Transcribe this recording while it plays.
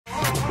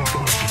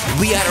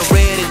We out of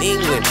red in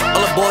England.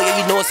 All aboard,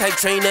 yeah, you know it's Hype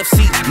Train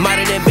FC.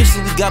 Modern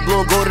ambition, we got blue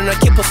and gold in our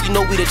kit, plus you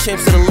know we the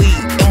champs of the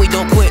league. And we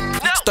don't quit.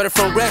 Started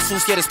from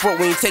grassroots, yeah, the sport,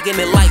 we ain't taking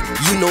it light.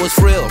 You know it's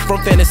real,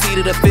 from fantasy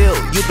to the field.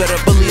 You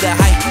better believe the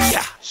hype,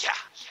 yeah.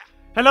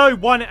 Hello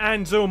one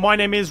and all, my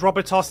name is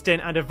Robert Austin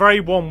and a very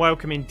warm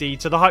welcome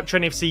indeed to the Hype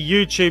Train FC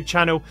YouTube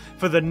channel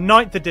for the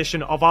 9th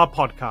edition of our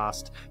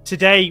podcast.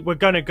 Today we're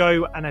going to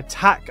go and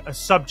attack a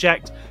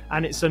subject,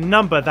 and it's a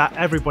number that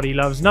everybody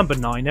loves, number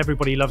 9.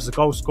 Everybody loves a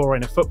goal scorer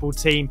in a football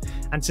team,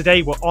 and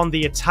today we're on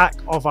the attack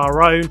of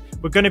our own.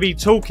 We're going to be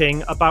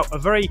talking about a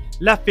very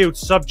left field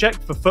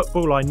subject for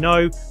football, I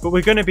know, but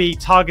we're going to be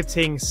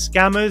targeting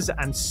scammers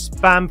and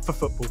spam for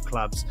football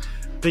clubs.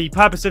 The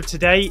purpose of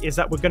today is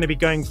that we're going to be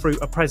going through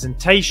a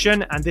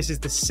presentation, and this is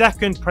the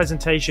second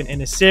presentation in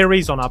a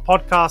series on our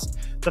podcast.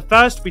 The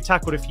first we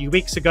tackled a few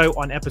weeks ago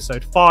on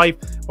episode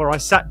 5, where I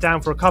sat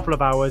down for a couple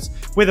of hours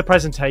with a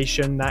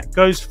presentation that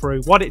goes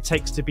through what it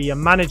takes to be a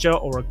manager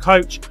or a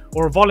coach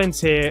or a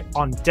volunteer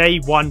on day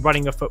one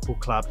running a football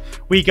club.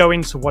 We go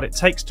into what it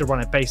takes to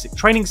run a basic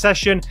training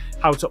session,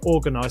 how to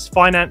organise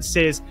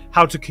finances,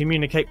 how to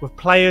communicate with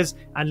players,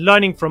 and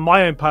learning from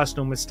my own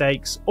personal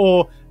mistakes,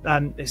 or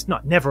it's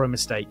never a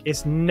mistake.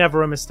 It's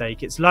never a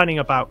mistake. It's learning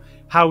about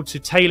how to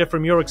tailor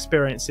from your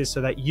experiences so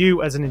that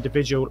you as an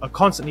individual are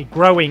constantly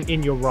growing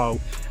in your role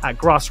at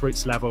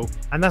grassroots level.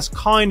 And that's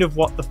kind of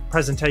what the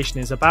presentation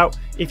is about.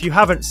 If you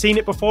haven't seen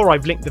it before,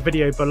 I've linked the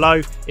video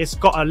below. It's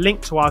got a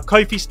link to our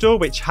Ko-fi store,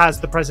 which has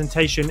the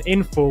presentation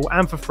in full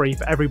and for free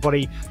for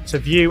everybody to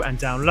view and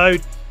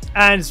download,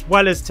 as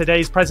well as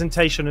today's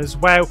presentation as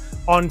well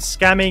on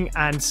scamming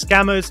and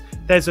scammers.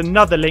 There's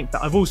another link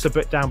that I've also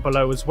put down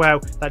below as well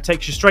that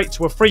takes you straight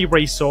to a free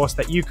resource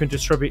that you can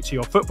distribute to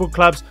your football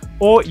clubs,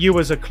 or you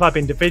as a club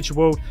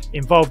individual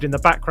involved in the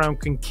background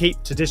can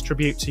keep to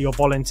distribute to your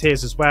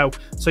volunteers as well,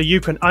 so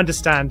you can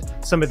understand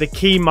some of the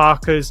key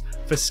markers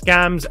for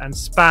scams and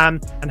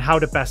spam and how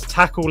to best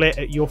tackle it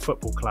at your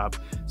football club.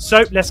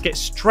 So let's get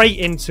straight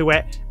into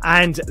it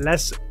and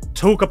let's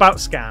talk about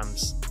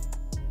scams.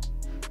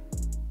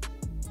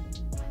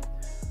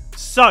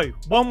 So,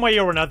 one way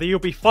or another, you'll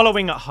be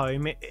following at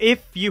home.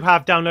 If you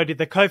have downloaded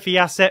the Ko-fi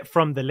asset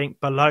from the link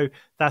below,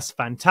 that's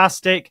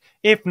fantastic.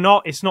 If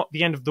not, it's not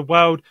the end of the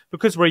world.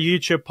 Because we're a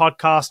YouTube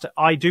podcast,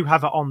 I do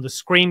have it on the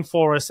screen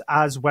for us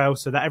as well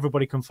so that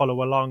everybody can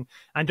follow along.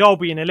 And I'll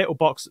be in a little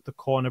box at the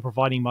corner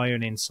providing my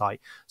own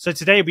insight. So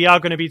today we are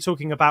going to be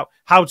talking about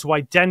how to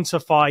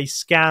identify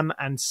scam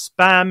and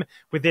spam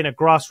within a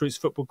grassroots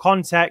football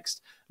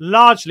context.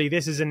 Largely,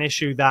 this is an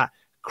issue that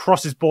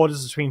crosses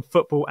borders between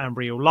football and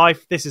real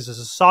life. This is a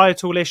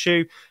societal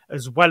issue,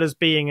 as well as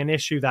being an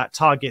issue that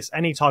targets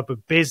any type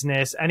of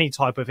business, any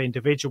type of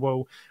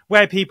individual,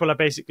 where people are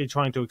basically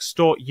trying to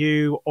extort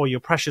you or your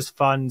precious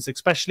funds,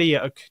 especially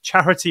at a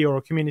charity or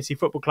a community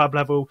football club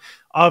level,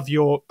 of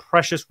your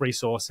precious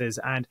resources.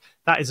 And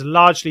that is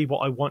largely what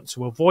I want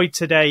to avoid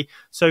today.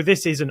 So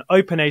this is an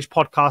open age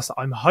podcast that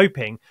I'm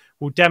hoping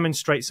will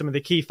demonstrate some of the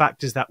key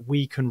factors that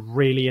we can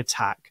really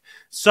attack.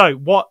 So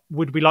what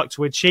would we like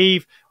to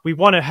achieve? We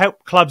want to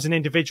help clubs and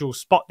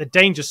individuals spot the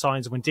danger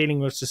signs when dealing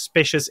with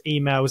suspicious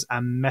emails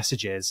and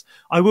messages.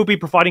 I will be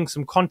providing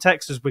some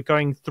context as we're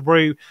going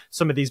through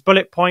some of these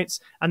bullet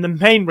points. And the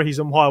main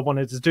reason why I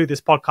wanted to do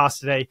this podcast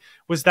today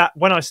was that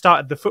when I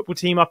started the football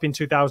team up in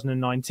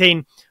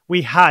 2019,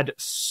 we had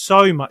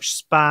so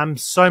much spam,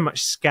 so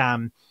much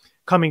scam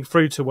coming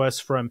through to us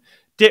from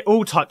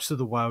all types of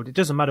the world. It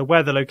doesn't matter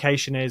where the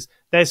location is.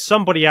 There's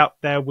somebody out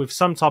there with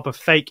some type of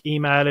fake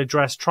email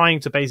address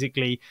trying to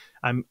basically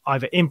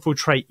either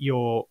infiltrate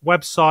your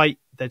website,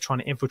 they're trying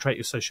to infiltrate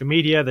your social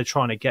media, they're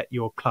trying to get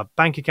your club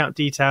bank account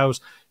details,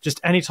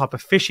 just any type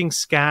of phishing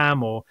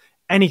scam or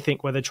anything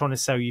where they're trying to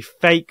sell you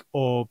fake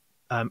or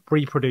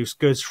reproduce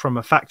goods from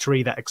a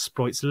factory that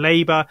exploits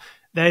labor.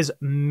 There's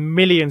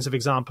millions of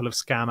examples of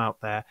scam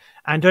out there.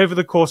 And over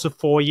the course of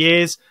 4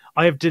 years,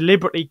 I have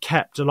deliberately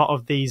kept a lot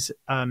of these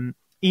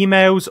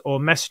emails or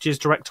messages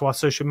direct to our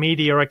social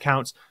media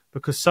accounts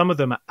because some of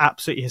them are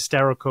absolutely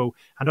hysterical.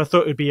 And I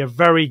thought it would be a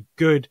very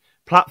good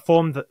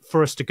platform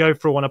for us to go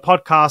through on a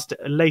podcast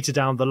later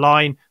down the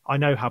line. I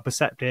know how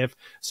perceptive,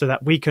 so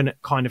that we can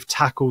kind of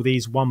tackle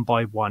these one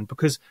by one.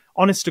 Because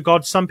honest to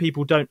God, some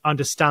people don't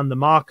understand the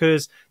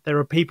markers. There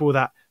are people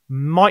that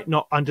might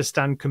not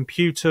understand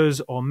computers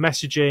or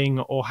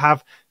messaging or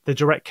have the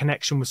direct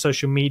connection with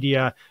social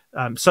media,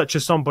 such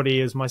as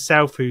somebody as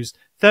myself who's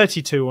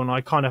 32 and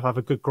I kind of have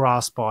a good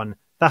grasp on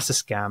that's a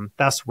scam,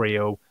 that's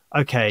real.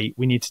 Okay,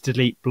 we need to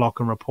delete, block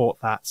and report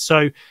that.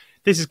 So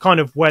this is kind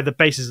of where the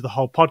basis of the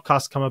whole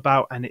podcast come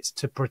about, and it's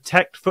to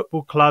protect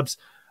football clubs,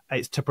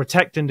 it's to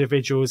protect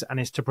individuals, and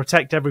it's to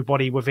protect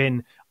everybody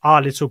within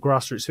our little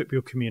grassroots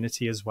football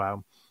community as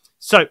well.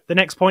 So the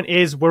next point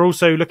is we're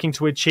also looking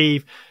to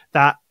achieve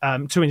that,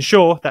 to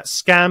ensure that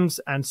scams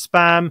and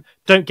spam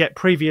don't get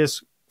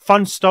previous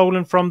funds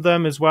stolen from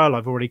them as well.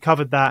 I've already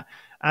covered that.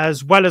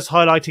 as well as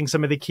highlighting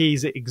some of the key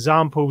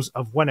examples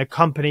of when a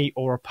company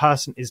or a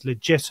person is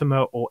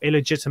legitimate or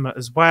illegitimate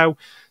as well.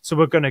 So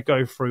we're going to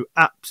go through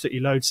absolutely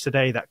loads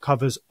today that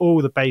covers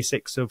all the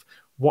basics of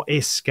what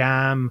is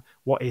scam,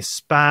 what is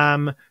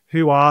spam,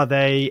 who are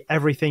they,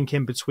 everything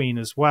in between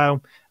as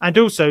well. And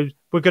also,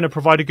 we're going to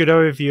provide a good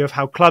overview of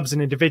how clubs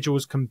and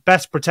individuals can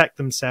best protect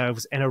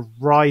themselves in a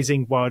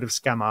rising world of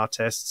scam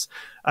artists.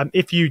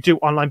 If you do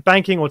online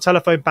banking or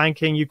telephone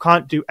banking, you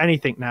can't do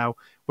anything now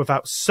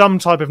without some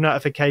type of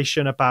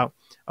notification about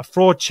a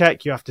fraud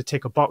check. You have to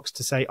tick a box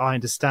to say, I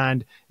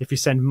understand if you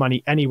send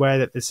money anywhere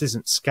that this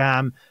isn't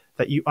scam,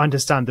 that you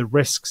understand the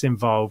risks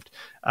involved.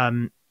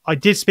 I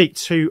did speak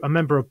to a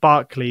member of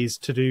Barclays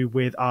to do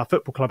with our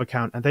football club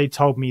account, and they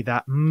told me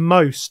that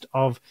most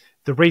of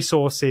the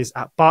resources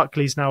at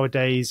Barclays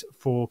nowadays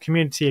for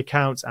community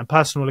accounts and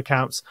personal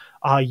accounts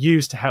are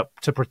used to help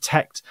to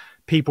protect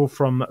people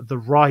from the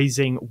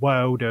rising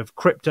world of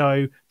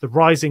crypto, the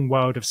rising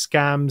world of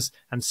scams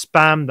and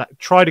spam that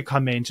try to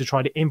come in to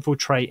try to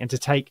infiltrate and to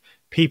take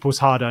people's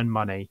hard-earned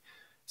money.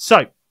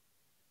 So,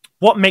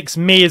 what makes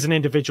me as an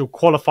individual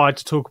qualified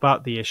to talk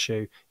about the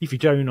issue? If you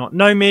do not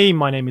know me,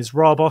 my name is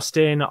Rob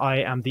Austin.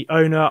 I am the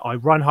owner. I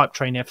run Hype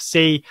Train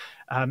FC.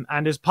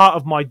 And as part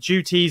of my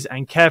duties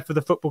and care for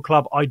the football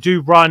club, I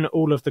do run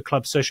all of the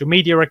club's social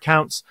media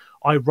accounts.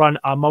 I run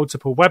our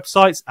multiple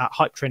websites at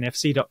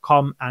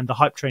hypetrainfc.com and the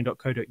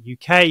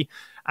hypetrain.co.uk.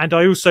 And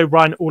I also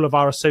run all of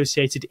our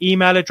associated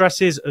email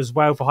addresses as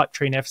well for Hype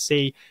Train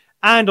FC.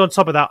 And on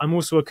top of that, I'm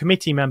also a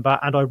committee member,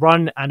 and I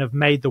run and have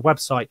made the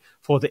website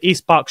for the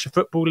East Berkshire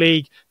Football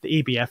League,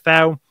 the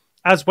EBFL,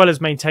 as well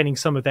as maintaining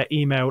some of their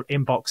email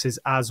inboxes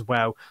as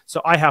well.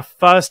 So I have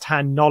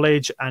first-hand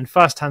knowledge and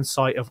first-hand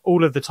sight of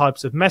all of the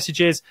types of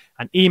messages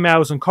and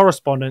emails and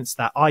correspondence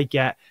that I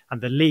get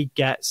and the league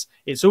gets.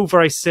 It's all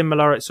very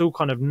similar. It's all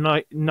kind of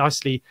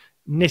nicely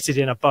knitted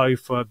in a bow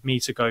for me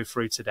to go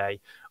through today.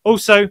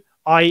 Also,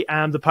 I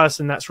am the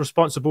person that's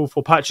responsible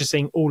for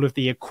purchasing all of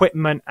the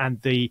equipment and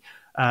the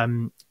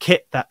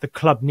kit that the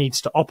club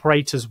needs to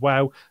operate as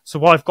well.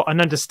 So I've got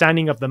an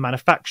understanding of the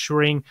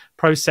manufacturing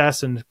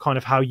process and kind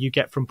of how you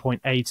get from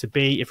point A to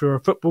B. If you're a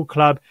football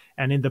club,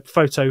 and in the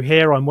photo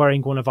here, I'm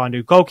wearing one of our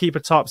new goalkeeper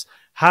tops.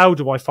 How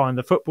do I find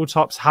the football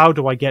tops? How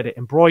do I get it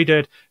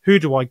embroidered? Who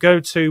do I go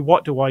to?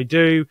 What do I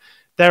do?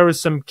 There are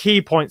some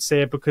key points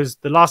here, because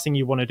the last thing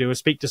you want to do is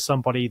speak to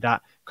somebody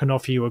that can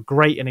offer you a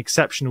great and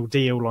exceptional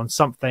deal on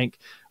something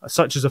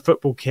such as a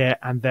football kit,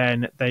 and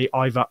then they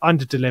either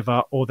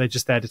underdeliver or they're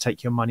just there to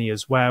take your money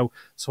as well.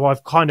 So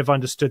I've kind of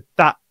understood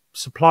that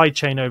supply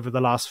chain over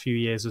the last few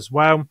years as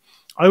well.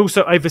 I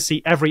also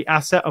oversee every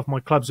asset of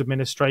my club's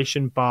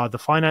administration, bar the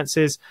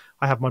finances.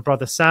 I have my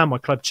brother Sam, my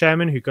club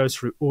chairman, who goes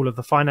through all of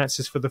the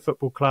finances for the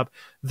football club,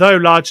 though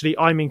largely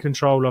I'm in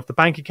control of the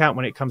bank account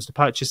when it comes to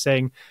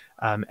purchasing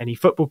any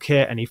football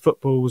kit, any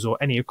footballs or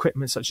any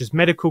equipment such as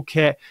medical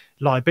kit,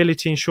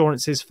 liability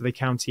insurances for the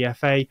county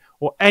FA,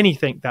 or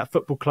anything that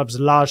football clubs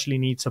largely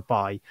need to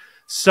buy.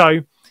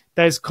 So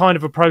there's kind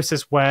of a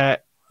process where,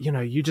 you know,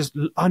 you just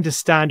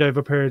understand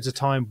over periods of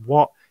time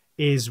what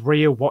is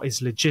real, what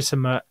is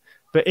legitimate.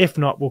 But if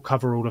not, we'll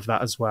cover all of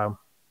that as well.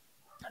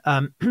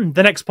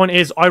 The next point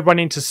is I run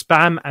into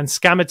spam and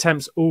scam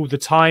attempts all the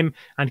time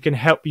and can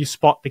help you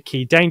spot the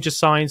key danger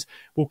signs.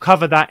 We'll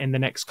cover that in the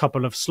next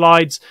couple of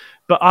slides.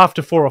 But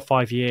after 4 or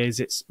 5 years,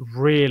 it's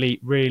really,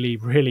 really,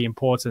 really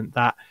important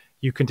that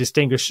you can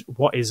distinguish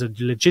what is a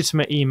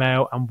legitimate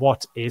email and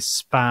what is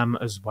spam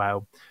as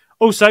well.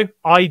 Also,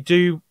 I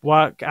do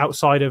work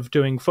outside of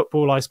doing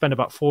football. I spend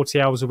about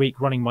 40 hours a week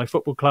running my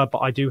football club, but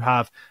I do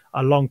have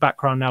a long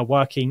background now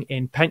working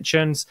in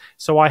pensions.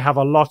 So I have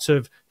a lot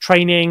of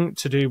training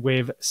to do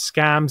with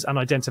scams and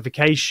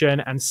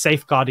identification and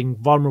safeguarding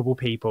vulnerable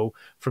people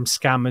from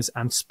scammers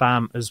and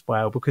spam as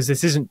well, because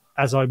this isn't,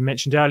 as I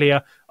mentioned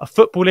earlier, a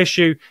football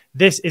issue.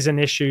 This is an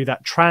issue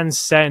that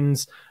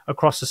transcends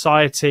across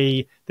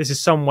society. This is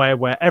somewhere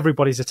where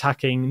everybody's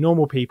attacking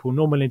normal people,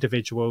 normal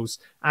individuals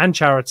and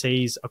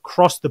charities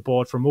across the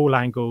board from all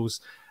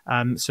angles.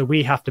 So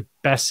we have to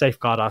best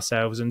safeguard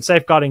ourselves, and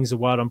safeguarding is a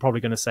word I'm probably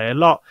going to say a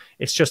lot.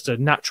 It's just a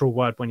natural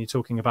word when you're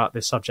talking about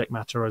this subject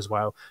matter as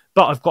well.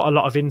 But I've got a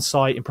lot of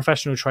insight in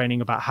professional training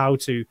about how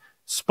to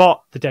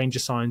spot the danger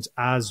signs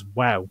as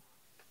well.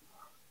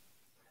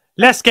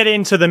 Let's get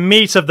into the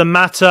meat of the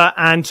matter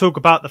and talk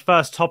about the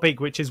first topic,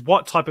 which is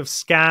what type of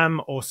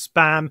scam or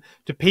spam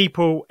do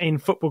people in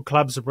football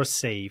clubs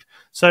receive?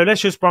 So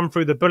let's just run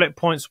through the bullet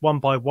points one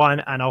by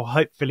one, and I'll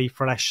hopefully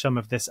flesh some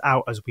of this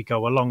out as we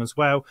go along as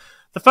well.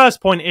 The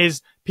first point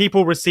is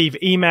people receive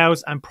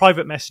emails and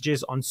private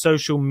messages on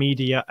social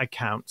media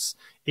accounts.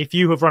 If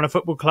you have run a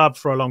football club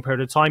for a long period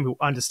of time, you'll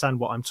understand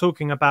what I'm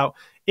talking about.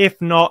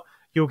 If not,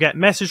 you'll get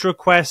message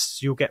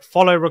requests, you'll get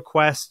follow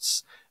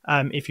requests,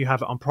 if you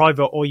have it on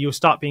private, or you'll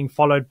start being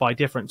followed by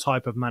different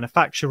type of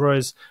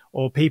manufacturers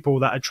or people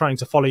that are trying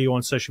to follow you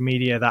on social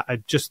media that are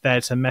just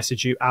there to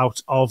message you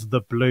out of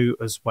the blue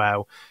as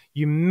well.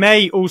 You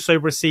may also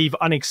receive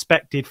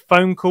unexpected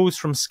phone calls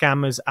from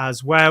scammers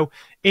as well.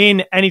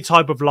 In any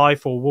type of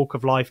life or walk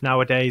of life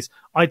nowadays,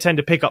 I tend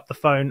to pick up the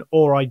phone,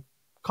 or I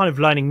kind of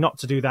learning not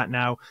to do that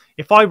now.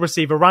 If I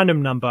receive a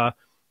random number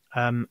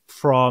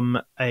from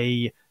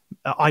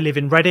I live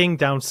in Reading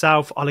down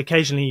south, I'll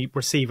occasionally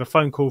receive a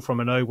phone call from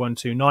an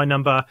 0129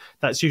 number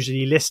that's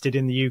usually listed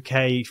in the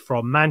UK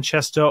from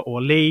Manchester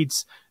or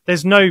Leeds.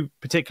 There's no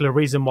particular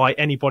reason why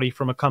anybody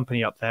from a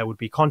company up there would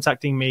be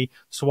contacting me,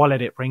 so I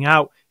let it ring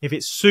out. If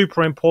it's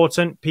super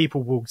important,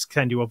 people will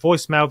send you a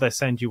voicemail, they'll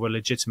send you a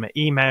legitimate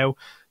email.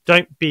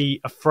 Don't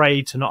be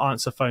afraid to not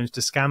answer phones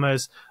to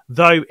scammers.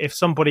 Though, if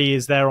somebody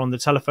is there on the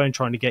telephone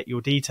trying to get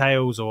your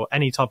details or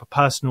any type of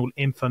personal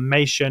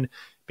information,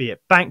 be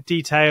it bank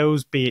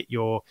details, be it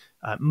your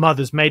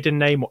mother's maiden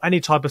name, or any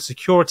type of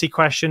security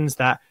questions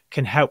that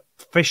can help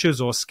phishers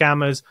or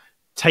scammers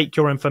take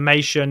your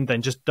information,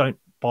 then just don't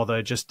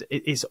bother.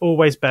 It's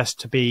always best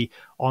to be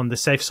on the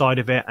safe side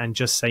of it and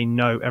just say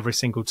no every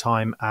single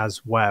time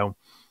as well.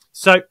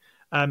 So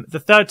the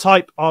third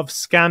type of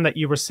scam that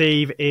you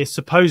receive is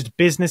supposed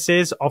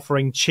businesses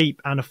offering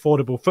cheap and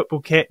affordable football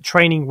kit,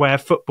 training wear,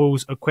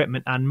 footballs,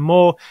 equipment, and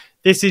more.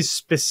 This is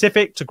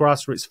specific to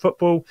Grassroots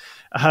football.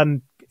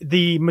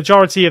 The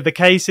majority of the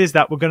cases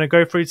that we're going to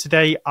go through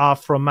today are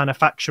from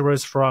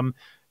manufacturers from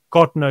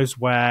God knows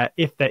where,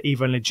 if they're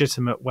even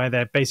legitimate, where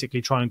they're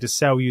basically trying to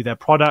sell you their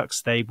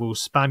products. They will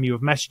spam you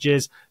with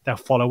messages. They'll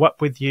follow up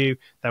with you.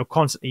 They'll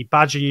constantly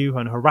badger you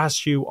and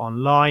harass you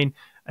online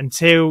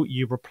until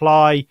you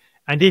reply.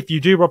 And if you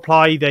do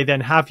reply, they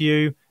then have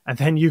you, and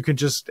then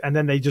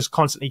they just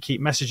constantly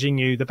keep messaging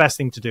you. The best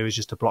thing to do is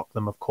just to block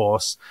them, of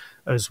course,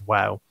 as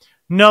well.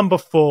 Number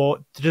 4,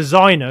 the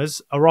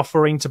designers are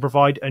offering to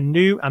provide a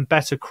new and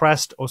better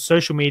crest or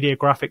social media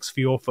graphics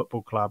for your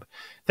football club.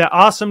 There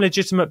are some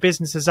legitimate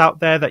businesses out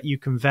there that you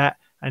can vet,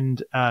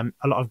 and a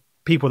lot of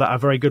people that are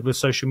very good with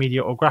social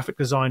media or graphic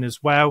design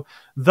as well.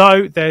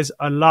 Though there's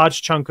a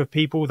large chunk of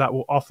people that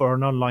will offer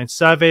an online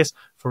service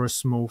for a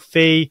small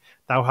fee.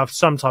 They'll have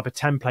some type of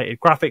templated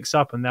graphics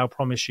up and they'll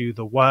promise you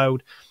the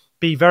world.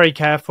 Be very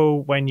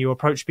careful when you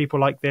approach people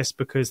like this,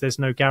 because there's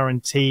no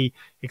guarantee,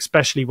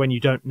 especially when you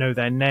don't know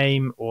their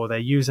name or their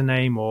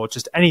username or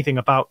just anything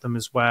about them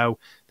as well.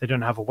 They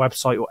don't have a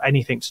website or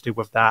anything to do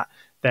with that.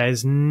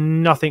 There's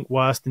nothing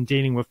worse than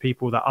dealing with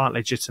people that aren't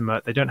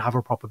legitimate. They don't have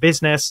a proper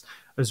business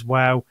as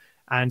well.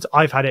 And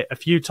I've had it a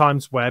few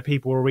times where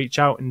people will reach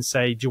out and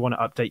say, do you want to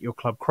update your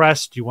club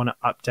crest? Do you want to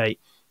update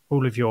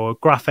all of your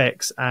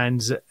graphics?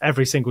 And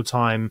every single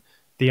time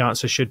the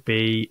answer should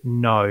be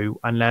no,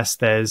 unless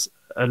there's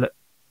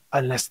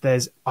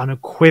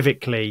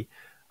unequivocally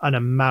an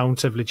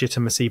amount of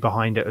legitimacy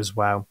behind it as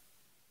well.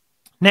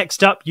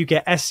 Next up, you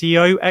get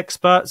SEO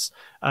experts,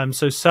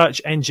 so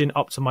search engine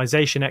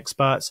optimization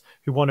experts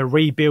who want to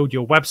rebuild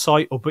your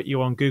website or put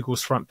you on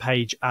Google's front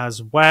page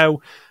as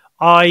well.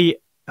 I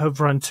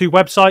have run 2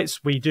 websites.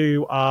 We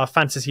do our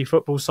fantasy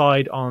football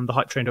side on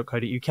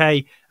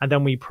thehypetrain.co.uk, and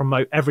then we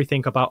promote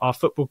everything about our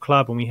football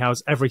club, and we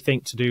house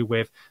everything to do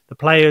with the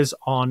players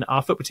on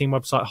our football team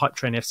website,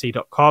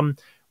 hypetrainfc.com.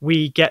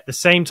 We get the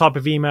same type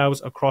of emails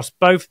across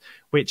both,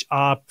 which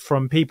are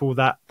from people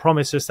that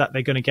promise us that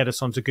they're going to get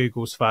us onto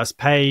Google's first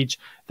page,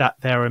 that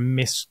there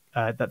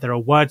are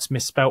words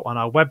misspelt on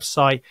our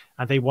website,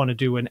 and they want to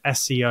do an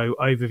SEO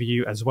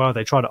overview as well.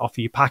 They try to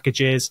offer you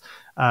packages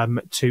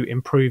to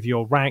improve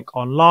your rank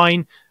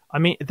online. I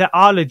mean, there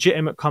are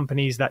legitimate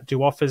companies that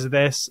do offers of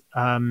this,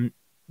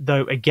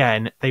 though,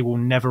 again, they will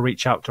never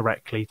reach out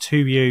directly to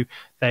you.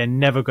 They're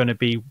never going to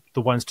be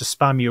the ones to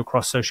spam you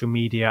across social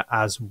media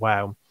as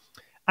well.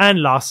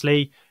 And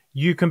lastly,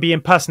 you can be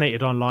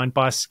impersonated online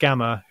by a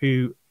scammer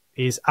who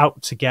is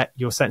out to get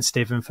your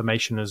sensitive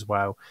information as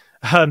well.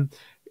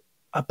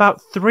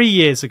 About 3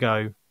 years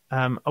ago,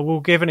 I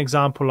will give an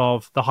example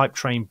of the Hype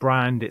Train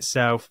brand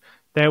itself.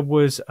 There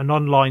was an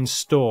online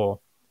store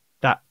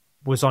that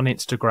was on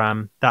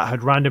Instagram that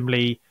had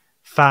randomly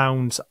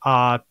found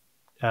our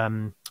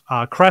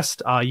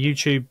crest, our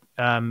YouTube,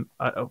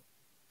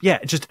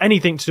 just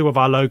anything to do with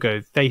our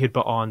logo. They had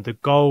put on the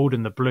gold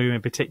and the blue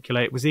in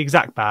particular. It was the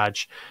exact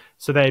badge.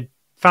 So they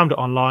found it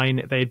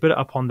online. They had put it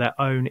up on their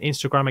own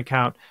Instagram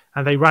account,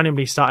 and they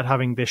randomly started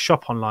having this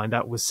shop online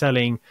that was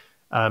selling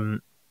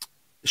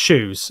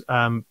shoes,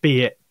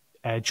 be it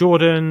Air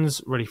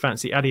Jordans, really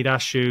fancy Adidas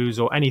shoes,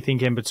 or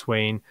anything in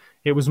between.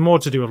 It was more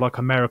to do with like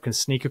American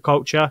sneaker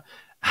culture.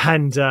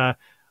 And I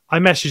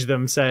messaged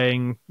them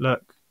saying,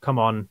 look, come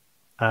on,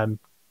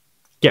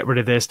 get rid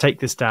of this, take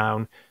this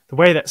down. The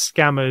way that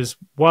scammers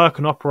work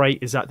and operate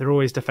is that they're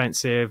always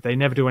defensive. They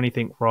never do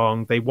anything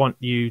wrong. They want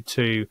you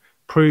to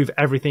prove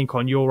everything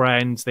on your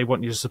end. They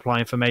want you to supply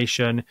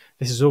information.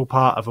 This is all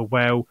part of a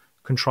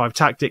well-contrived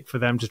tactic for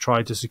them to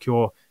try to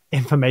secure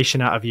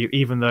information out of you,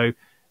 even though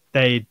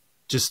they're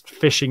just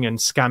phishing and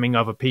scamming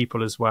other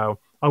people as well.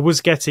 I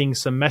was getting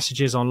some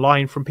messages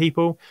online from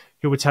people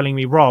who were telling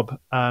me, Rob,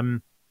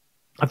 I've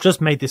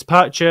just made this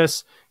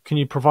purchase. Can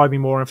you provide me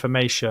more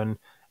information?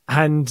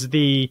 And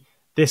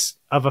this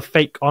other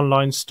fake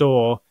online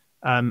store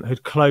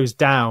had closed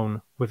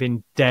down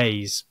within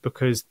days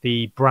because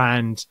the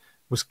brand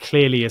was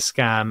clearly a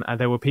scam, and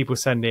there were people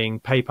sending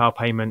PayPal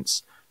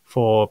payments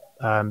for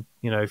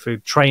for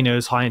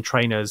trainers, high-end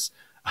trainers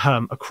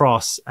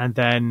across, and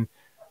then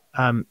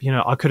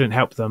I couldn't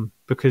help them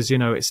because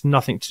it's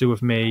nothing to do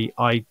with me.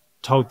 I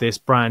told this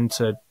brand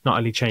to not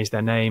only change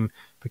their name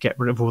but get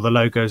rid of all the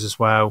logos as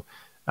well.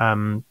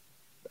 And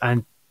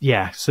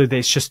yeah, so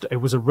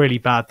it was a really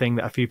bad thing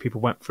that a few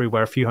people went through,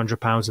 where a few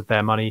 £100s of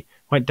their money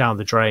went down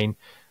the drain.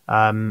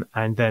 And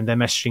then they're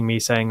messaging me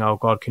saying, "Oh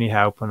God, can you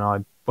help?"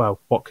 And well,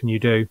 what can you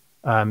do?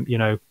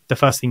 The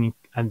first thing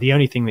and the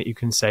only thing that you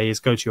can say is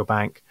go to your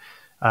bank,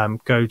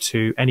 go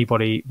to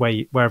anybody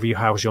wherever you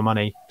house your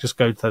money. Just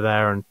go to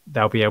there, and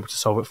they'll be able to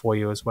solve it for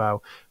you as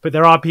well. But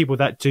there are people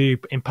that do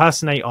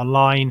impersonate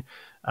online,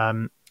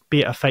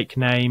 be it a fake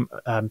name.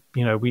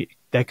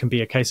 There can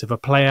be a case of a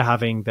player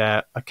having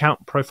their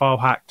account profile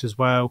hacked as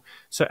well.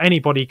 So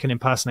anybody can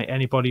impersonate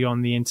anybody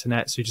on the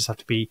internet. So you just have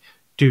to be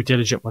due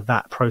diligent with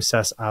that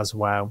process as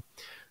well.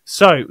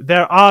 So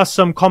there are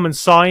some common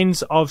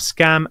signs of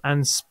scam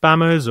and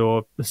spammers,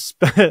 or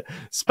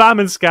spam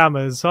and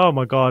scammers. Oh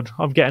my God,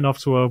 I'm getting off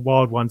to a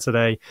wild one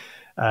today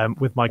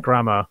with my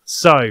grammar.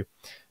 So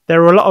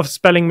there are a lot of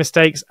spelling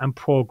mistakes and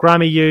poor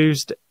grammar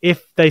used.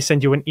 If they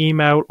send you an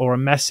email or a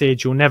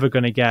message, you're never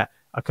going to get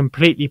a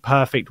completely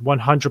perfect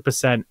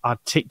 100%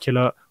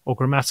 articulate or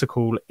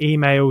grammatical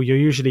email. You're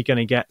usually going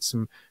to get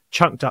some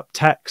chunked up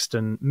text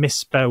and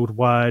misspelled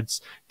words.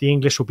 The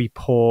English will be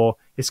poor.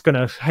 It's going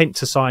to hint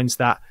to signs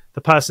that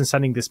the person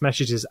sending this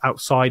message is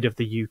outside of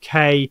the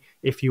UK,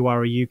 if you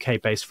are a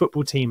UK-based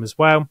football team as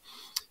well.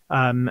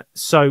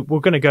 So we're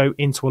going to go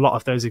into a lot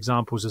of those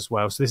examples as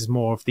well. So this is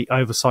more of the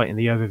oversight and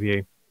the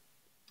overview.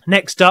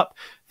 Next up,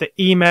 the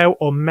email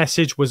or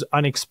message was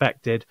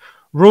unexpected.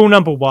 Rule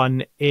number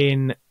one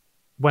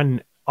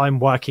when I'm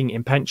working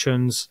in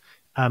pensions,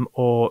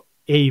 or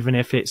even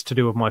if it's to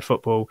do with my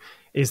football,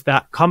 is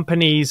that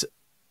companies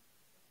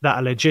that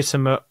are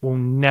legitimate will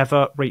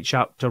never reach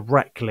out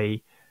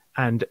directly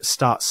and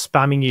start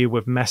spamming you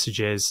with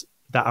messages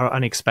that are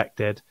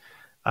unexpected.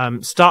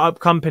 Startup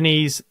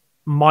companies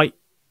might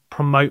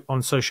promote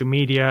on social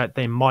media.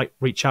 They might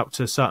reach out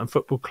to certain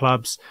football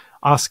clubs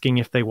asking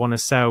if they want to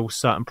sell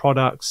certain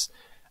products.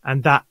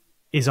 And that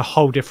is a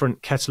whole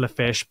different kettle of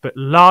fish. But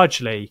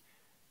largely,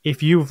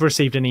 if you've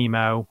received an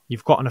email,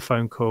 you've gotten a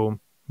phone call,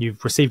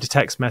 you've received a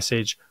text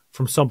message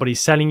from somebody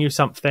selling you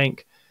something,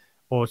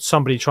 or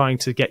somebody trying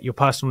to get your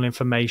personal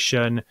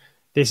information,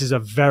 this is a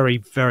very,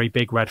 very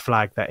big red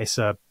flag that it's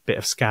a bit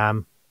of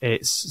scam.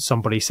 It's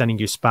somebody sending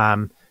you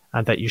spam,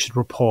 and that you should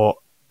report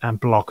and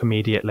block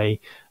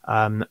immediately.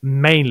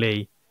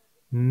 Mainly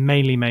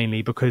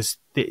because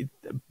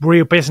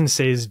real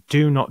businesses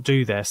do not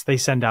do this. They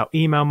send out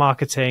email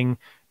marketing,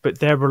 but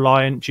they're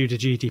reliant due to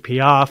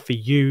GDPR for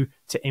you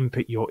to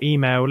input your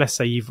email. Let's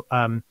say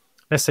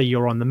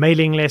you're on the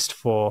mailing list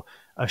for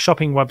a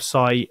shopping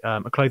website,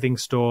 a clothing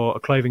store, a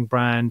clothing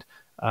brand,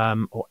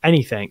 or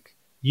anything.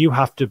 You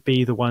have to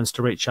be the ones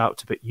to reach out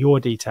to put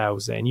your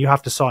details in. You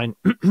have to sign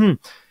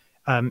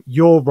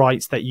your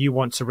rights that you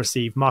want to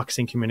receive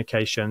marketing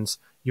communications.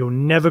 You're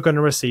never going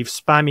to receive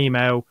spam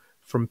email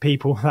from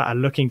people that are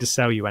looking to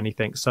sell you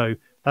anything. So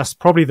that's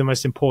probably the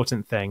most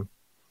important thing.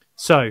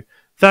 So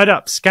third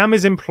up,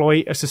 scammers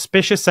employ a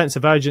suspicious sense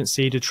of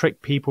urgency to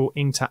trick people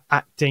into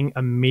acting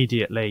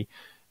immediately.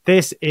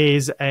 This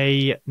is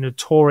a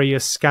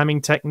notorious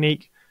scamming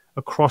technique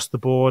across the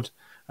board.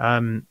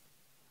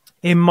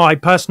 In my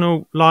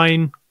personal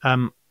line,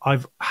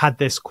 I've had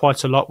this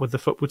quite a lot with the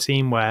football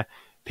team, where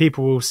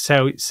people will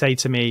say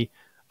to me,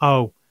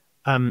 "Oh,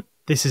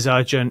 this is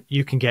urgent.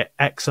 You can get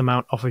X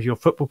amount off of your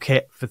football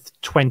kit for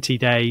 20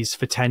 days,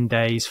 for 10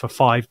 days, for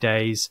 5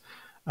 days."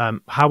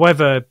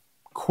 However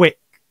quick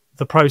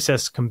the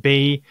process can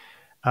be,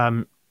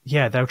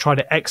 they'll try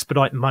to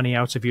expedite money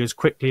out of you as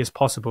quickly as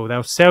possible.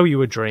 They'll sell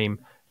you a dream.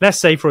 Let's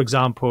say, for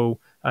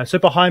example, so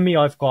behind me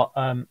I've got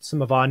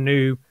some of our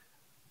new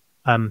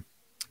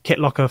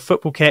Kitlocker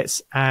football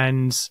kits,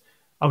 and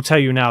I'll tell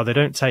you now, they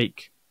don't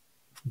take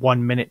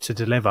 1 minute to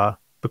deliver,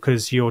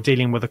 because you're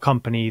dealing with a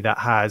company that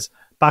has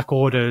back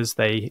orders.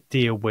 They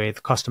deal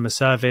with customer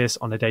service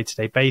on a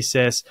day-to-day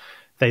basis.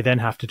 They then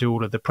have to do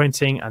all of the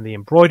printing and the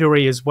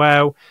embroidery as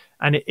well,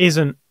 and it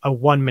isn't a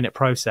 1 minute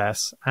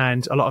process.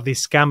 And a lot of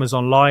these scammers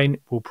online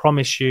will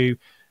promise you,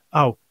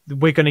 "Oh,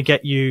 we're going to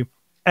get you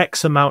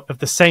X amount of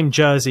the same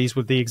jerseys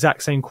with the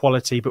exact same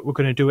quality, but we're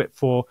going to do it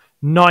for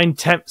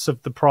 9/10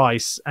 of the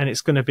price, and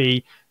it's going to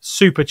be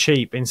super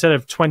cheap. Instead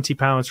of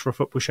 £20 for a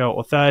football shirt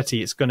or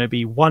 30, it's going to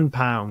be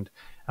 £1,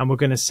 and we're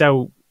going to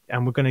sell,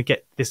 and we're going to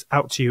get this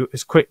out to you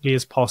as quickly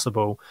as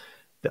possible."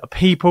 The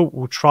people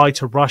will try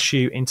to rush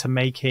you into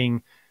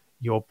making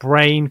your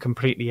brain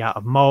completely out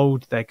of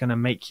mold. They're going to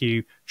make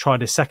you try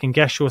to second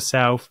guess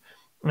yourself.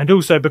 And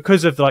also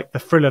because of like the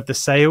thrill of the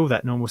sale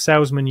that normal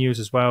salesmen use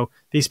as well,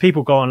 these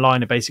people go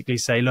online and basically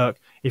say, look,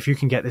 if you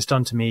can get this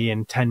done to me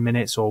in 10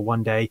 minutes or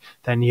one day,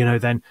 then, you know,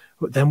 then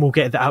we'll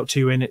get that out to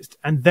you.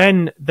 And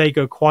then they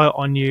go quiet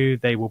on you.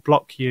 They will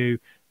block you.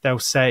 They'll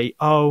say,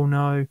 oh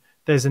no,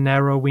 there's an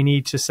error. We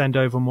need to send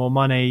over more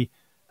money.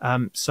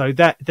 So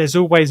that there's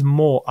always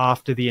more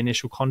after the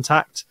initial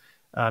contact,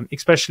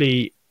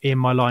 especially in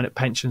my line at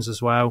pensions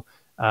as well.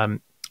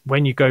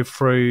 When you go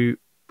through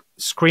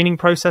screening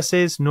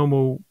processes,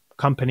 normal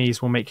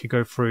companies will make you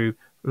go through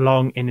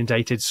long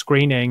inundated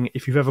screening.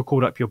 If you've ever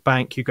called up your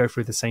bank, you go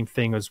through the same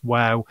thing as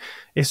well.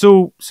 It's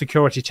all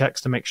security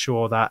checks to make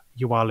sure that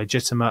you are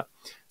legitimate.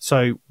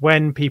 So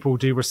when people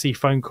do receive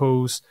phone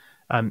calls,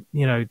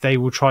 you know, they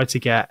will try to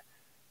get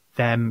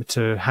them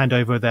to hand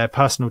over their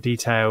personal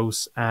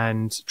details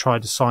and try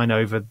to sign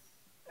over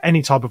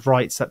any type of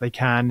rights that they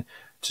can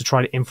to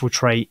try to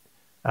infiltrate,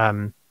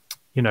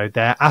 you know,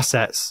 their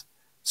assets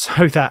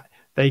so that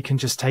they can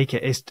just take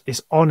it.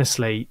 It's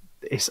honestly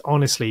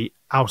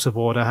out of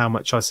order how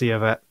much I see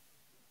of it.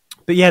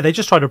 But yeah, they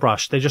just try to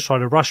rush. They just try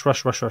to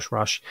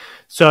rush.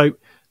 So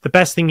the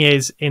best thing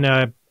is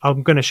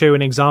I'm going to show you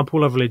an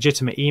example of a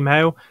legitimate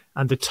email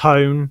and the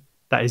tone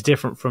that is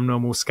different from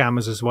normal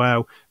scammers as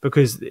well,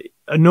 because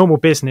a normal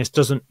business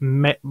doesn't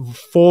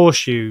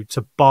force you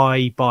to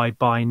buy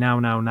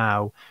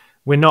now.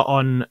 We're not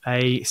on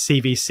a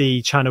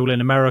CVC channel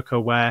in America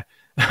where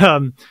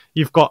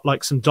you've got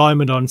like some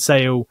diamond on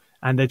sale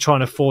and they're trying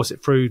to force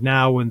it through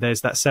now, and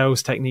there's that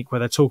sales technique where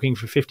they're talking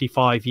for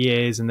 55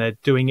 years and they're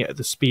doing it at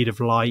the speed of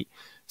light.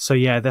 So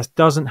yeah, that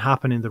doesn't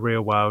happen in the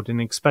real world, and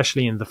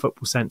especially in the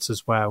football sense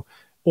as well.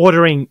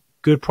 Ordering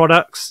good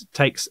products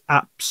takes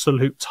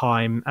absolute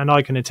time, and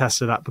I can attest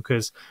to that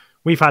because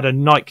we've had a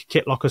Nike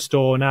Kitlocker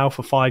store now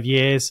for 5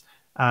 years,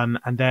 and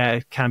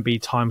there can be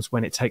times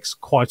when it takes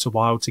quite a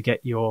while to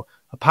get your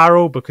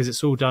apparel because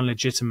it's all done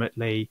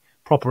legitimately,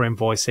 proper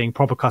invoicing,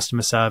 proper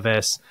customer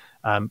service,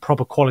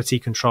 proper quality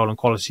control and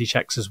quality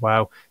checks as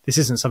well. This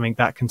isn't something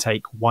that can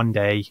take one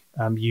day,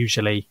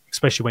 usually,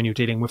 especially when you're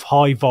dealing with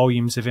high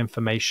volumes of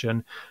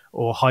information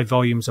or high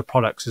volumes of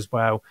products as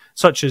well,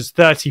 such as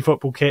 30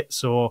 football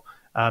kits, or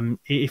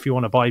if you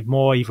want to buy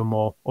more, even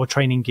more, or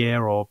training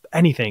gear or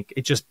anything.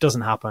 It just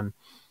doesn't happen.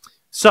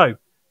 So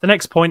the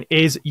next point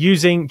is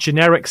using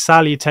generic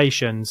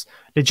salutations.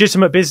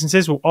 Legitimate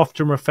businesses will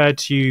often refer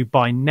to you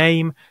by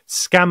name.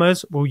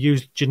 Scammers will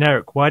use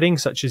generic wording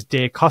such as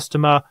dear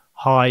customer,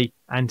 hi,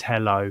 and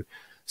hello.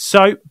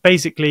 So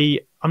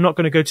basically, I'm not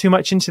going to go too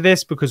much into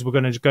this because we're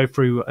going to go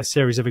through a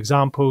series of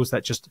examples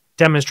that just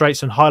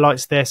demonstrates and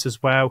highlights this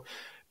as well.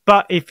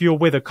 But if you're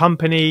with a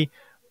company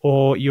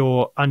or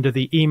you're under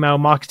the email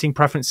marketing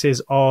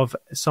preferences of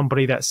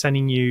somebody that's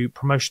sending you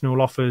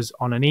promotional offers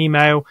on an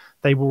email,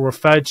 they will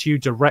refer to you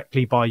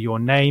directly by your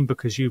name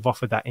because you've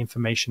offered that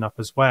information up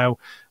as well.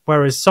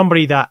 Whereas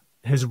somebody that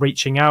is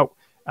reaching out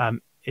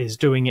is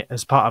doing it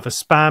as part of a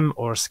spam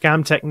or a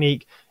scam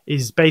technique,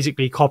 is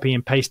basically copy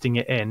and pasting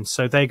it in.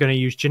 So they're going to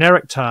use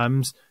generic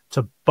terms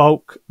to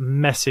bulk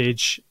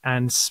message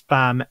and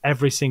spam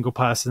every single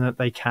person that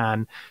they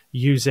can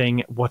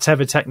using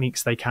whatever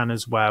techniques they can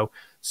as well.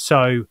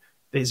 So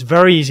it's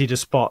very easy to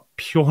spot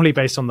purely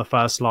based on the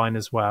first line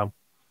as well.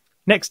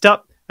 Next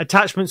up,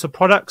 attachments of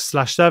products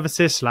 /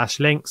 services /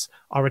 links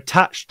are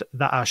attached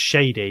that are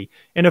shady.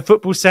 In a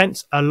football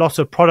sense, a lot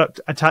of product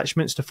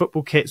attachments to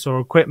football kits or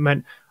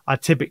equipment are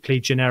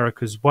typically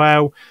generic as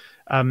well.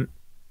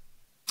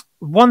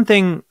 One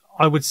thing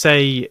I would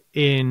say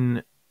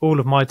in all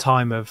of my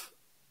time of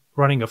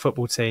running a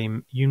football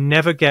team, you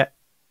never get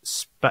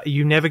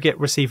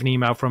receive an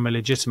email from a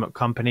legitimate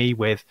company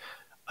with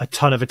a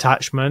ton of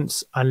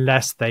attachments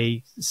unless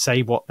they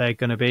say what they're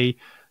going to be.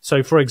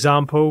 So for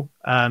example,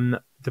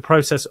 the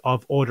process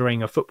of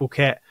ordering a football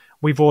kit,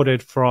 we've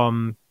ordered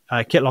from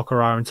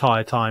Kitlocker our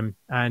entire time,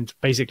 and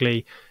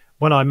basically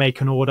when I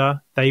make an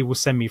order, they will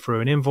send me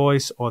through an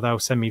invoice, or they'll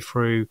send me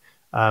through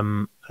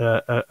an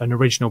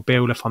original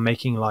bill if I'm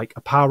making like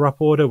a power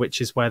up order,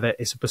 which is where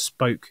it's a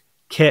bespoke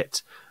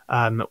kit.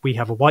 We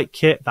have a white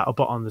kit that I'll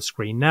put on the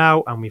screen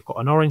now, and we've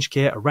got an orange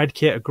kit, a red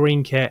kit, a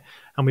green kit,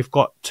 and we've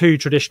got 2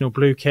 traditional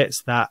blue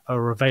kits that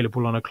are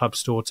available on a club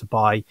store to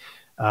buy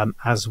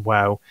as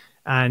well.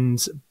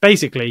 And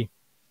basically,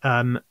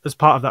 as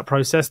part of that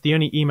process, the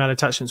only email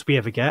attachments we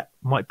ever get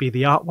might be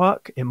the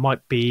artwork, it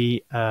might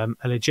be a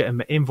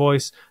legitimate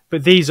invoice,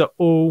 but these are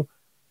all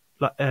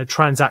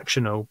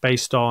transactional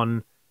based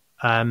on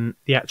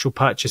the actual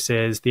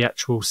purchases, the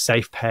actual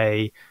safe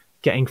pay,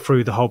 getting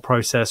through the whole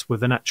process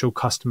with an actual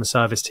customer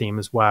service team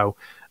as well.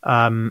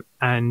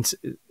 And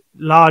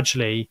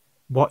largely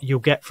what you'll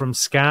get from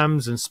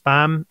scams and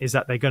spam is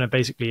that they're going to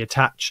basically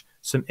attach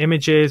some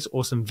images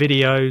or some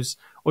videos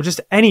or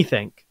just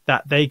anything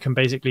that they can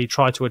basically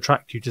try to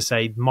attract you to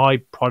say, my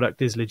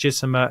product is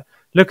legitimate.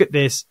 Look at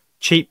this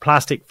cheap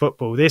plastic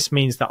football. This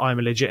means that I'm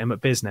a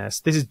legitimate business.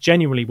 This is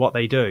genuinely what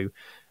they do.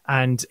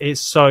 And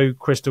it's so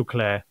crystal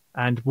clear.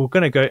 And we're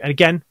going to go, and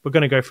again, we're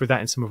going to go through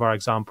that in some of our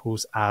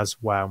examples as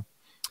well.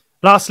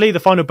 Lastly, the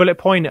final bullet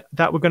point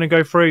that we're going to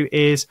go through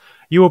is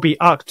you will be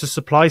asked to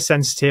supply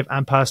sensitive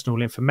and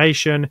personal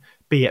information,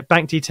 be it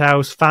bank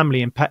details,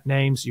 family and pet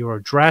names, your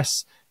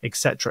address,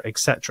 etc.,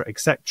 etc.,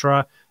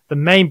 etc. The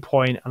main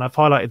point, and I've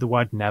highlighted the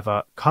word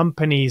never,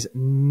 companies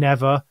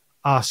never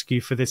ask you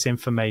for this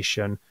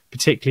information,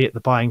 particularly at the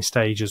buying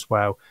stage as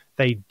well.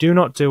 They do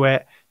not do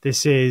it.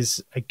 This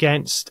is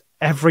against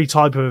every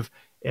type of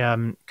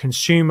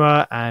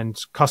consumer and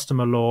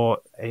customer law.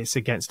 It's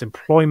against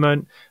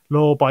employment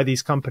law by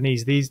these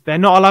companies. They're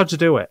not allowed to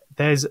do it.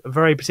 There's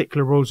very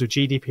particular rules of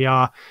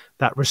GDPR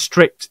that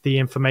restrict the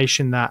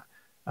information that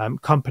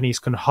companies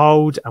can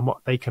hold and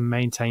what they can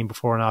maintain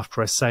before and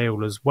after a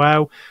sale as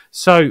well.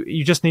 So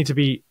you just need to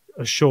be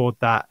assured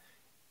that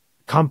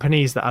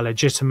companies that are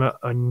legitimate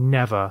are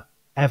never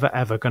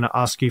ever going to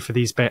ask you for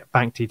these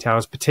bank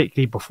details,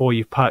 particularly before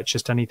you've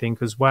purchased anything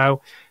as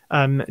well.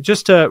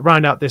 Just to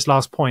round out this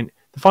last point,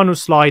 the final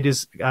slide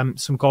is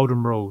some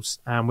golden rules,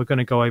 and we're going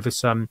to go over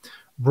some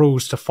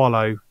rules to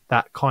follow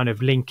that kind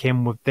of link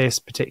in with this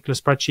particular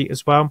spreadsheet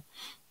as well.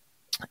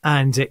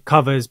 And it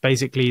covers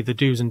basically the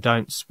do's and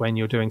don'ts when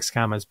you're doing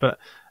scammers. But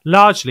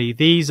largely,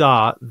 these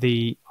are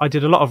I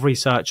did a lot of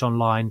research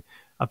online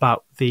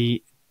about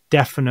the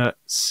definite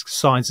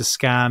signs of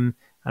scam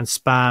and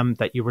spam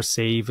that you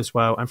receive as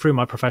well, and through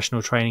my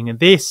professional training. And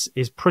this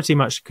is pretty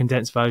much a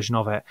condensed version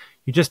of it.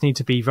 You just need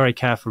to be very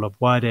careful of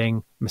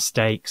wording,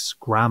 mistakes,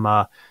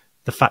 grammar,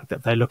 the fact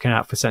that they're looking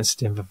out for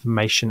sensitive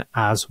information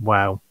as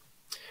well.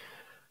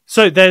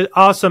 So there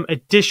are some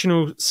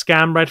additional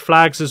scam red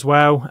flags as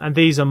well, and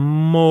these are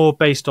more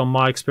based on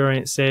my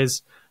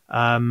experiences.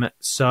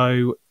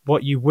 So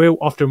what you will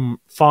often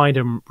find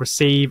and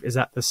receive is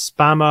that the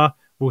spammer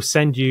will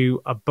send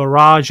you a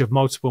barrage of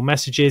multiple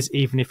messages,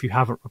 even if you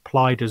haven't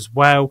replied as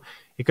well.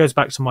 It goes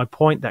back to my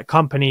point that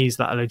companies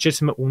that are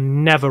legitimate will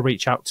never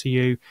reach out to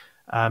you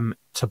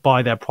to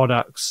buy their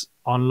products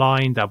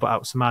online. They'll put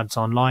out some ads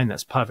online.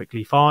 That's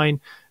perfectly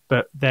fine,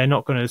 but they're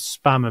not going to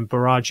spam and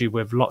barrage you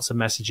with lots of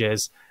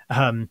messages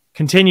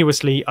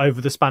continuously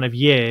over the span of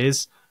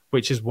years,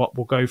 which is what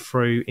we'll go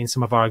through in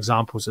some of our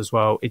examples as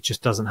well. It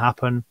just doesn't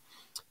happen.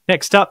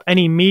 Next up,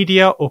 any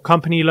media or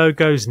company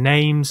logos,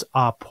 names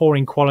are poor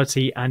in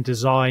quality and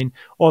design,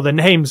 or the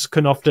names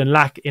can often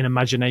lack in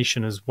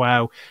imagination as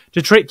well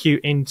to trick you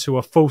into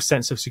a false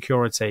sense of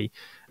security.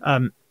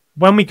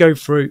 When we go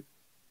through,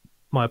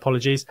 my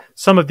apologies,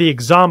 some of the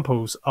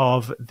examples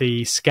of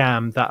the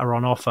scam that are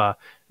on offer,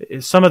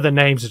 some of the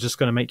names are just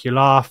going to make you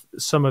laugh.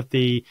 Some of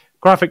the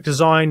graphic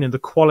design and the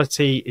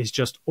quality is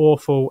just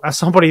awful. As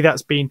somebody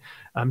that's been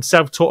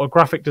self-taught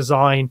graphic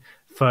design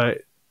for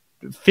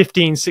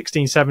 15,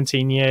 16,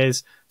 17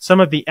 years, some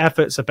of the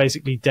efforts are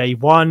basically day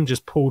one,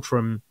 just pulled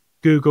from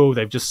Google.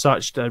 They've just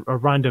searched a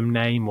random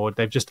name, or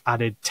they've just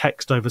added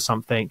text over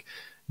something.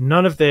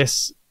 None of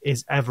this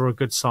is ever a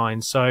good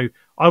sign. So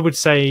I would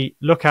say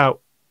look out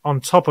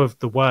on top of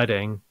the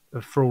wording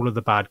for all of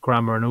the bad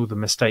grammar and all the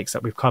mistakes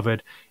that we've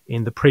covered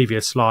in the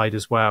previous slide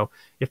as well.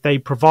 If they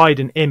provide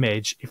an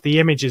image, if the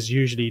image is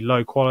usually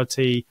low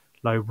quality,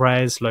 low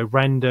res, low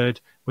rendered,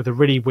 with a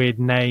really weird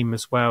name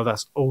as well,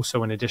 that's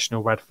also an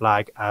additional red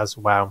flag as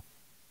well.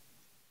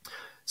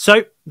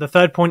 So the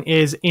third point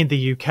is in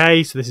the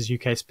UK, so this is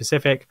UK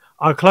specific,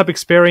 our club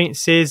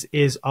experiences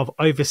is of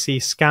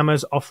overseas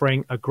scammers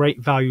offering a great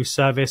value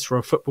service for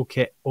a football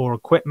kit or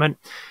equipment.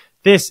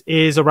 This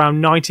is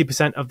around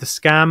 90% of the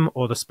scam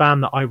or the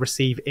spam that I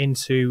receive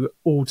into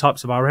all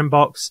types of our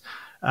inbox.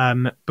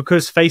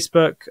 Because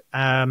Facebook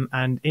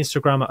and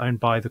Instagram are owned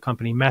by the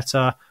company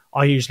Meta,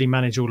 I usually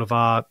manage all of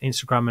our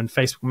Instagram and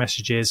Facebook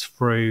messages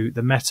through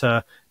the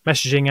Meta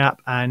messaging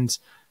app, and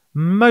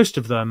most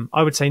of them,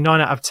 I would say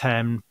 9 out of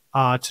 10,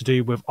 are to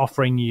do with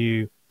offering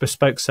you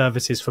bespoke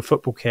services for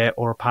football kit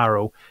or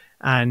apparel,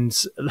 and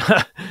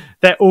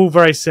they're all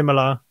very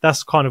similar.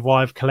 That's kind of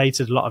why I've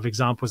collated a lot of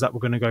examples that we're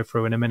going to go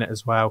through in a minute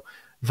as well,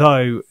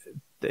 though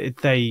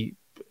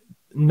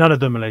none of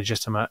them are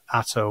legitimate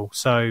at all.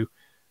 So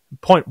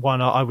point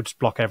one, I would just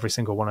block every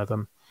single one of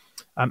them.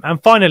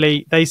 And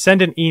finally, they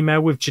send an email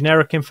with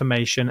generic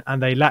information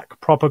and they lack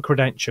proper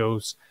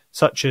credentials,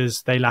 such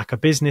as they lack a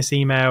business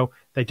email,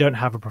 they don't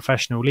have a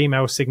professional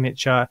email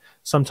signature,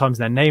 sometimes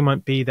their name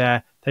won't be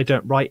there, they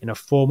don't write in a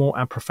formal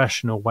and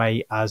professional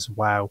way as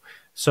well.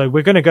 So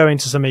we're going to go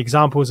into some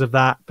examples of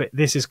that, but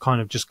this is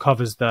kind of just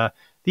covers the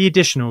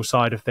additional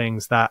side of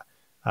things that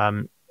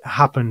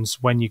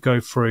happens when you go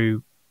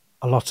through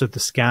a lot of the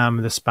scam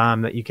and the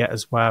spam that you get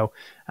as well.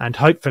 And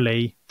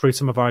hopefully through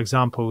some of our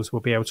examples, we'll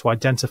be able to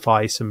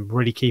identify some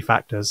really key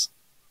factors.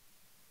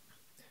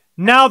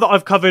 Now that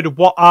I've covered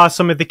what are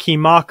some of the key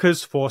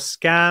markers for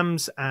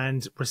scams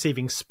and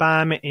receiving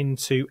spam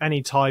into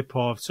any type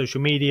of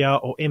social media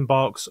or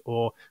inbox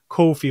or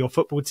call for your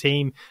football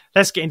team,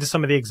 let's get into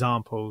some of the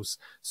examples.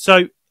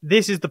 So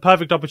this is the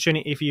perfect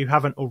opportunity, if you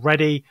haven't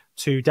already,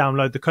 to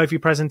download the Ko-fi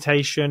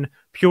presentation,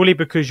 purely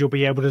because you'll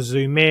be able to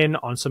zoom in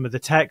on some of the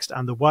text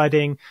and the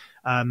wording.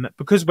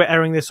 Because we're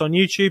airing this on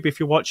YouTube, if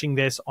you're watching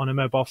this on a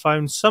mobile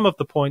phone, some of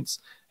the points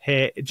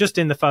here, just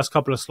in the first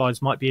couple of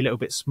slides, might be a little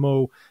bit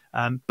small,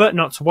 but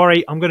not to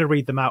worry. I'm going to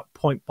read them out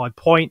point by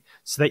point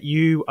so that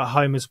you at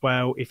home as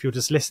well, if you're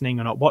just listening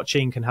or not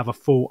watching, can have a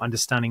full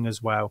understanding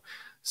as well.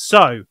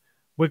 So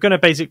we're going to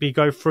basically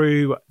go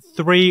through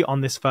 3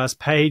 on this first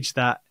page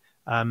that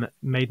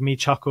made me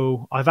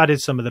chuckle. I've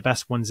added some of the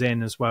best ones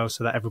in as well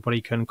so that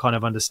everybody can kind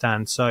of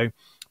understand. So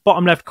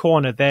bottom left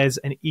corner, there's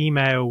an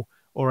email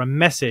or a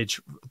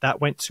message that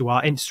went to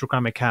our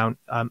Instagram account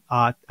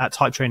at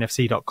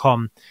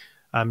hypetrainfc.com.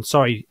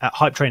 Sorry, at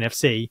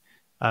hypetrainfc,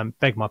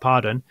 beg my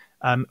pardon,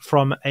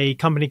 from a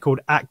company called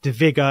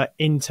Activigor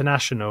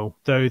International,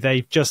 though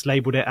they've just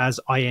labeled it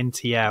as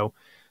INTL.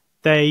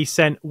 They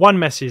sent one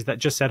message that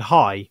just said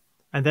hi,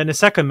 and then a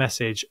second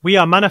message: we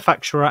are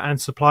manufacturer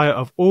and supplier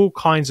of all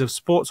kinds of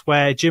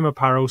sportswear, gym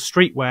apparel,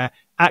 streetwear,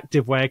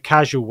 activewear,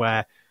 casual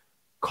wear,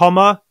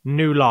 comma,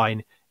 new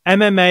line,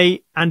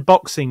 MMA and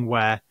boxing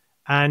wear.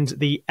 And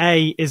the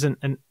A isn't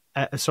an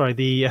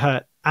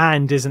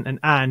and isn't an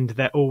and.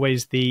 They're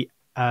always the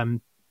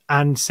and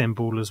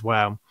symbol as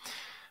well.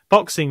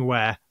 Boxing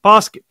wear,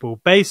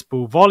 basketball,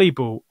 baseball,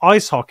 volleyball,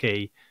 ice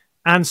hockey,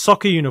 and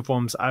soccer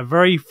uniforms at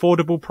very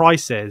affordable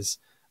prices.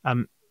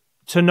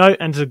 To note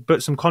and to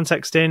put some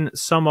context in,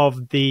 some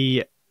of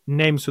the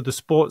names for the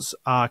sports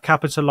are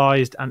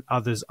capitalized and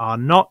others are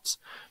not.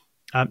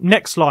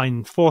 Next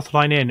line, fourth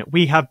line in,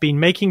 we have been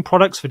making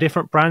products for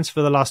different brands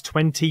for the last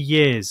 20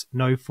 years,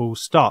 no full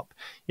stop.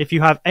 If you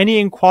have any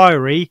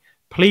inquiry,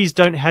 please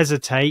don't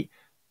hesitate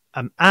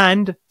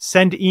and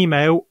send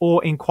email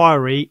or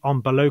inquiry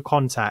on below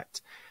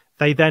contact.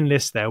 They then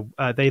list a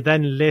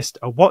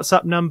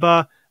WhatsApp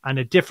number and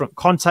a different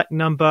contact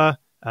number,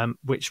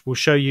 which will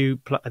show you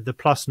the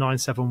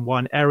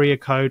 +971 area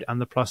code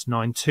and the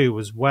 +92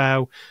 as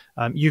well.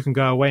 You can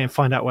go away and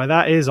find out where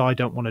that is. I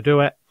don't want to do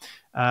it.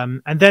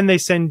 And then they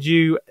send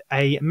you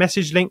a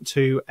message link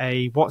to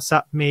a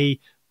WhatsApp me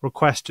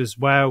request as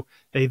well.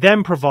 They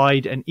then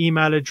provide an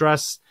email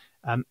address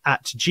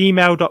at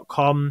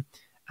gmail.com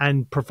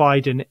and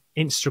provide an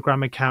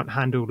Instagram account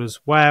handle as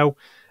well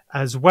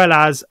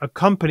as a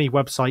company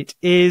website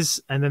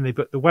and then they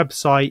put the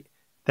website,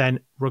 then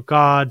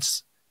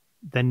regards,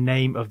 the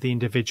name of the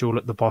individual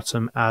at the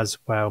bottom as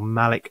well,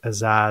 Malik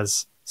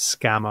Azaz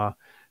Scammer.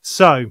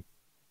 So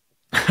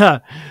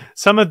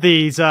some of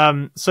these,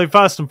 so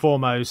first and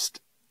foremost,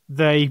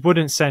 they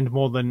wouldn't send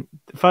more than,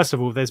 first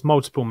of all, there's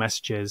multiple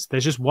messages.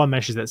 There's just one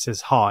message that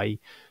says hi.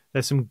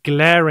 There's some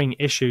glaring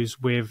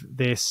issues with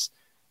this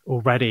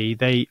already.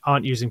 They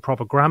aren't using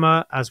proper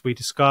grammar, as we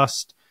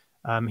discussed.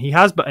 He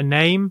has but a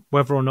name.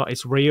 Whether or not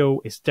it's real,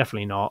 it's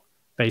definitely not,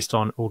 based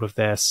on all of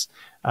this.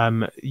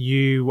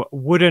 You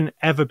wouldn't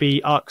ever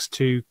be asked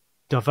to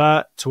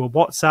divert to a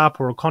WhatsApp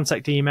or a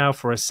contact email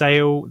for a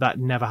sale. That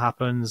never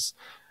happens.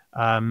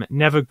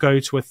 Never go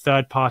to a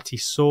third-party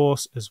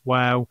source as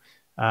well,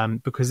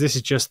 because this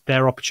is just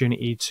their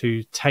opportunity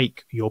to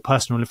take your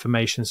personal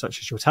information, such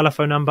as your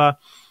telephone number.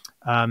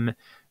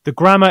 The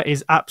grammar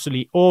is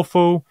absolutely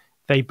awful.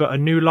 They put a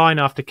new line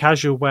after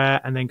casual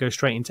wear and then go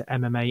straight into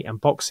MMA and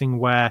boxing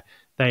wear.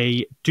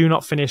 They do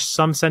not finish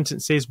some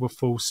sentences with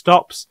full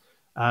stops.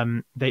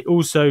 They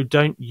also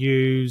don't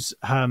use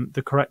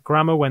the correct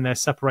grammar when they're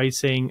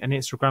separating an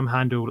Instagram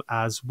handle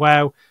as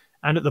well.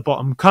 And at the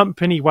bottom,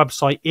 company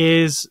website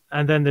is,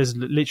 and then there's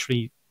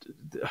literally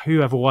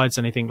whoever words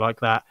anything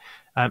like that.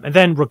 And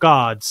then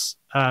regards.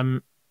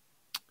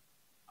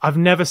 I've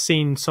never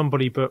seen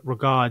somebody put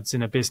regards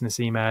in a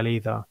business email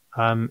either.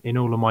 In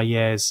all of my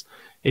years,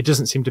 it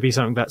doesn't seem to be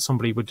something that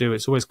somebody would do.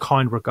 It's always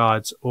kind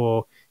regards,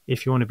 or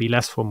if you want to be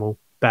less formal,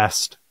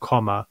 best,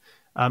 comma.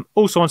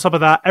 Also on top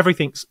of that,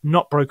 everything's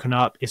not broken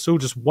up. It's all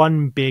just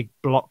one big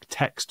block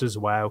text as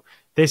well.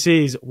 This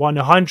is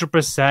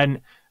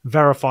 100%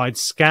 verified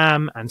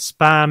scam and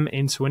spam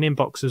into an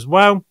inbox as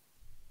well.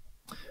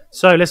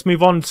 So let's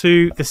move on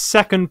to the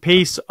second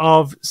piece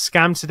of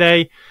scam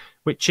today,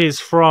 which is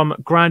from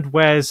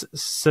Grandwares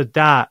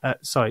Sadad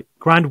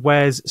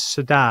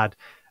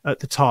at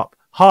the top.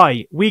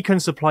 Hi, we can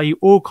supply you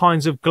all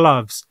kinds of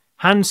gloves,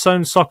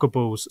 hand-sewn soccer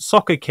balls,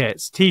 soccer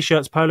kits,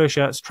 t-shirts, polo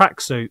shirts,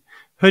 tracksuit,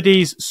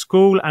 hoodies,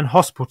 school and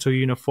hospital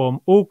uniform,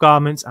 all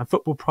garments and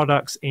football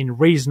products in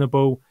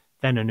reasonable,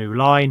 then a new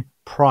line,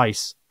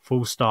 price,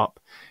 full stop.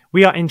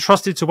 We are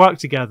entrusted to work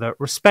together,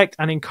 respect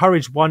and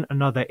encourage one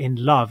another in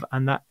love,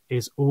 and that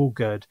is all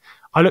good.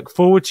 I look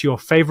forward to your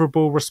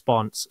favourable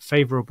response.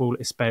 Favourable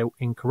is spelled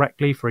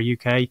incorrectly for a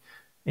UK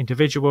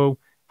individual.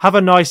 Have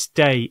a nice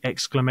day,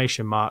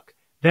 exclamation mark.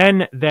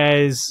 Then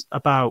there's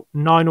about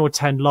 9 or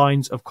 10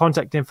 lines of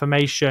contact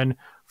information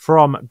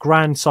from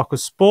Grand Soccer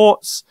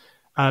Sports.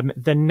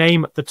 The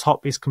name at the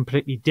top is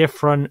completely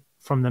different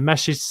from the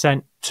message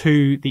sent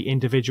to the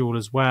individual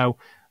as well.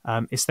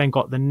 It's then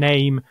got the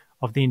name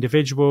of the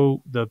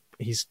individual.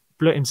 He's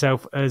split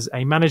himself as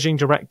a managing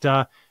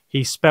director.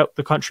 He spelt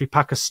the country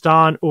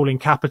Pakistan all in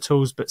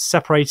capitals, but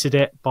separated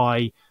it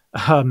by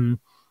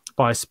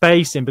a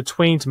space in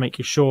between to make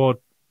you sure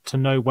to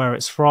know where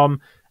it's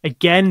from.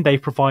 Again, they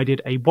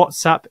provided a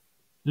WhatsApp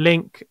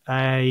link,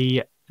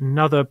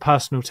 another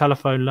personal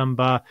telephone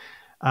number,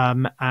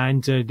 and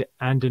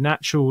an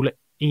actual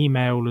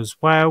email as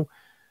well.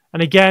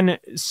 And again,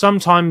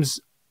 sometimes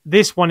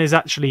this one is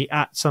actually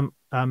at some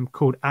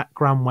called at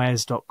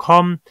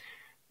grandwares.com.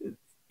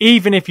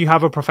 Even if you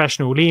have a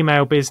professional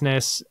email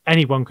business,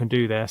 anyone can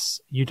do this.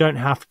 You don't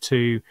have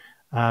to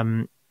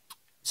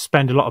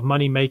spend a lot of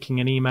money making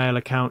an email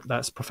account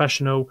that's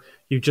professional.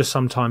 You just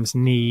sometimes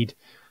need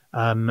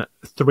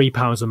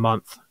 £3 a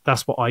month.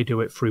 That's what I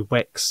do it through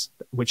Wix,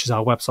 which is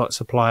our website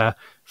supplier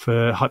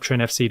for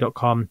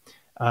hypetrainfc.com.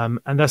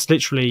 And that's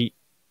literally,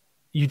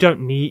 you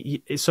don't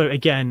need. So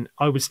again,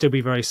 I would still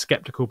be very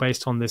skeptical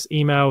based on this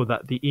email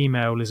that the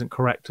email isn't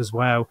correct as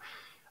well.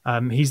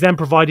 He's then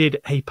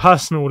provided a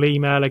personal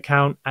email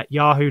account at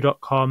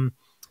yahoo.com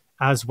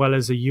as well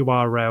as a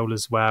URL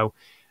as well.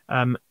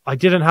 I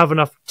didn't have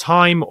enough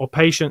time or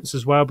patience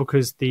as well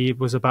because there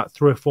was about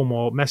 3 or 4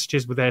 more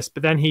messages with this.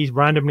 But then he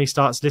randomly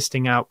starts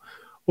listing out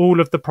all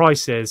of the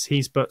prices.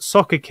 He's put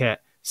soccer kit,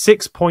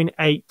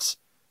 6.8,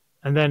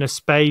 and then a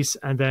space,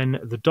 and then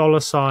the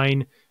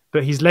 $sign.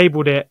 But he's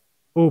labeled it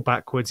all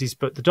backwards. He's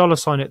put the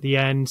 $sign at the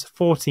end,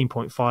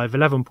 14.5,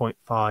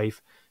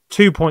 11.5,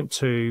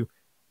 2.2,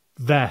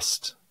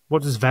 vest.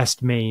 What does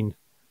vest mean?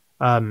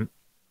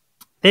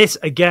 This,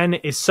 again,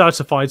 is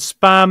certified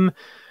spam.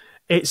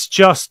 It's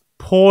just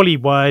poorly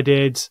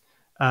worded.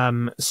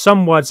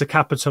 Some words are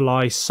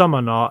capitalized, some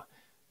are not.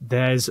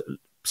 There's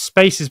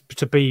spaces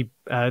to be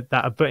that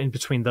are put in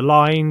between the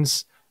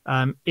lines.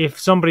 If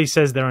somebody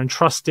says they're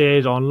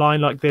untrusted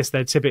online like this,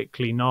 they're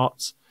typically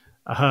not.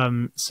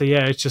 So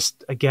yeah, it's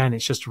just, again,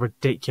 it's just a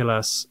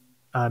ridiculous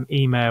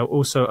email.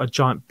 Also a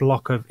giant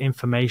block of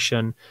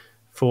information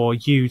for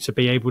you to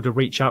be able to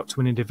reach out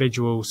to an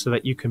individual so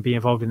that you can be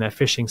involved in their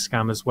phishing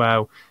scam as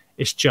well.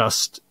 It's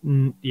just,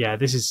 yeah,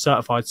 this is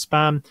certified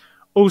spam.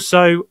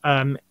 Also,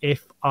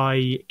 if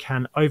I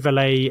can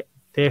overlay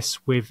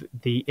this with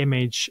the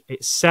image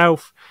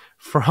itself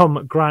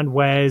from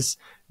Grandwares,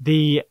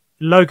 the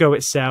logo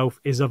itself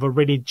is of a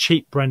really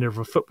cheap brand of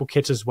a football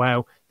kit as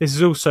well. This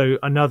is also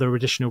another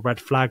additional red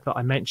flag that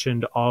I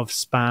mentioned of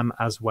spam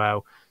as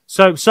well.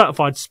 So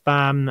certified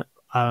spam,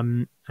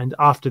 and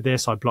after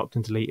this, I blocked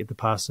and deleted the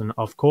person,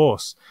 of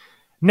course.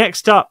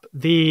 Next up,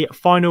 the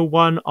final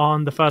one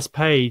on the first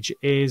page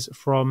is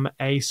from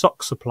a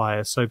sock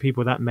supplier. So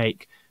people that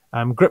make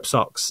grip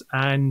socks.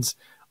 And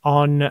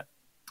on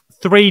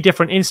 3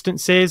 different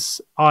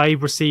instances, I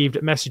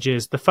received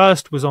messages. The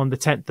first was on the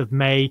 10th of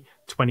May,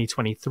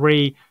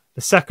 2023.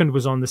 The second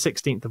was on the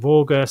 16th of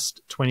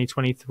August,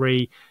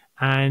 2023.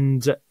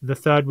 And the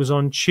third was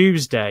on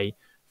Tuesday.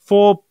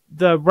 For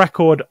the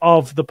record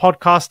of the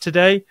podcast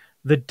today,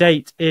 the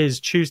date is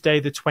Tuesday,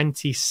 the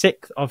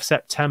 26th of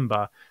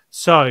September.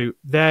 So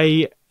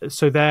there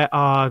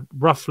are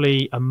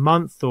roughly a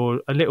month or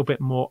a little bit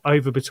more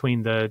over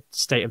between the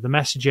state of the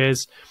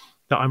messages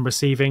that I'm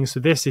receiving. So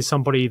this is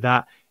somebody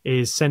that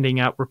is sending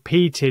out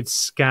repeated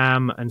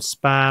scam and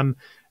spam,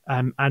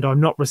 and I'm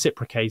not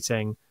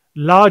reciprocating.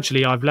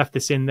 Largely, I've left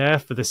this in there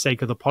for the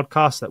sake of the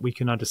podcast that we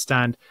can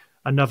understand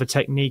another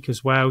technique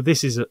as well.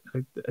 This is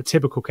a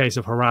typical case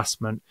of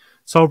harassment.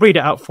 So I'll read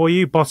it out for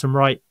you, bottom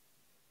right.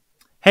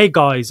 Hey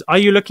guys, are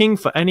you looking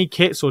for any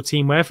kits or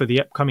teamwear for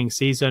the upcoming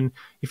season?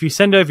 If you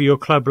send over your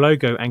club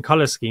logo and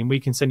colour scheme,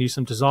 we can send you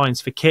some designs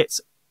for kits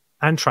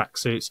and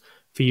tracksuits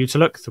for you to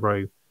look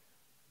through.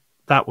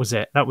 That was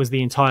it. That was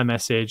the entire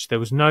message. There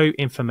was no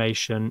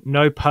information,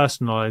 no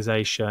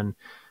personalisation,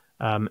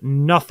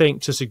 nothing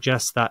to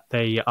suggest that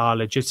they are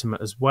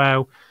legitimate as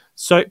well.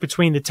 So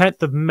between the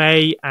 10th of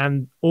May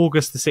and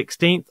August the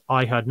 16th,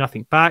 I heard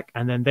nothing back,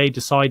 and then they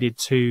decided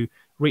to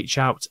reach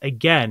out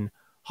again.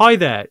 Hi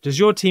there, does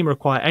your team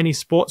require any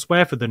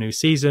sportswear for the new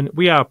season?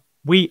 We are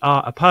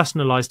a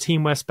personalised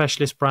teamwear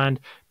specialist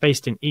brand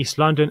based in East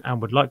London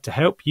and would like to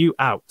help you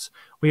out.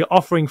 We are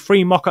offering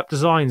free mock-up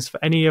designs for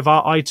any of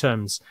our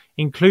items,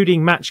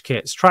 including match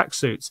kits,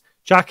 tracksuits,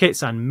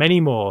 jackets and many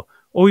more.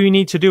 All you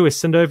need to do is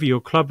send over your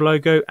club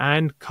logo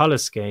and colour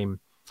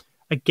scheme.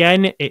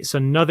 Again, it's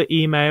another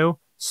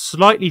email,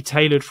 slightly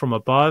tailored from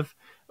above.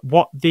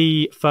 What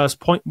the first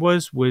point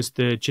was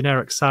the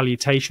generic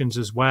salutations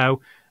as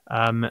well.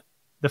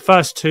 The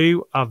first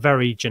 2 are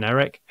very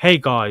generic. Hey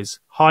guys,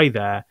 hi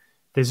there.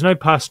 There's no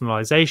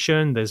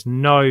personalization. There's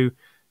no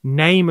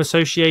name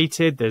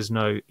associated. There's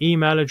no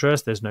email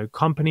address. There's no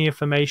company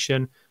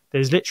information.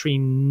 There's literally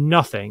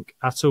nothing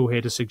at all here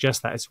to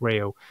suggest that it's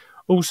real.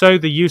 Also,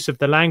 the use of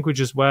the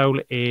language as well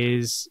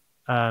is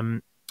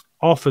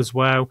off as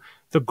well.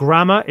 The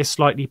grammar is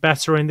slightly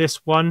better in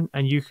this one,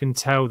 and you can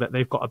tell that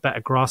they've got a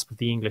better grasp of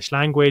the English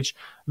language,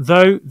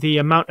 though the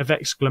amount of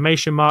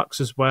exclamation marks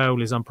as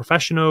well is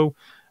unprofessional.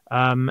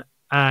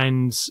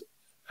 And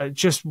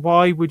just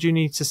why would you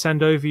need to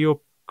send over your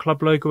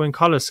club logo and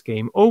color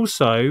scheme?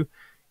 Also,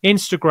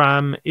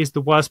 Instagram is the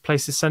worst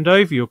place to send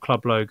over your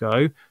club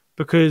logo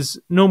because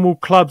normal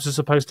clubs are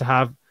supposed to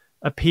have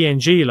a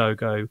PNG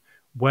logo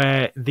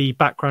where the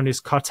background is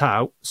cut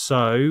out,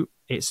 so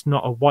it's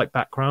not a white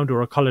background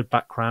or a colored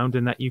background,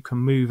 and that you can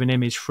move an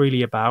image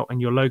freely about and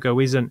your logo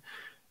isn't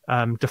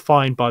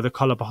defined by the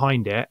color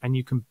behind it, and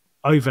you can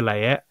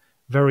overlay it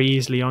very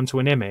easily onto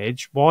an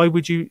image, why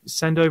would you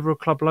send over a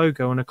club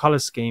logo and a color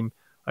scheme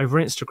over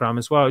Instagram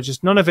as well?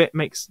 Just none of it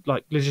makes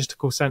like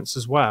logistical sense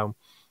as well.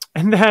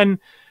 And then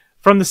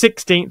from the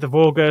 16th of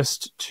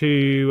August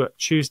to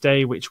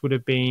Tuesday, which would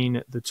have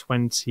been the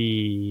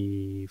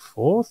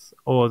 24th,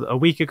 or a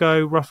week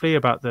ago, roughly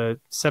about the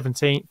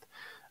 17th,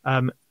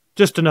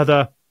 just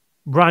another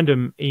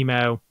random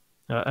email,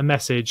 a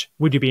message.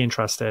 Would you be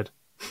interested?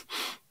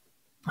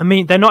 I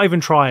mean, they're not even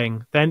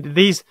trying. They're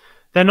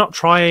not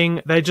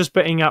trying. They're just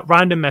putting out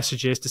random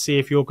messages to see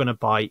if you're going to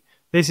bite.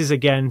 This is,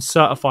 again,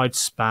 certified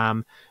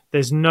spam.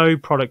 There's no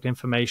product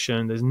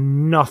information. There's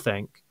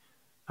nothing.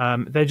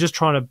 They're just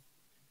trying to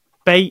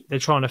bait. They're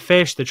trying to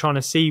fish. They're trying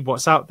to see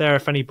what's out there,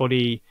 if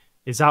anybody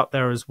is out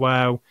there as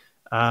well.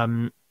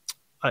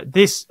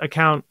 This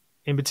account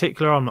in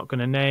particular, I'm not going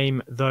to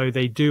name, though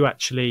they do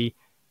actually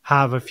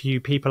have a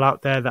few people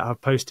out there that have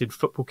posted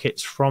football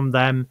kits from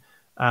them.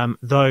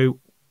 Though,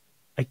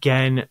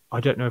 again, I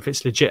don't know if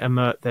it's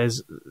legitimate.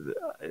 There's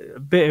a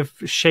bit of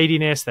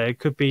shadiness. There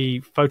could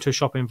be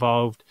Photoshop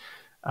involved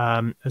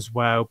as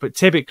well. But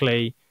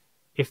typically,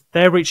 if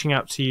they're reaching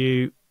out to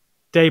you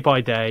day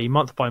by day,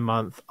 month by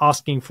month,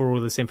 asking for all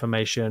this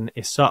information,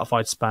 it's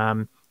certified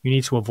spam. You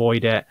need to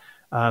avoid it.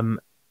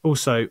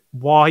 Also,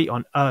 why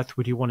on earth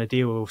would you want to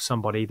deal with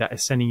somebody that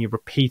is sending you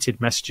repeated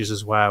messages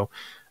as well?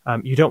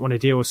 You don't want to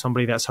deal with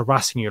somebody that's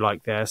harassing you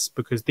like this,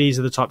 because these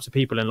are the types of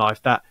people in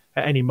life that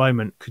at any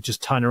moment could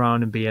just turn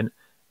around and be an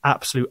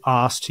absolute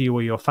arse to you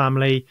or your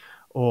family,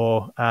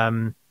 or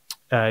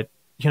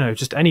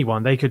just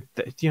anyone. They could,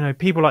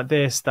 people like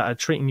this that are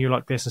treating you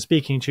like this and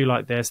speaking to you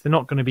like this, they're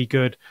not going to be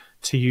good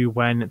to you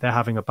when they're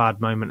having a bad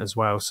moment as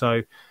well.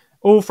 So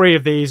all three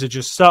of these are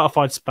just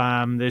certified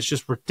spam. There's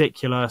just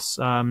ridiculous.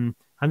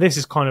 And this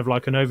is kind of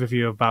like an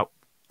overview about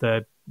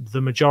the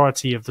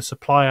majority of the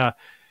supplier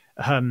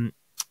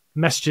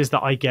messages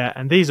that I get,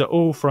 and these are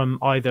all from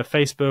either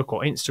Facebook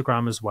or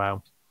Instagram as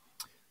well.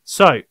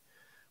 So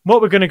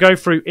what we're going to go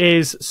through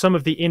is some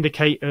of the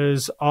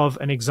indicators of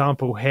an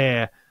example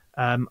here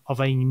of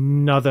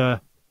another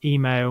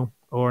email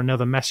or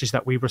another message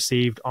that we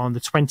received on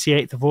the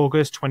 28th of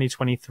August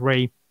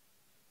 2023,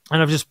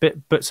 and I've just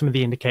put some of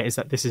the indicators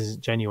that this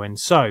isn't genuine.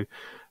 So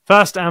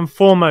first and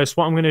foremost,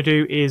 what I'm going to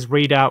do is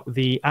read out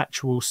the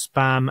actual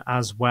spam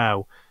as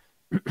well.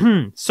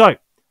 So,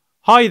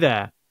 hi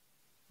there.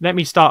 Let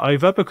me start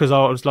over, because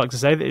I would like to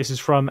say that this is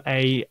from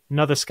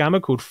another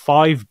scammer called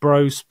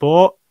 5Bro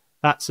Sport.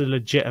 That's a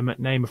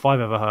legitimate name if I've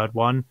ever heard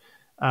one.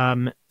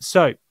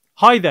 So,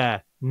 hi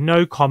there.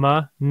 No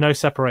comma, no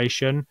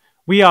separation.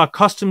 We are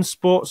custom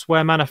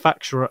sportswear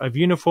manufacturer of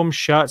uniform,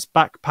 shirts,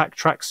 backpack,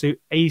 tracksuit,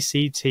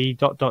 ACT, ...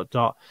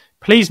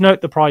 Please note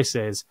the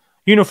prices.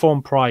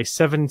 Uniform price,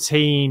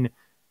 $17,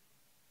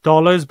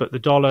 but the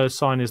dollar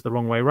sign is the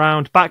wrong way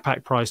around.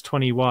 Backpack price,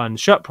 $21.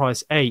 Shirt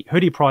price, $8.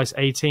 Hoodie price,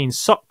 $18.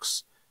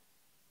 Socks,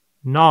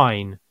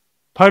 $9.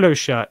 Polo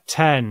shirt,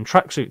 $10.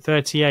 Tracksuit,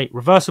 $38.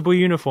 Reversible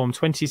uniform,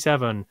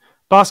 $27.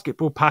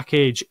 Basketball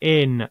package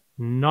in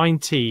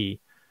 $90.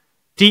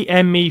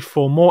 DM me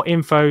for more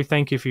info.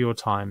 Thank you for your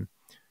time.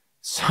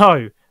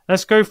 So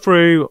let's go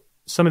through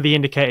some of the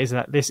indicators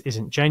that this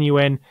isn't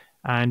genuine,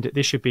 and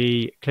this should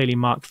be clearly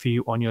marked for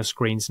you on your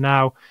screens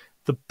now.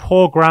 The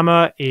poor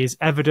grammar is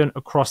evident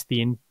across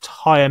the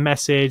entire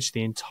message,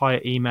 the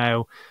entire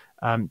email.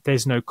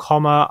 There's no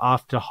comma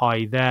after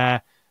hi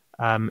there.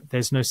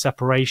 There's no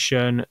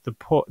separation.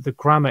 The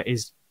grammar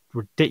is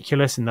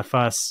ridiculous in the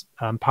first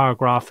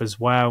paragraph as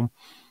well.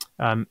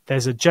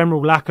 There's a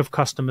general lack of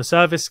customer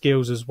service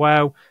skills as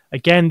well.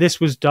 Again, this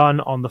was done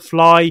on the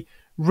fly,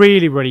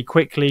 really, really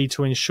quickly,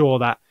 to ensure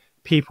that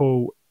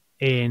people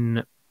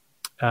in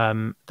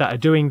that are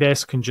doing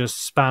this can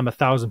just spam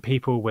 1,000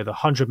 people with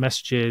 100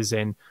 messages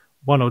in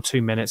 1 or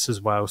 2 minutes as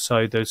well.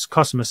 So those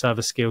customer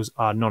service skills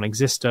are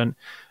non-existent.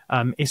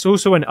 It's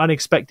also an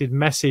unexpected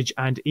message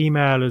and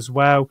email as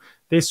well.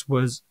 This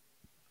was,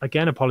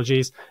 again,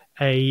 apologies,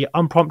 a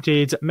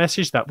unprompted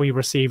message that we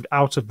received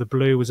out of the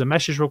blue. Was a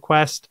message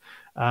request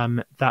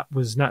that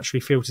was naturally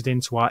filtered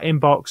into our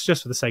inbox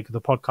just for the sake of the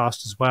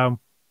podcast as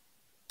well.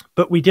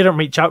 But we didn't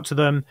reach out to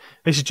them.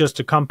 This is just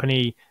a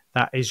company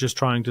that is just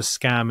trying to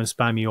scam and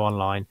spam you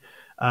online.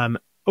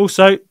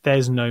 Also,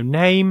 there's no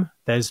name,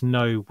 there's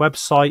no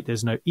website,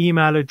 there's no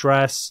email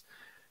address.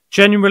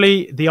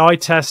 Generally, the eye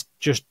test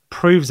just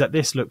proves that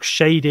this looks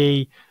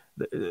shady.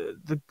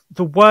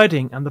 The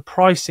wording and the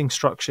pricing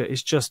structure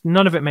is just,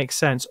 none of it makes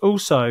sense.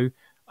 Also,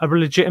 a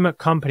legitimate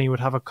company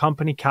would have a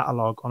company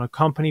catalog on a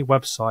company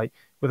website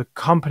with a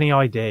company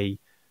ID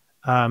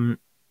and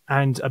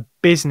a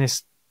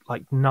business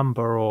like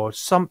number or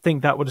something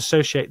that would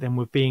associate them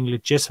with being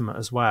legitimate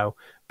as well.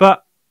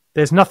 But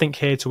there's nothing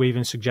here to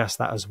even suggest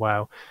that as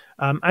well.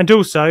 And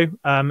also,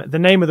 the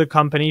name of the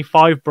company,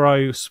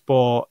 5Bro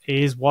Sport,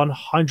 is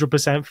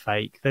 100%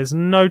 fake. There's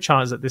no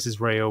chance that this is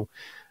real.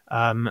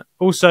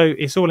 Also,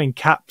 it's all in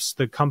caps,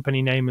 the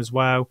company name as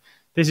well.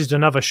 This is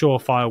another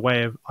surefire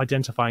way of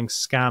identifying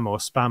scam or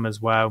spam as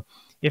well.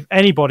 If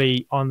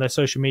anybody on their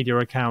social media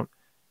account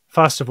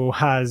first of all,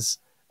 has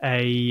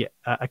a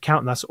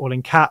account that's all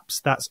in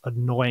caps. That's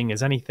annoying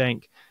as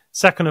anything.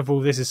 Second of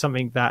all, this is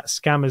something that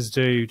scammers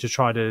do to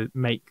try to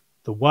make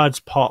the words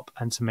pop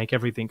and to make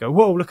everything go,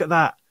 whoa, look at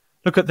that.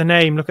 Look at the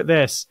name. Look at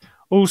this.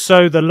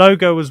 Also, the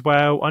logo as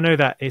well. I know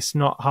that it's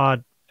not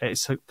hard.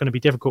 It's going to be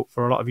difficult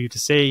for a lot of you to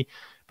see.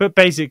 But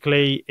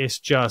basically, it's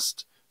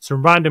just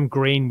some random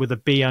green with a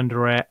B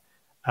under it.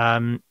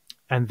 And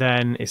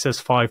then it says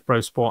 5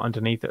 Pro Sport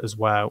underneath it as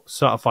well.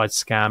 Certified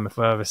scam, if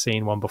I've ever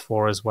seen one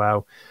before as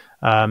well.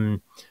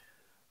 On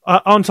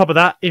top of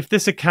that, if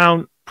this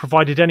account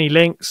provided any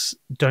links,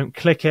 don't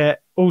click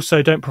it.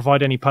 Also, don't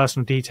provide any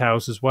personal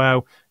details as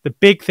well. The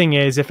big thing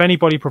is, if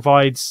anybody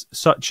provides,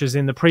 such as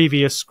in the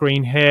previous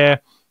screen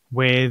here,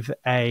 with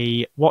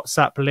a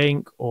WhatsApp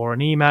link or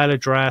an email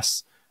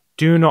address,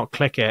 do not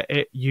click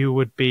it. You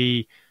would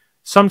be...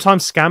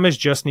 Sometimes scammers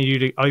just need you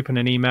to open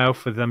an email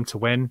for them to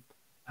win.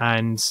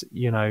 And,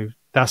 you know,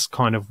 that's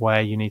kind of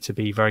where you need to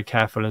be very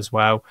careful as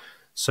well.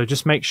 So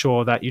just make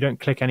sure that you don't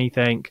click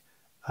anything.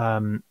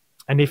 And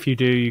if you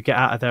do, you get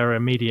out of there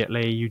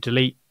immediately. You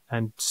delete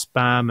and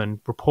spam and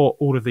report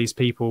all of these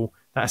people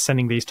that are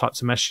sending these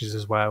types of messages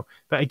as well.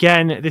 But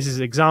again, this is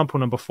example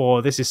number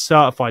 4. This is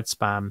certified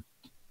spam.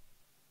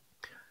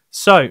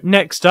 So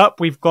next up,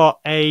 we've got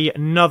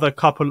another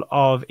couple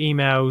of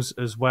emails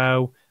as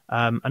well.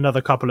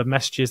 Another couple of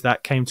messages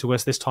that came to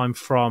us, this time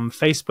from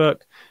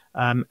Facebook.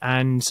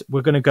 And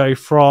we're going to go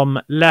from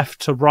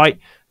left to right.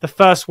 The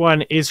first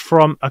one is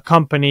from a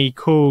company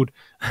called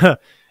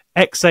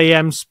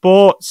XAM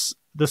Sports.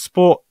 The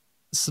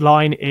sports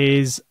line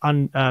is,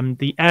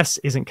 the S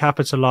isn't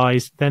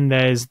capitalized. Then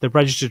there's the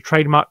registered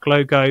trademark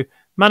logo,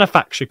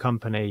 manufacturer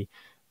company.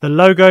 The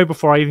logo,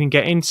 before I even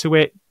get into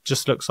it,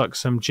 just looks like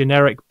some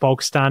generic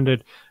bog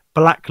standard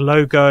black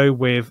logo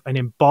with an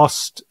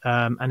embossed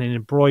and an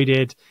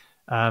embroidered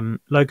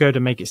logo to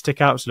make it stick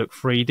out to look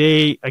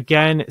 3D.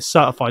 Again, it's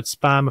certified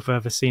spam if I've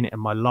ever seen it in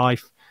my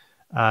life.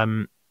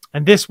 And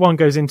this one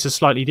goes into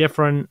slightly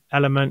different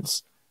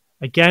elements.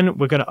 Again,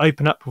 we're going to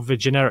open up with a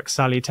generic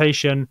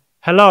salutation.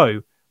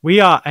 Hello,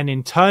 we are an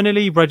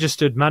internally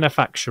registered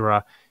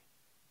manufacturer.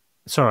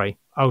 Sorry,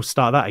 I'll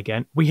start that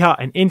again. We are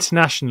an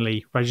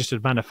internationally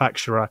registered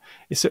manufacturer.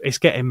 It's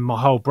getting my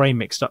whole brain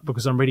mixed up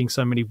because I'm reading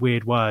so many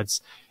weird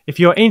words. If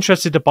you're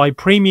interested to buy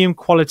premium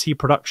quality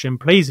production,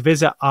 please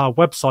visit our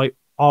website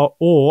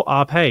or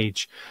our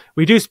page.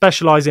 We do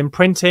specialize in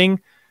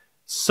printing,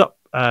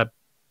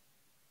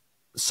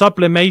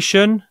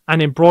 sublimation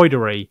and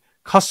embroidery,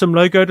 custom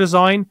logo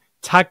design,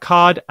 tag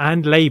card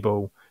and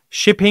label,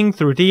 shipping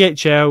through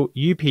DHL,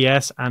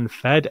 UPS and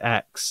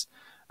FedEx.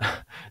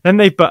 Then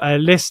they've got a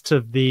list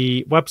of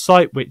the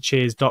website, which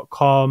is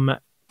 .com.pk,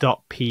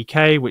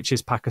 which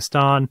is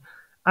Pakistan.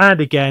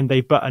 And again,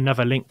 they've got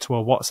another link to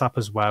a WhatsApp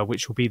as well,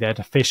 which will be there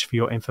to fish for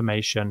your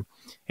information.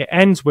 It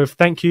ends with,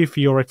 thank you for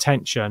your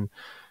attention.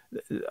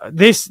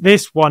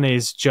 This one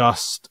is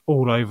just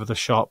all over the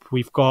shop.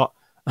 We've got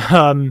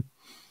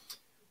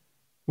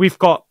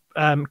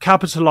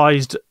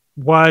capitalized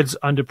words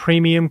under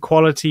premium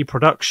quality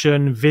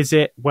production,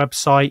 visit,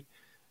 website.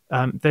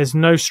 There's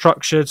no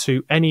structure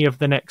to any of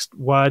the next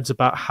words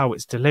about how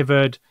it's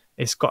delivered.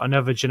 It's got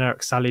another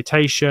generic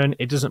salutation.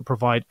 It doesn't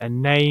provide a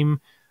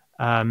name.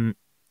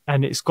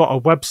 And it's got a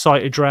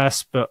website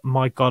address, but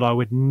my God, I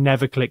would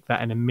never click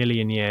that in a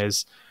million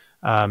years.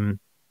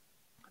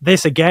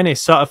 This, again,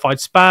 is certified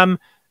spam.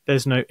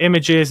 There's no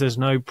images. There's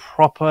no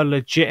proper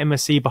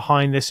legitimacy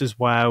behind this as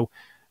well.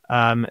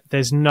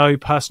 There's no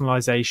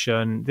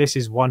personalization. This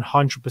is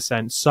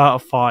 100%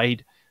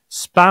 certified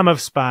spam of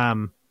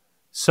spam.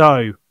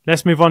 So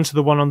let's move on to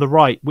the one on the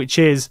right, which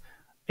is,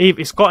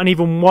 it's got an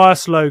even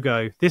worse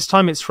logo. This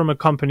time it's from a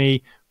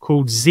company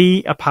called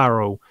Z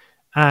Apparel,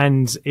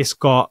 and it's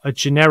got a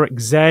generic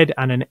Z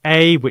and an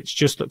A, which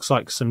just looks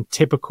like some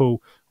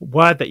typical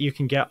word that you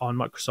can get on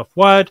Microsoft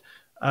Word,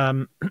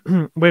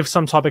 with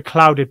some type of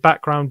clouded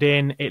background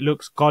in. It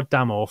looks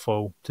goddamn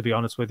awful, to be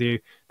honest with you.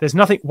 There's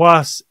nothing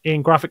worse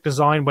in graphic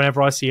design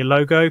whenever I see a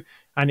logo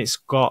and it's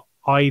got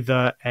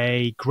either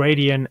a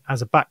gradient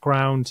as a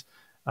background,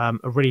 a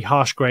really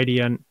harsh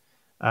gradient,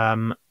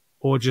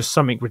 or just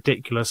something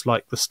ridiculous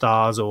like the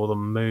stars or the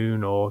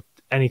moon or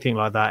anything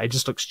like that. It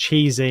just looks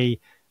cheesy,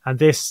 and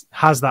this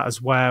has that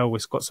as well.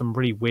 It's got some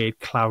really weird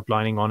cloud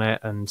lining on it,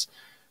 and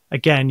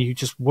again, you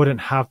just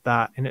wouldn't have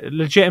that in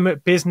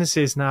legitimate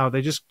businesses now.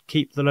 They just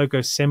keep the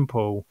logo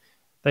simple.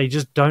 They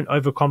just don't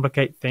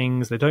overcomplicate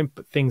things. They don't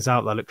put things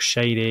out that look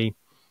shady.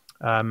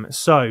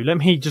 So let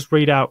me just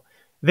read out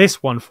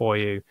this one for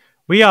you.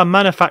 We are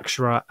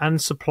manufacturer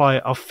and supplier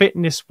of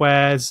fitness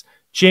wares,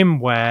 gym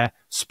wear,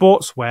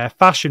 sportswear,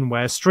 fashion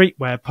wear,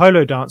 streetwear,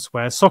 polo dance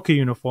wear, soccer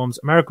uniforms,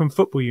 American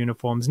football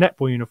uniforms,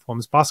 netball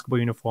uniforms, basketball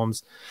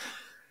uniforms.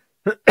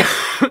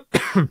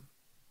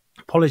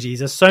 Apologies,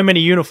 there's so many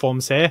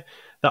uniforms here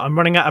that I'm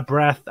running out of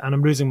breath and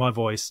I'm losing my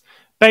voice.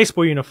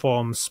 Baseball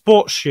uniforms,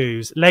 sports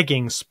shoes,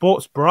 leggings,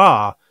 sports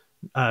bra,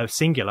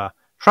 singular,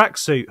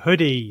 tracksuit,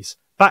 hoodies,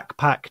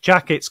 backpack,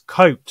 jackets,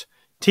 coat,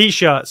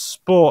 t-shirts,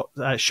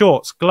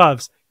 shorts,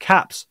 gloves,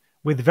 caps,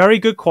 with very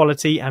good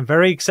quality and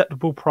very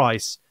acceptable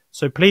price.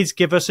 So please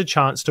give us a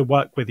chance to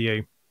work with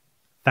you.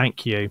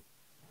 Thank you.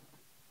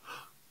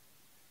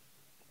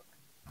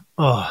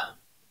 Oh,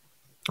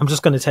 I'm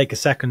just going to take a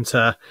second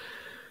to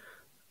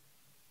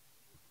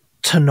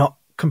not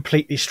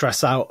completely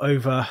stress out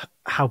over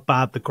how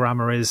bad the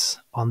grammar is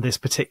on this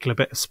particular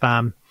bit of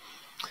spam.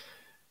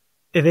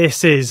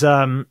 This is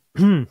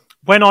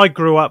when I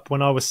grew up,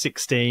 when I was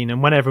 16,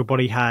 and when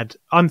everybody had,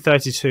 I'm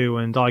 32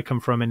 and I come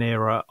from an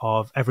era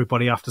of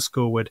everybody after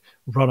school would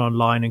run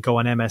online and go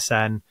on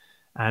MSN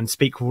and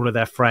speak with all of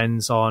their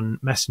friends on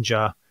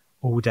Messenger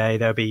all day.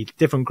 There'll be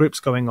different groups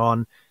going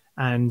on,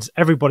 and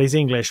everybody's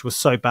English was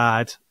so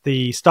bad.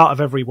 The start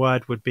of every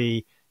word would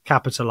be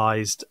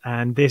capitalized,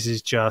 and this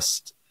is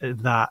just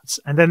that.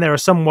 And then there are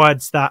some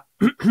words that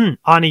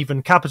aren't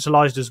even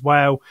capitalized as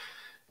well.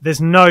 There's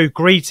no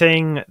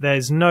greeting.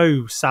 There's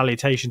no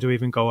salutation to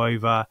even go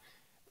over.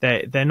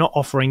 They're not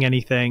offering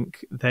anything.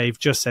 They've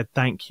just said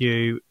thank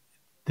you.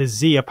 The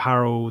Z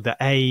apparel, the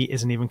A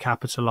isn't even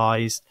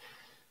capitalized.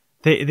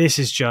 This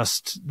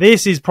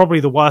is probably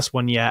the worst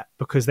one yet,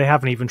 because they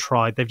haven't even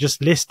tried. They've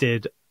just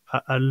listed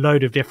a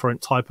load of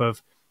different type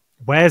of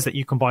wares that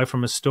you can buy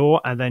from a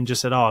store, and then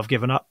just said, "Oh, I've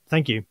given up.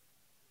 Thank you.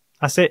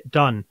 That's it.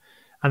 Done."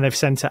 And they've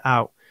sent it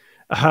out.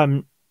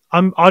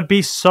 I'd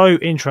be so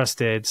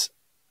interested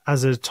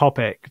as a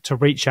topic to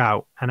reach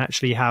out and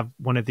actually have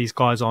one of these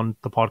guys on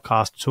the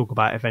podcast to talk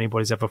about if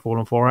anybody's ever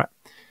fallen for it.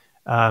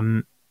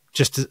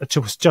 Just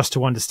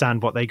to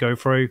understand what they go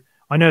through.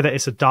 I know that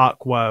it's a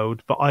dark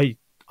world, but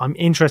I'm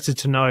interested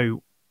to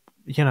know,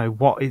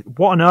 what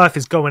on earth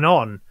is going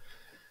on,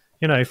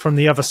 from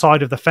the other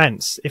side of the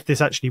fence, if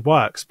this actually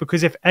works.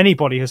 Because if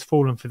anybody has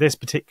fallen for this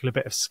particular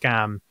bit of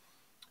scam,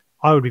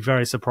 I would be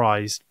very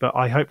surprised, but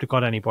I hope to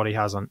God anybody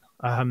hasn't.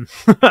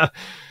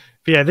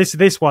 But yeah,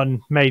 this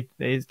one's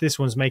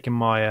making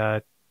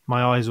my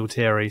eyes all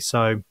teary.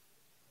 So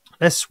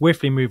let's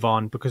swiftly move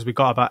on, because we've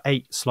got about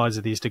 8 slides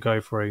of these to go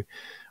through.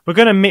 We're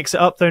going to mix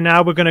it up though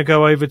now. We're going to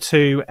go over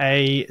to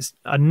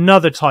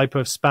another type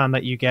of spam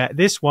that you get.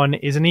 This one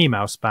is an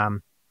email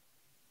spam.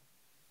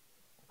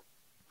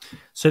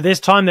 So this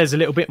time there's a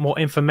little bit more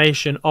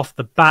information off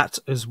the bat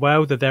as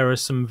well, that there are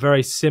some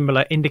very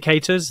similar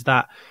indicators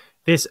that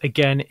this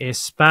again is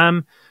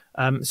spam.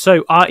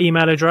 So our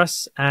email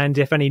address, and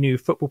if any new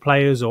football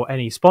players or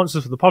any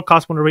sponsors for the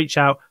podcast want to reach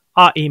out,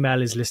 our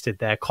email is listed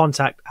there,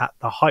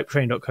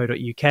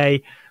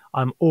 contact@thehypetrain.co.uk.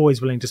 I'm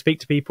always willing to speak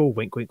to people,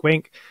 wink, wink,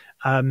 wink.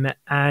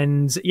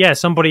 And yeah,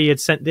 somebody had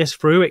sent this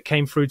through. It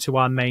came through to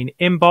our main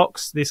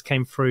inbox. This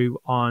came through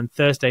on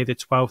Thursday, the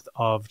 12th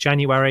of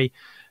January.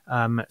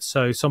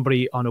 So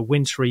somebody on a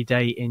wintry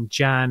day in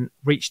Jan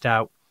reached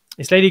out.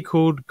 This lady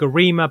called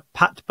Garima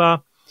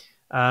Patba,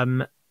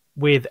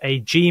 with a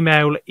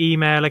Gmail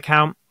email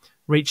account,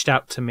 reached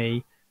out to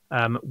me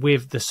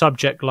with the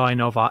subject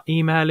line of our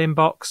email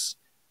inbox.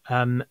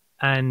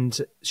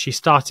 And she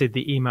started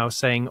the email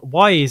saying,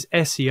 "Why is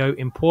SEO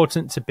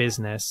important to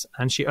business?"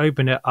 And she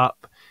opened it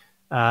up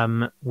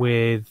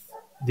with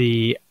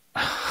the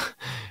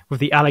with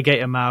the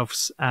alligator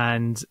mouths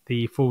and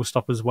the full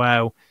stop as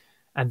well.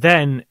 And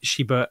then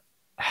she put,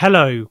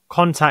 "Hello,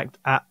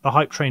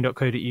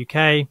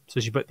 contact@thehypetrain.co.uk." So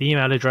she put the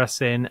email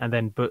address in, and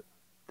then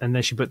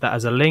she put that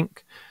as a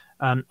link.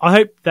 "I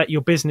hope that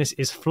your business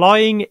is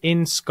flying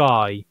in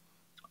sky.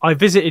 I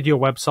visited your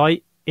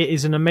website. It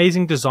is an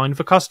amazing design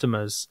for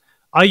customers.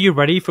 Are you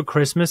ready for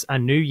Christmas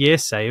and New Year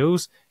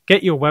sales?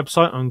 Get your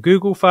website on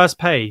Google first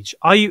page.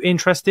 Are you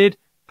interested?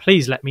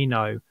 Please let me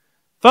know."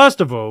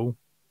 First of all,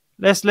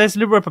 let's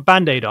rip a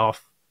band-aid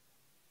off.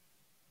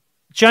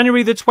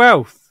 January the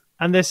 12th,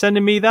 and they're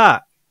sending me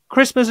that.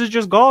 Christmas is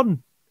just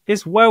gone.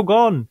 It's well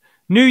gone.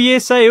 New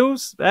Year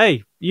sales,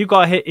 hey, you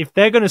got to hit. If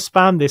they're going to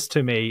spam this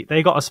to me,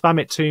 they got to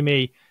spam it to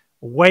me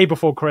way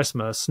before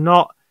Christmas,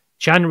 not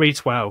January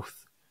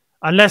 12th.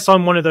 Unless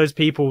I'm one of those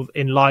people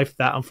in life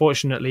that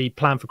unfortunately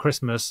plan for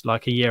Christmas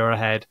like a year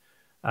ahead.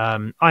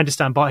 I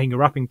understand buying a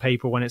wrapping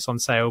paper when it's on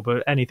sale,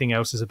 but anything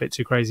else is a bit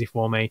too crazy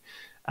for me.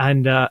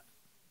 And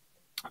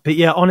but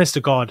yeah, honest to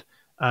God,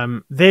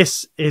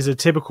 this is a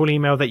typical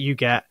email that you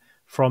get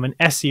from an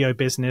SEO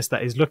business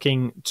that is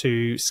looking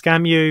to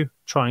scam you,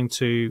 trying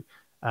to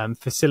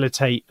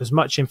facilitate as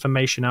much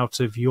information out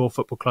of your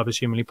football club as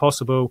humanly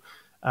possible.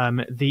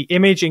 The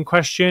image in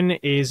question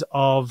is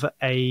of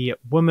a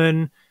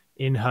woman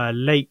in her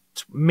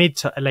mid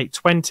to late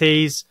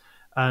 20s,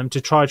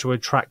 to try to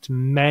attract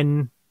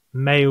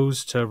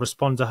males to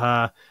respond to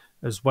her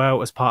as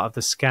well as part of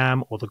the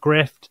scam or the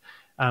grift.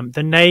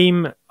 The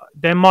name,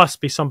 there must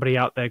be somebody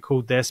out there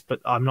called this, but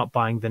I'm not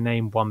buying the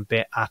name one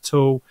bit at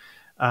all.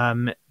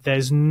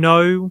 There's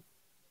no,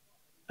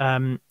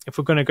 if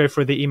we're going to go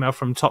through the email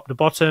from top to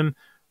bottom,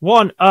 what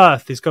on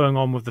earth is going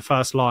on with the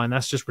first line?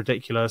 That's just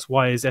ridiculous.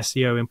 Why is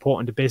SEO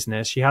important to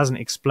business? She hasn't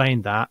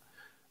explained that.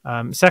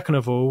 Second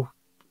of all,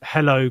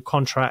 hello,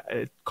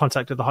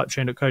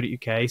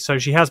 contact@thehypetrain.co.uk. So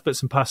she has put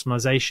some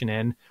personalization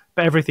in,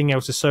 but everything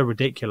else is so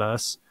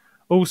ridiculous.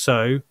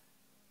 Also,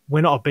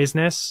 we're not a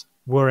business.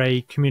 We're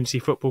a community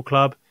football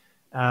club.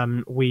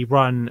 We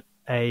run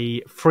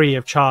a free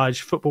of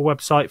charge football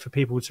website for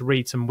people to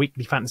read some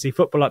weekly fantasy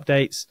football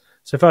updates.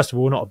 So first of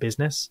all, not a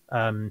business.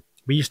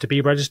 We used to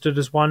be registered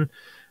as one,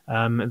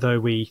 though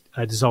we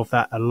dissolved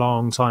that a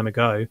long time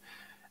ago.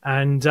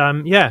 And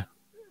yeah,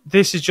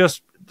 this is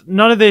just,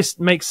 none of this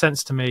makes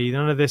sense to me.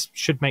 None of this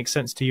should make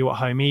sense to you at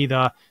home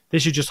either.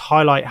 This should just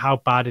highlight how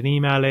bad an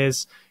email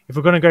is. If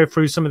we're going to go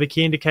through some of the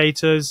key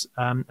indicators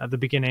at the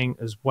beginning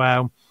as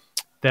well,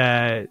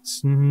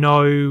 there's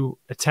no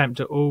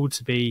attempt at all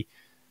to be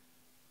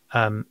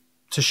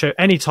to show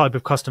any type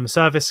of customer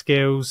service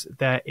skills.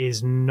 There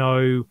is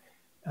no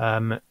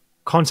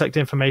contact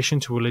information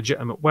to a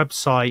legitimate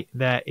website.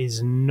 There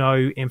is no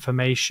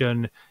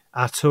information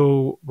at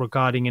all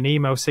regarding an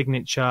email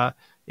signature.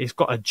 It's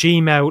got a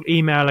Gmail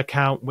email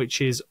account,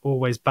 which is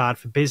always bad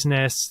for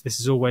business. This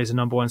is always a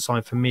number one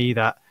sign for me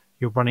that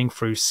you're running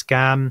through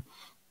scam.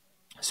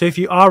 So if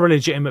you are a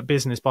legitimate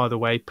business, by the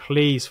way,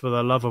 please, for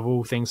the love of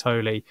all things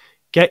holy,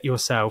 get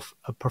yourself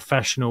a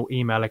professional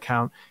email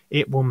account.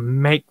 It will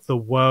make the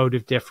world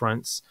of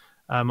difference.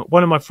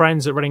 One of my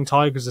friends at Reading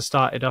Tigers has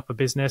started up a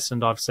business,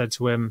 and I've said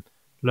to him,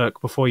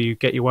 look, before you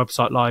get your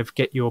website live,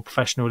 get your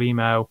professional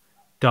email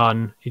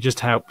done. It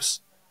just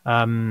helps.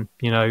 You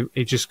know,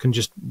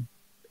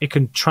 it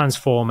can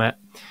transform it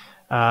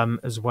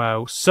as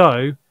well.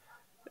 So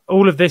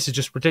all of this is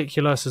just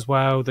ridiculous as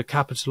well. The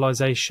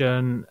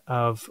capitalization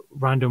of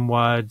random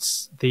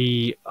words,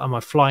 am I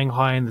flying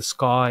high in the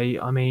sky?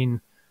 I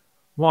mean,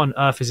 what on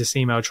earth is this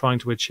email trying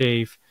to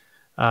achieve?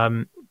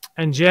 And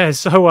yeah,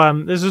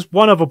 so there's just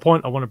one other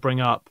point I want to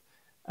bring up.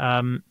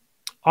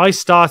 I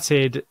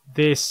started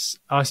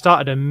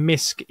a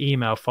MISC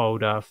email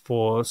folder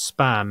for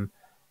spam,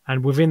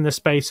 and within the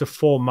space of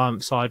 4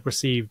 months, I'd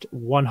received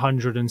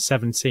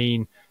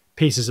 117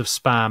 pieces of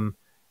spam,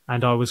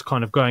 and I was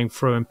kind of going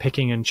through and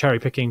picking and cherry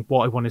picking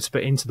what I wanted to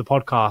put into the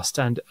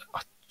podcast. And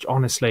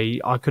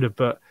honestly,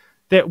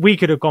 we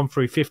could have gone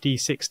through 50,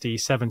 60,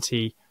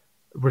 70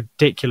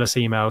 ridiculous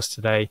emails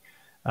today,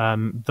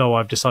 though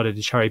I've decided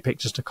to cherry pick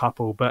just a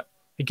couple. But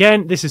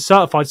again, this is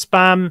certified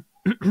spam.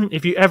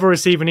 If you ever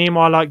receive an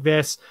email like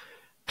this,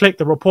 click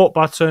the report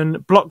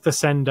button, block the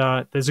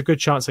sender. There's a good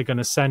chance they're going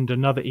to send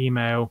another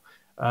email,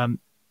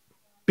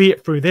 be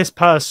it through this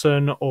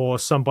person or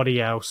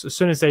somebody else. As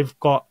soon as they've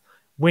got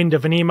wind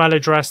of an email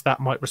address that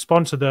might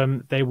respond to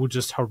them, they will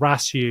just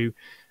harass you,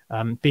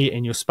 be it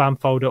in your spam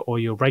folder or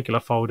your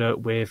regular folder,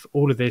 with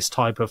all of this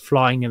type of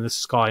flying in the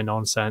sky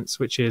nonsense,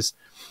 which is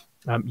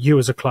you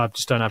as a club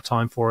just don't have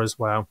time for as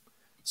well.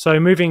 So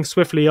moving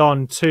swiftly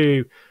on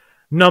to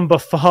number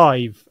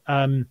 5.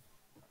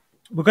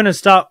 We're going to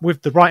start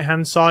with the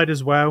right-hand side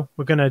as well.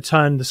 We're going to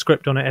turn the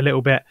script on it a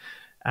little bit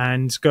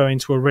and go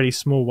into a really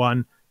small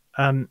one.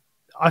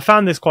 I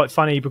found this quite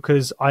funny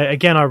because I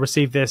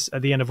received this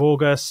at the end of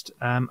August,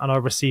 and I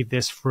received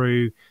this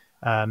through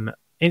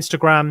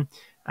Instagram,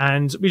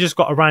 and we just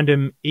got a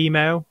random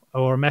email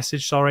or a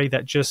message,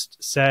 that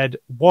just said,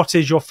 "What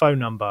is your phone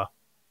number?"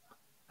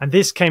 And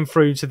this came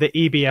through to the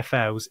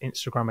EBFL's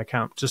Instagram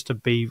account, just to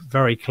be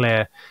very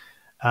clear.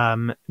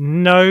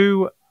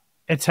 No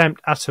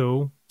attempt at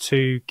all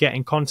to get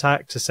in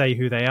contact to say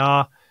who they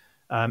are.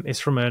 It's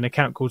from an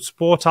account called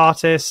Sport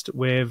Artist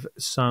with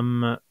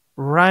some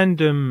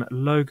random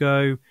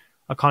logo.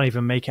 I can't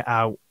even make it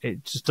out.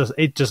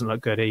 It doesn't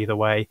look good either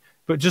way.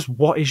 But just,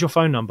 what is your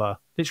phone number?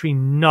 Literally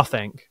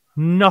nothing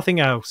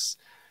else.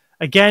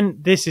 Again,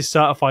 this is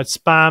certified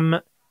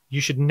spam.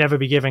 You should never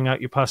be giving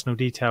out your personal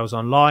details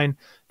online.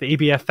 The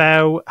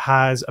EBFL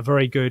has a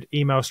very good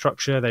email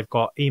structure. They've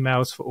got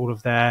emails for all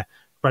of their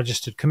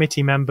registered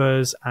committee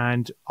members,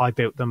 and I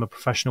built them a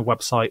professional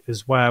website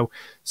as well,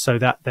 so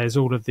that there's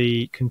all of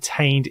the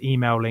contained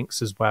email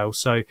links as well.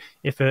 So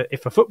if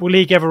a football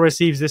league ever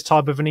receives this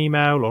type of an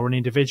email, or an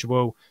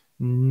individual,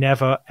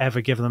 never ever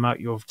give them out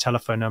your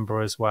telephone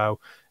number as well.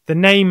 The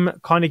name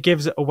kind of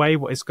gives it away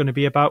what it's going to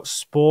be about.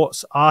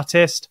 Sports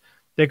Artist.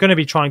 They're going to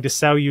be trying to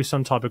sell you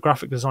some type of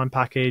graphic design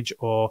package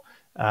or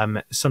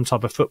some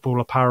type of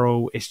football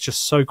apparel. It's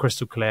just so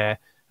crystal clear.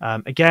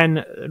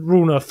 Again,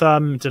 rule of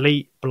thumb: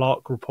 delete,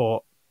 block,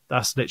 report.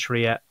 That's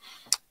literally it.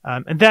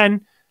 And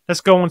then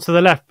let's go on to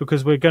the left,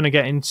 because we're going to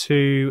get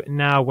into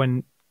now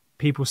when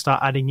people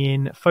start adding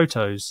in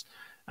photos.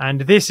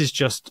 And this is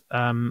just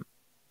a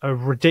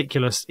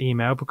ridiculous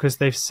email, because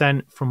they've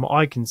sent, from what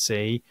I can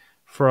see,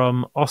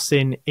 from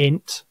Osin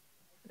Int,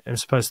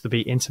 it's supposed to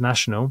be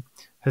international,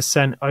 has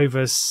sent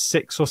over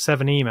 6 or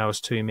 7 emails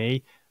to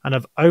me, and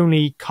I've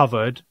only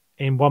covered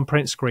in one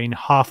print screen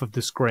half of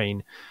the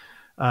screen.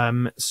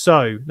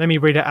 So let me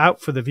read it out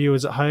for the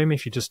viewers at home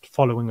if you're just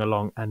following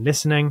along and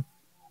listening.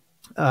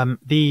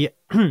 The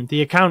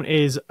account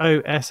is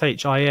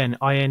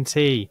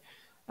OSHININT,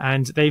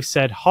 and they've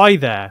said, "Hi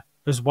there,"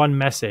 as one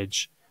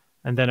message,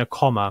 and then a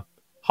comma.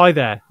 "Hi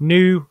there,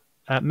 new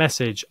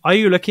message. Are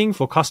you looking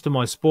for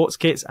customized sports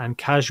kits and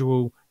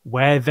casual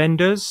wear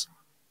vendors?"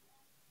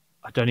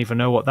 I don't even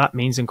know what that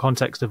means in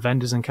context of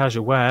vendors and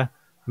casual wear.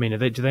 I mean,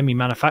 do they mean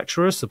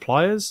manufacturers,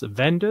 suppliers,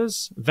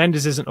 vendors?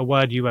 Vendors isn't a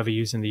word you ever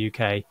use in the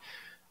UK.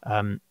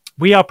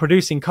 "We are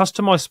producing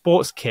customized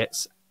sports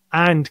kits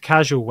and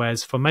casual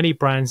wears for many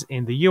brands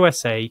in the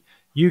USA,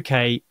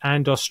 UK,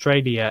 and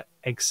Australia,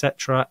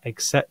 etc.,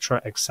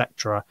 etc.,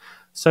 etc.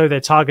 So they're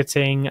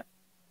targeting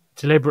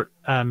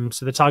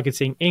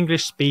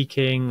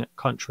English-speaking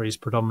countries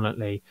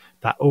predominantly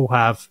that all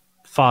have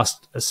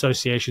fast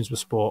associations with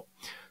sport.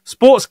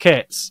 Sports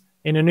kits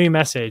in a new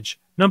message.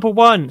 Number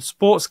one,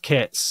 sports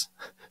kits.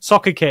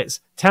 Soccer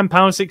kits,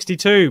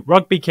 £10.62.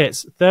 Rugby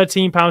kits,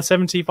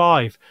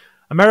 £13.75.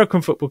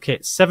 American football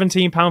kits,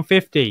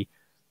 £17.50.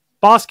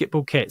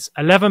 Basketball kits,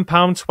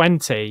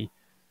 £11.20.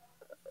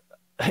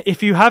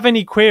 If you have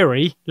any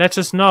query, let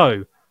us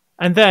know.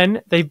 And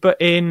then they've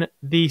put in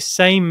the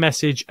same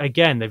message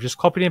again. They've just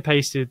copied and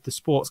pasted the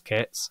sports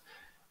kits.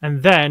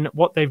 And then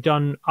what they've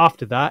done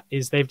after that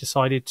is they've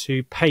decided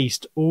to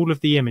paste all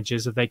of the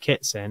images of their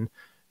kits in.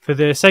 For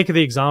the sake of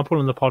the example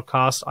on the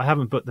podcast, I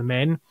haven't put them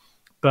in,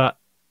 but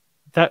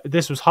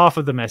this was half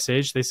of the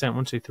message. They sent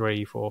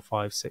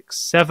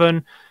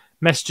 7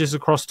 messages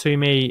across to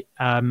me,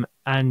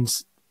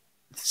 and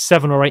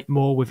 7 or 8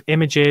 more with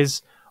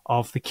images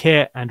of the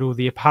kit and all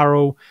the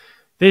apparel.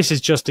 This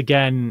is just,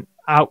 again,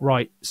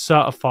 outright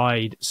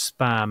certified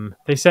spam.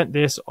 They sent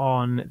this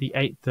on the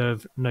 8th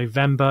of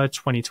November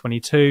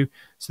 2022,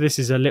 so this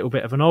is a little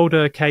bit of an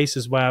older case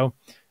as well.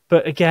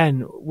 But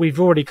again,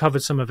 we've already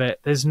covered some of it.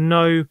 There's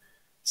no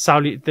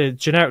the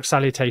generic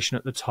salutation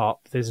at the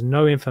top. There's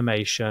no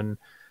information.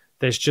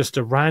 There's just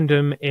a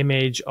random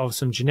image of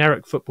some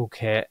generic football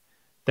kit.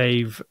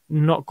 They've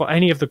not got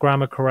any of the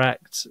grammar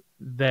correct.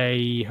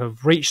 They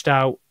have reached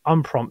out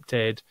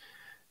unprompted.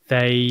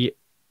 They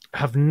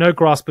have no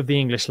grasp of the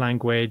English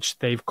language.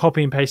 They've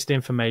copy and pasted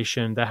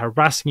information. They're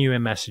harassing you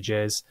in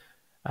messages.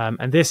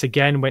 And this,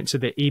 again, went to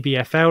the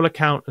EBFL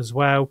account as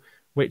well,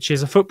 which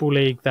is a football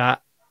league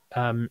that,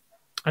 and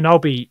I'll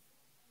be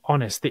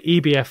honest, the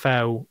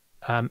EBFL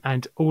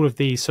and all of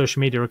these social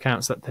media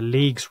accounts that the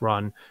leagues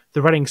run,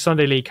 the Reading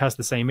Sunday League has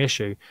the same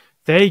issue.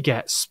 They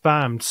get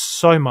spammed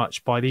so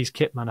much by these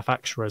kit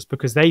manufacturers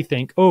because they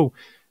think, oh,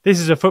 this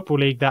is a football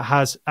league that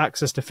has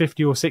access to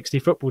 50 or 60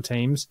 football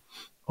teams,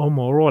 or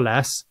more or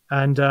less,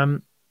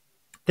 and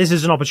this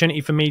is an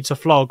opportunity for me to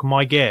flog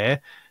my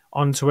gear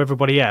onto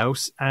everybody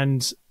else.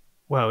 And,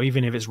 well,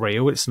 even if it's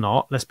real, it's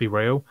not. Let's be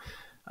real.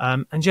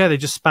 And yeah, they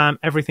just spam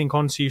everything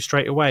onto you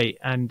straight away.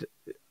 And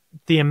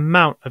the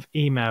amount of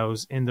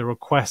emails in the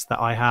request that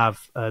I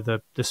have,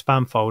 the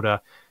spam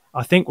folder,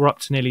 I think we're up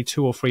to nearly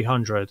 200 or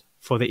 300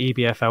 for the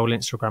EBFL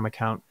Instagram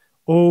account.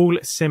 All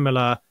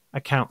similar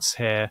accounts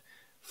here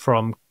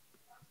from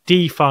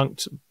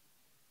defunct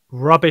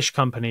rubbish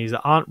companies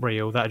that aren't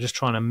real, that are just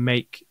trying to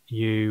make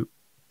you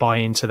buy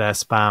into their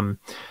spam.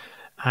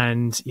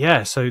 And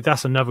yeah, so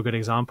that's another good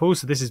example.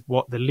 So this is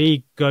what the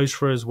league goes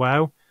for as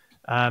well.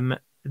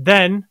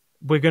 Then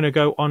we're going to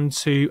go on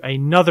to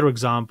another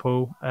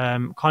example,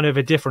 kind of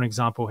a different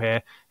example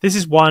here. This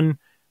is one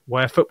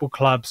where football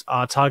clubs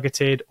are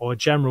targeted, or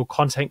general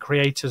content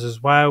creators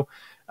as well.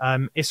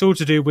 It's all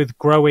to do with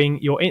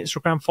growing your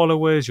Instagram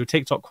followers, your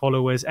TikTok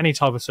followers, any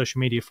type of social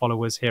media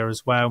followers here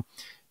as well.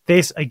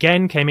 This,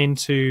 again, came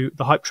into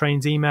the Hype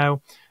Train's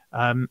email.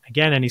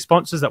 Again, any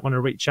sponsors that want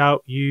to reach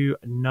out, you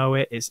know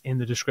it. It's in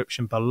the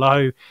description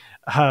below.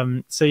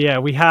 So yeah,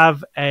 we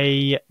have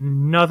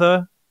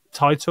another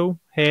title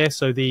here.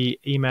 So the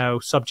email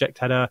subject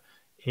header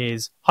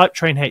is Hype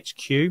Train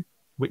HQ,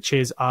 which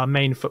is our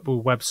main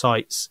football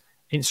website's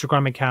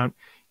Instagram account.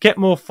 Get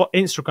more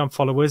Instagram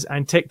followers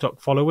and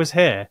TikTok followers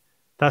here.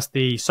 That's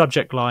the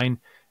subject line.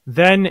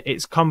 Then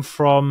it's come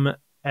from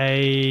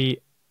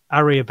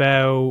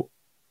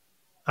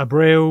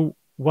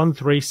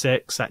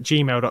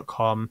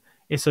Abril136@gmail.com.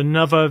 It's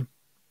another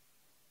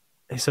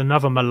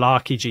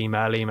malarkey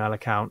Gmail email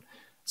account.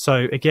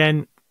 So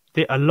again,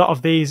 a lot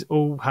of these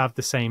all have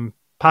the same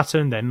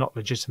pattern. They're not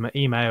legitimate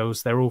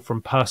emails. They're all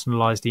from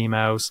personalized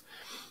emails.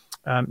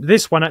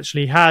 This one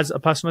actually has a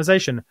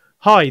personalization.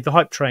 Hi, the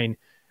Hype Train.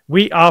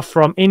 We are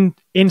from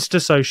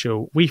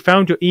InstaSocial. We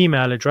found your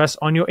email address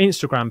on your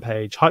Instagram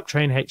page, Hype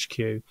Train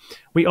HQ.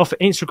 We offer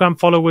Instagram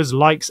followers,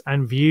 likes,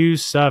 and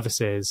views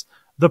services.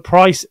 The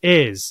price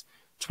is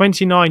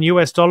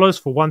 $29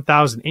 for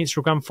 1,000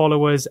 Instagram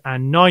followers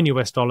and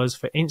 $9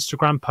 for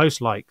Instagram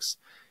post likes.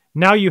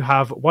 Now you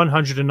have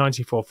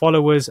 194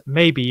 followers.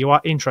 Maybe you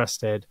are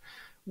interested.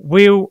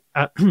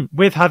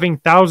 With having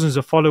thousands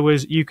of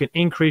followers, you can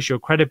increase your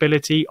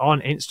credibility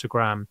on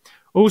Instagram.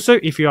 Also,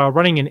 if you are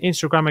running an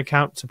Instagram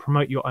account to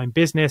promote your own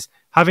business,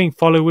 having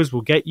followers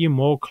will get you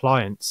more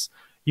clients.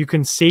 You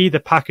can see the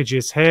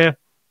packages here.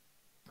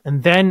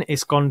 And then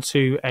it's gone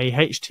to a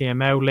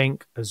HTML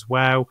link as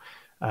well,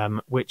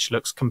 which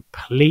looks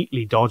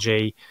completely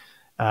dodgy.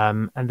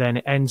 And then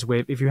it ends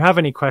with, if you have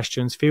any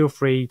questions, feel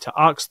free to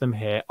ask them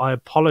here. I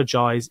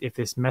apologize if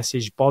this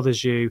message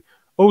bothers you.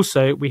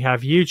 Also, we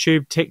have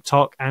YouTube,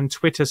 TikTok, and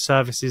Twitter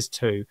services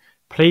too.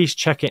 Please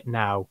check it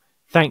now.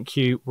 Thank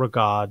you.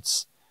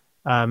 Regards.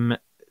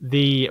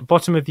 The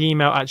bottom of the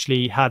email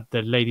actually had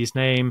the lady's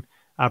name,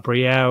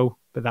 Abrielle,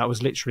 but that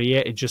was literally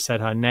it. It just said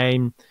her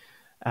name.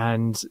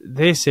 And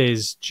this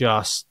is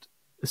just...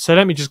 So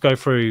let me just go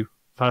through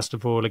First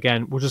of all,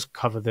 again, we'll just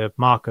cover the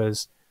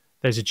markers.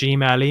 There's a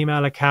Gmail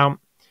email account.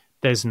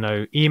 There's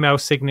no email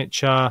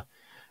signature.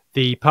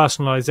 The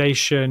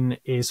personalization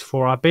is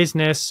for our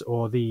business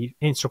or the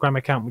Instagram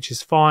account, which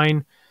is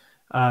fine.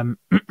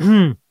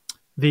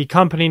 The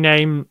company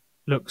name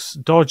looks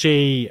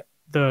dodgy.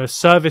 The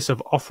service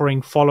of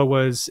offering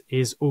followers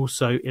is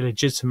also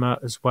illegitimate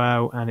as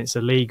well, and it's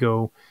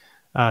illegal.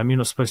 You're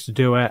not supposed to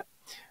do it.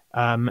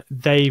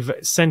 They've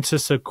sent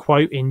us a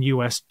quote in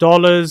US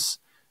dollars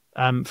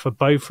for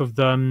both of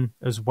them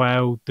as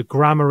well. The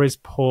grammar is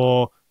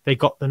poor. They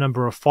got the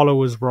number of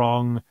followers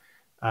wrong.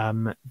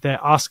 They're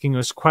asking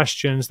us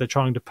questions. They're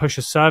trying to push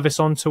a service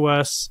onto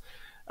us.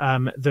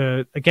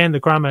 The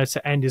grammar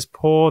to end is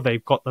poor.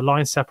 They've got the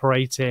line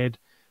separated.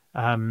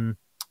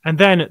 And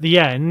then at the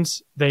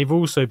end, they've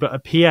also put a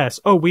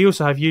PS. Oh, we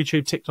also have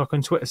YouTube, TikTok,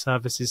 and Twitter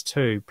services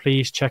too.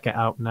 Please check it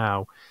out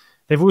now.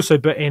 They've also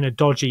put in a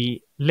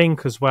dodgy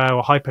link as well,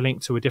 a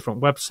hyperlink to a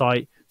different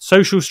website,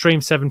 Social Stream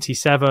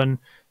 77,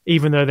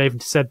 even though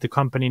they've said the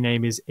company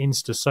name is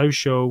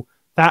InstaSocial.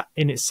 That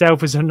in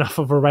itself is enough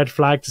of a red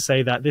flag to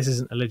say that this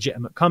isn't a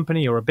legitimate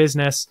company or a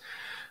business.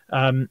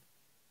 And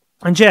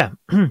yeah,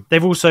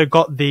 they've also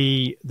got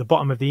the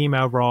bottom of the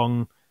email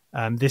wrong.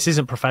 This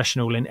isn't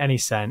professional in any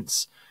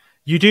sense.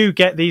 You do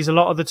get these a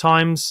lot of the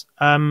times.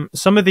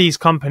 Some of these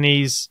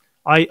companies,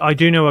 I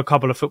do know a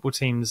couple of football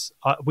teams.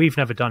 We've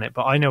never done it,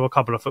 but I know a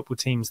couple of football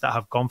teams that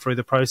have gone through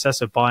the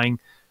process of buying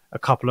a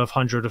couple of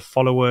hundred of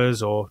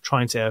followers or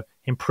trying to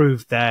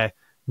improve their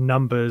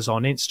numbers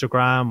on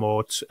Instagram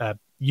or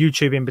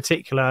YouTube in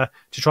particular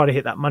to try to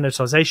hit that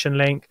monetization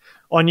link.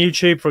 On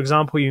YouTube, for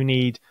example, you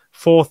need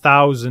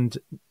 4,000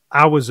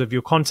 hours of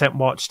your content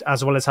watched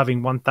as well as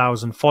having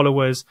 1,000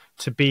 followers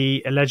to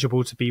be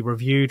eligible to be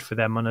reviewed for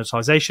their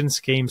monetization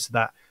scheme so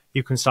that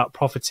you can start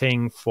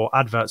profiting for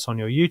adverts on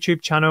your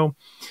YouTube channel.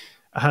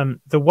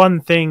 The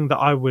one thing that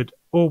I would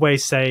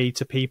always say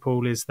to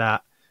people is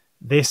that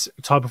this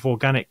type of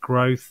organic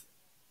growth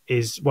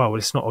is, well,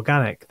 it's not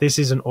organic. This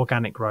isn't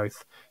organic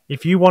growth.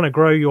 If you want to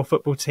grow your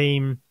football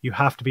team, you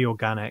have to be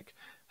organic.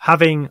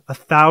 Having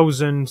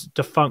 1,000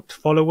 defunct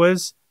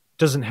followers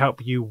doesn't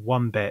help you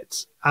one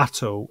bit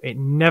at all. It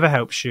never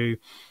helps you.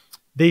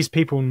 These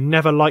people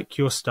never like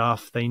your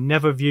stuff. They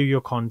never view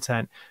your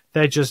content.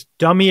 They're just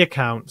dummy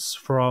accounts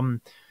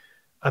from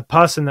a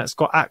person that's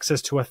got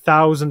access to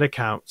 1,000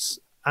 accounts,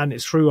 and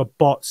it's through a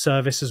bot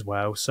service as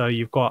well. So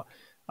you've got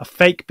a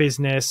fake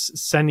business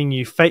sending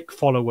you fake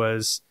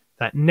followers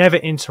that never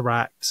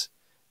interact.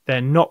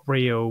 They're not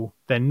real.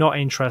 They're not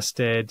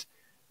interested.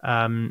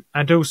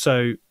 And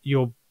also,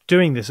 you're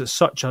doing this at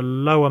such a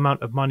low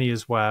amount of money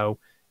as well.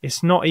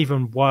 It's not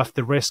even worth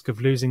the risk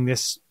of losing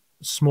this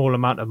small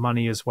amount of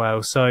money as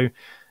well. So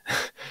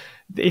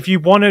if you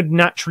want to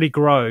naturally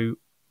grow,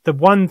 the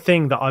one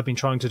thing that I've been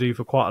trying to do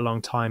for quite a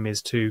long time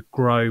is to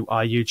grow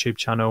our YouTube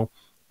channel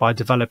by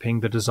developing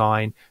the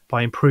design,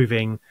 by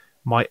improving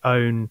my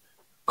own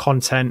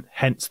content,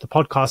 hence the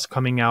podcast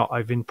coming out.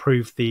 I've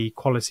improved the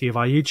quality of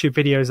our YouTube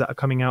videos that are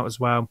coming out as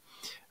well.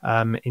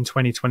 In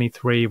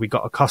 2023, we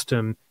got a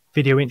custom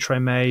video intro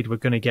made. We're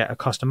going to get a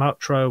custom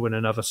outro and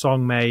another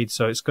song made.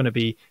 So it's going to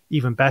be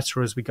even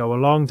better as we go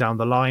along down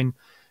the line.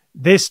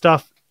 This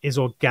stuff is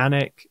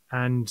organic,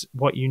 and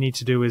what you need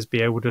to do is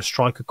be able to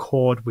strike a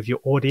chord with your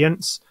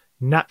audience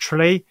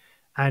naturally.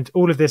 And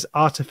all of this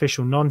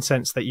artificial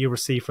nonsense that you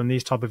receive from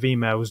these type of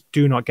emails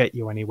do not get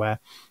you anywhere.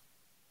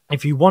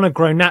 If you want to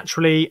grow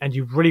naturally and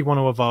you really want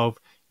to evolve,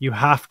 you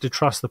have to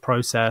trust the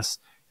process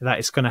that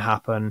it's going to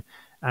happen,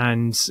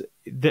 and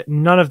that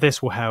none of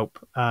this will help.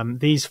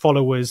 These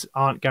followers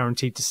aren't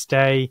guaranteed to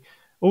stay.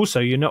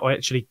 Also, you're not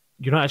actually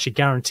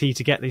guaranteed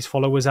to get these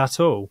followers at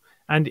all.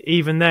 And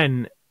even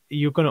then,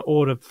 you're going to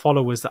order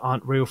followers that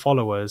aren't real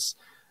followers.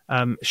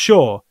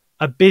 Sure,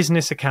 a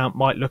business account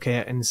might look at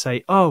it and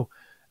say, oh,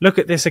 look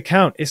at this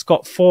account. It's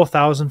got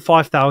 4,000,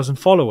 5,000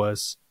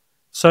 followers.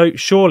 So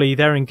surely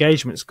their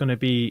engagement's going to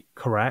be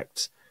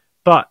correct.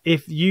 But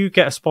if you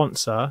get a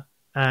sponsor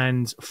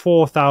and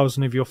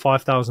 4,000 of your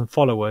 5,000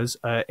 followers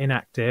are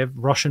inactive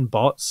Russian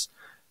bots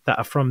that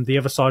are from the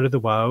other side of the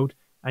world,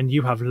 and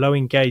you have low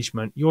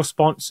engagement, your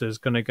sponsor's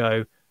going to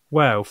go,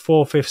 well,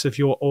 4/5 of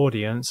your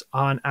audience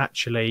aren't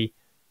actually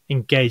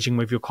engaging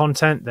with your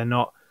content. They're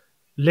not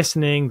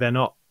listening. They're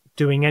not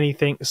doing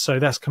anything. So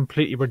that's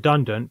completely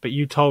redundant. But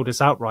you told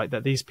us outright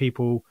that these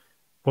people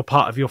were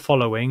part of your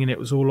following and it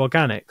was all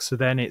organic. So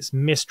then it's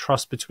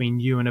mistrust between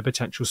you and a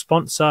potential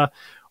sponsor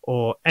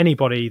or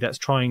anybody that's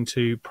trying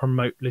to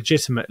promote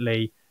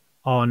legitimately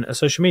on a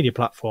social media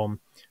platform.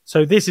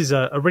 So this is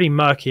a really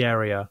murky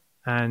area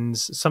and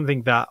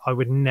something that I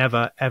would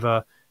never,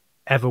 ever,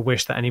 ever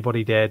wish that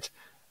anybody did.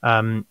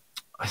 In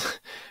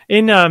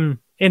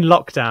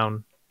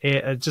lockdown,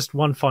 just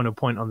one final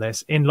point on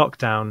this. In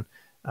lockdown,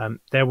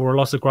 there were a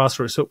lot of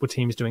grassroots football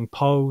teams doing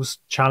polls,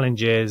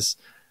 challenges,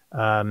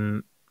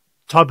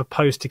 type of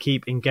post to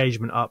keep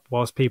engagement up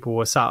whilst people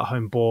were sat at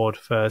home bored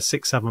for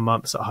 6-7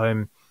 months at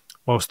home,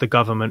 whilst the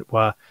government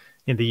were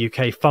in the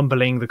UK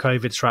fumbling the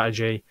COVID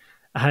strategy.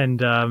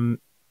 And,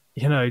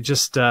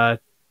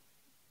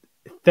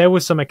 there were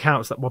some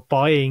accounts that were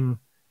buying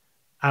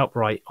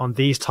outright on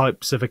these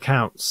types of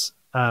accounts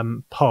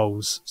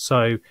polls.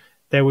 So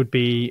there would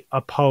be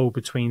a poll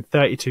between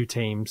 32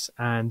 teams,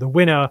 and the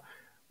winner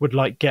would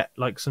get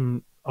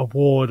some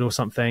award or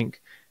something,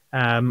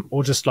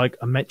 or just a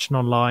mention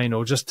online,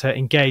 or just to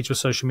engage with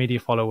social media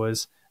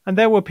followers. And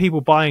there were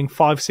people buying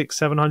 500, 600,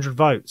 700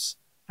 votes,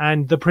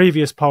 and the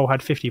previous poll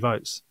had 50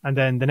 votes, and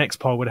then the next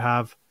poll would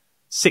have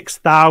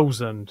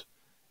 6,000.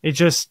 It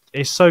just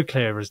is so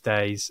clear as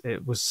days.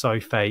 It was so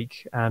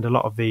fake, and a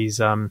lot of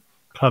these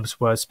clubs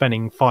were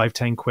spending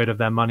 5-10 quid of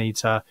their money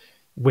to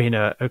win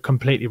a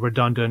completely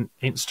redundant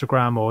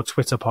Instagram or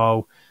Twitter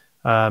poll.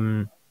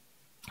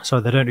 So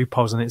they don't do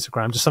polls on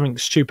Instagram, just something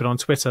stupid on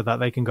Twitter that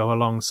they can go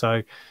along.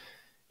 So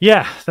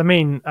yeah, I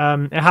mean,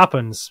 it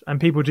happens, and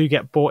people do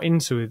get bought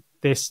into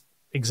this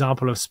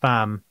example of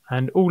spam,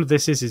 and all of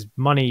this is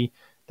money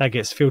that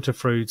gets filtered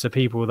through to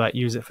people that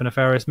use it for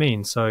nefarious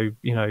means. So,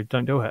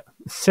 don't do it.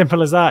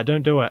 Simple as that.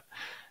 Don't do it.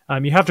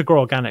 You have to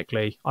grow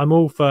organically. I'm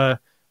all for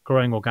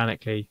growing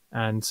organically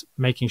and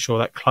making sure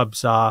that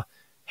clubs are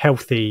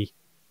healthy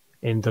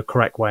in the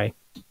correct way.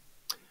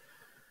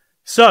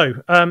 So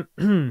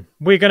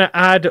we're going to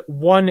add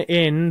one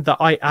in that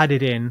I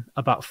added in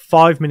about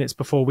 5 minutes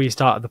before we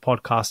started the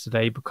podcast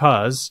today,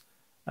 because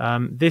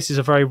this is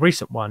a very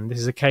recent one. This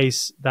is a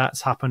case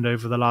that's happened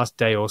over the last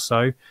day or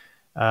so,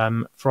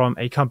 from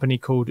a company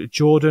called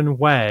Jordan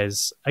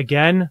Wares.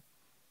 Again,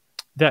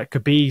 that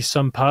could be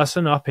some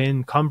person up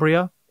in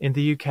Cumbria in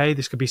the UK.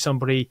 This could be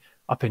somebody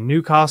up in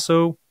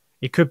Newcastle.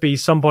 It could be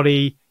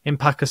somebody in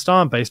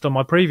Pakistan, based on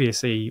my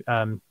previous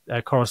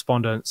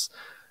correspondence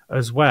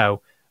as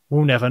well.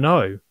 We'll never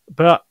know,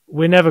 but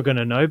we're never going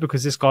to know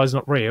because this guy's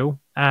not real.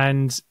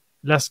 And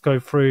let's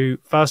go through,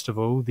 first of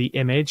all, the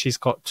image. He's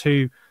got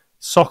two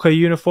football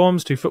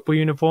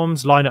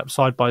uniforms lined up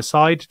side by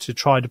side to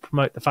try to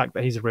promote the fact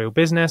that he's a real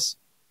business.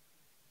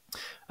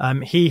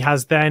 He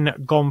has then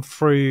gone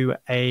through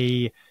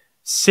a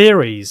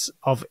series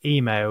of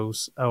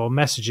emails or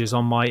messages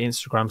on my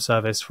Instagram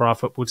service for our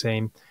football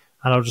team,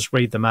 and I'll just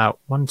read them out.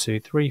 1,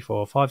 2, 3,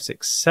 4, 5,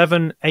 6,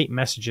 7, 8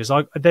 messages.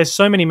 There's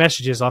so many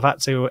messages I've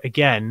had to,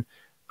 again,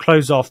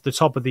 close off the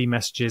top of the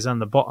messages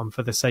and the bottom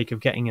for the sake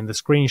of getting in the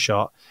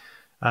screenshot.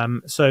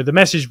 So the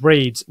message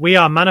reads: "We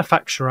are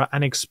manufacturer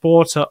and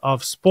exporter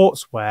of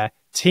sportswear,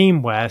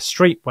 teamwear,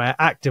 streetwear,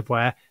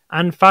 activewear,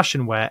 and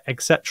fashion wear,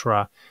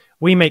 etc.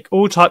 We make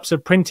all types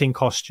of printing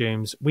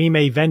costumes. We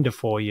may vendor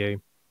for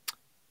you."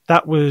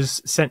 That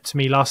was sent to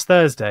me last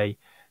Thursday.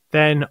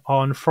 Then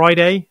on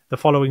Friday, the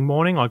following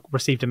morning, I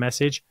received a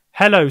message.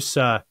 "Hello,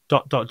 sir, ...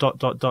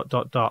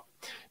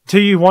 Do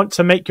you want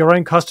to make your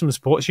own custom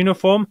sports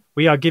uniform?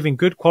 We are giving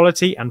good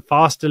quality and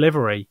fast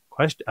delivery.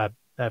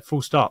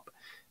 Full stop."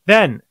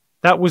 Then,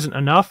 that wasn't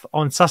enough.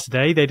 On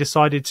Saturday, they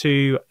decided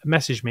to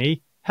message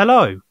me,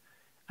 "Hello."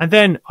 And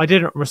then I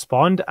didn't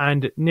respond,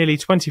 and nearly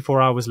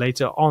 24 hours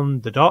later,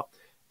 on the dot,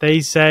 they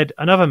said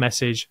another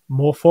message,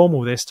 more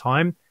formal this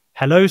time,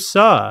 "Hello,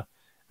 sir."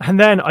 And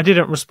then I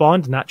didn't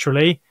respond,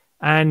 naturally,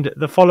 and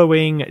the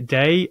following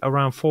day,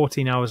 around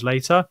 14 hours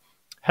later,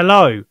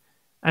 "Hello."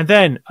 And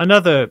then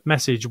another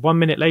message 1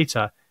 minute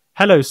later,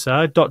 "Hello,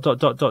 sir, ...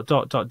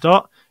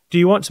 Do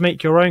you want to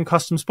make your own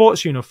custom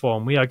sports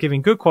uniform? We are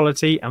giving good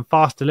quality and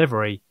fast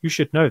delivery." You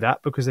should know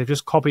that because they've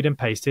just copied and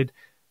pasted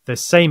the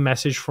same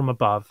message from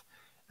above.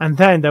 And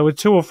then there were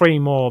 2 or 3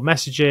 more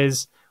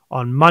messages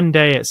on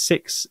Monday at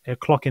 6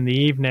 o'clock in the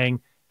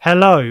evening.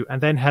 "Hello,"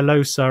 and then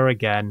 "Hello, sir,"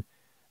 again.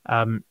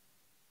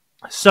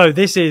 So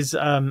this is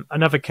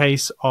another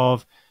case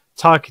of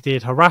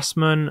targeted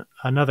harassment,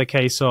 another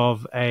case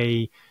of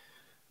a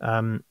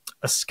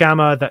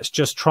scammer that's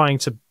just trying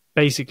to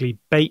basically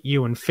bait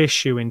you and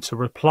fish you into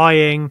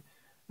replying.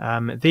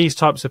 These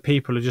types of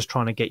people are just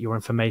trying to get your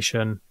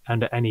information,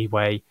 and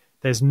anyway,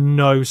 there's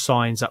no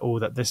signs at all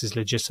that this is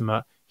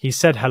legitimate. He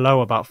said hello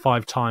about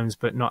 5 times,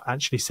 but not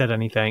actually said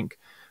anything.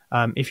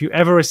 If you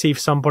ever receive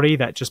somebody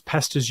that just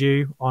pesters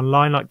you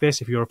online like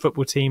this, if you're a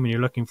football team and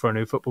you're looking for a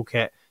new football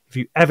kit, if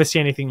you ever see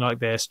anything like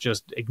this,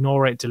 just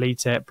ignore it,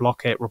 delete it,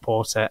 block it,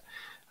 report it.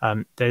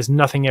 There's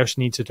nothing else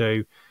you need to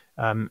do.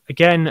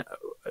 Again,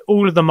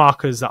 all of the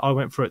markers that I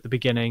went through at the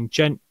beginning,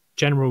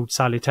 general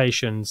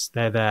salutations,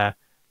 they're there.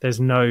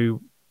 There's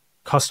no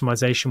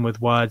customization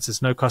with words.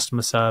 There's no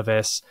customer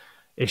service.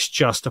 It's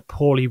just a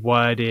poorly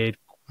worded,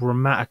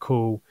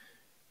 grammatical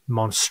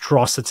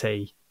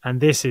monstrosity. And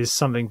this is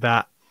something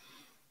that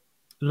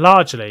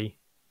largely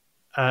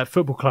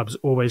football clubs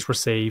always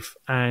receive.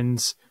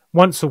 And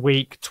once a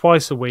week,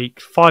 twice a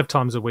week, 5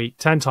 times a week,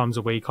 10 times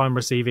a week, I'm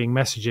receiving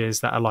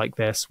messages that are like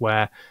this,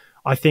 where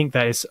I think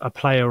that it's a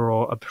player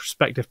or a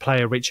prospective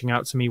player reaching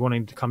out to me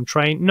wanting to come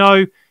train.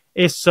 No,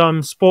 it's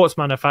some sports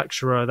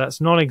manufacturer that's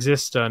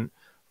non-existent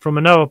from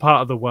another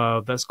part of the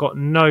world that's got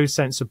no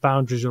sense of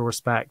boundaries or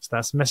respect,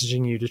 that's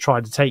messaging you to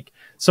try to take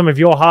some of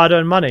your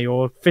hard-earned money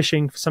or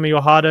fishing for some of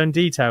your hard-earned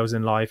details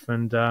in life.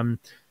 And,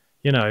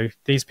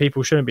 these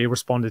people shouldn't be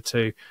responded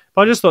to.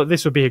 But I just thought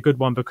this would be a good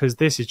one because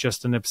this is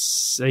just an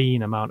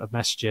obscene amount of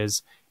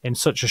messages in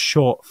such a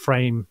short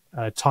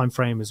time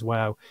frame as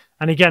well.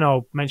 And again,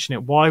 I'll mention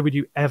it. Why would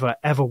you ever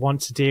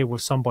want to deal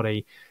with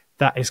somebody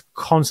that is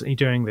constantly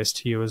doing this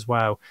to you as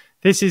well?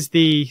 This is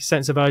the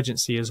sense of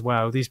urgency as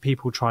well. These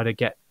people try to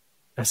get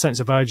a sense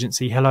of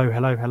urgency, hello,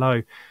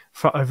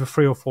 for over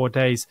 3 or 4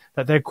 days,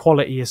 that their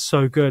quality is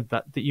so good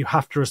that you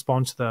have to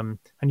respond to them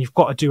and you've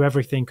got to do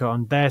everything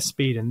on their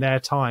speed and their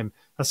time.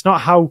 That's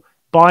not how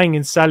buying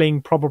and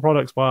selling proper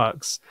products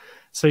works.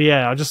 So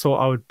yeah, I just thought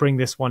I would bring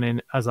this one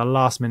in as a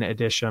last minute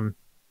addition.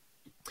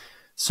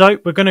 So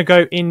we're going to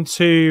go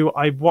into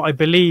what I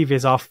believe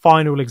is our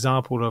final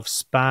example of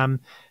spam.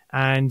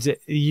 And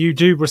you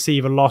do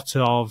receive a lot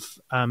of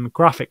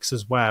graphics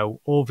as well,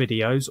 or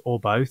videos, or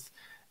both.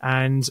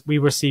 And we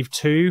received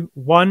 2.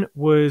 One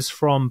was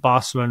from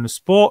Barcelona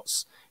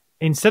Sports.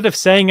 Instead of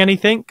saying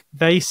anything,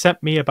 they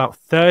sent me about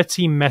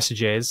 30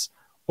 messages,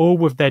 all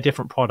with their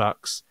different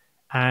products.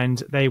 And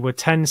they were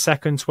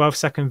 10-second,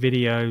 12-second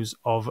videos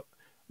of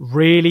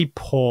really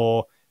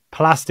poor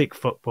plastic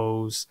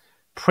footballs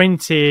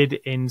printed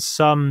in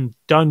some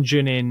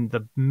dungeon in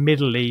the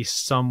Middle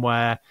East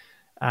somewhere.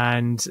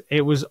 And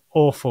it was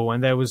awful.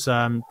 And there was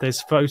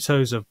there's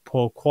photos of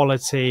poor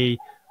quality,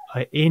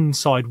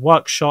 inside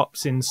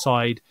workshops,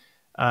 inside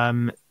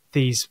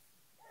these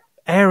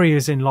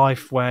areas in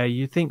life where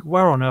you think,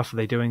 where on earth are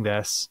they doing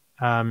this?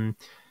 And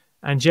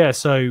yeah,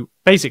 so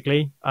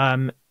basically,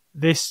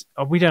 this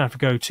we don't have to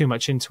go too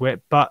much into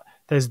it, but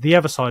there's the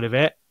other side of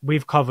it.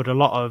 We've covered a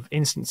lot of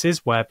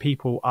instances where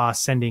people are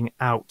sending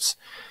out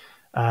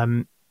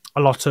a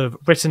lot of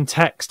written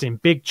text in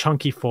big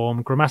chunky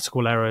form,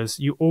 grammatical errors.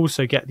 You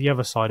also get the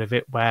other side of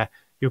it where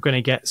you're going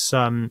to get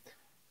some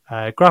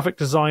graphic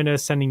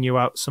designers sending you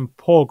out some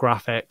poor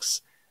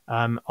graphics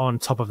on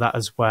top of that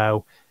as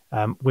well,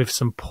 with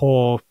some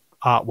poor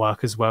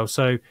artwork as well.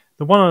 So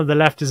the one on the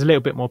left is a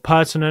little bit more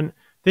pertinent.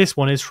 This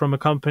one is from a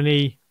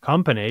company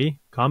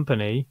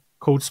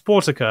called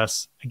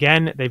Sporticus.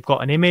 Again, they've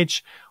got an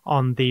image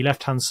on the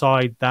left-hand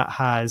side that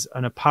has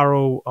an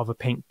apparel of a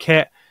pink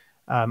kit,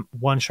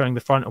 one showing the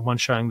front and one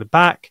showing the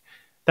back.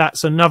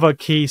 That's another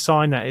key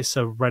sign that it's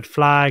a red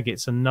flag.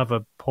 It's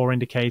another poor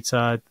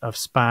indicator of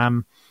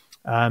spam.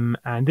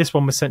 And this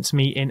one was sent to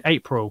me in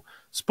April.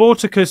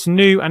 Sporticus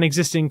new and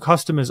existing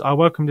customers are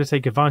welcome to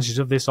take advantage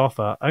of this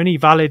offer. Only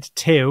valid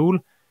till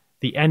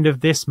the end of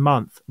this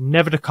month.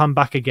 Never to come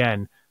back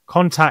again.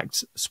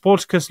 Contact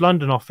Sporticus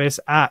London office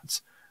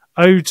at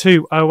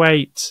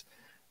 0208.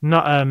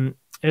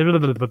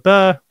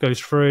 Goes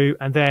through,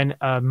 and then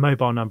a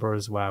mobile number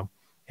as well.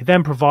 It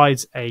then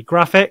provides a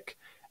graphic.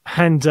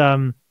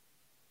 And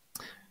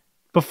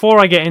before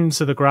I get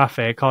into the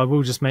graphic, I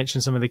will just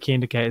mention some of the key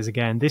indicators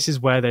again. This is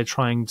where they're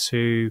trying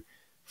to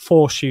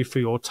force you for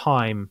your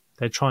time.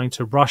 They're trying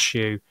to rush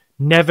you,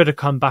 never to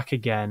come back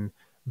again,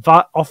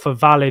 offer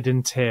valid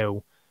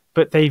until.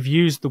 But they've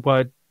used the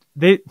word...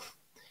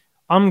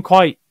 I'm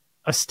quite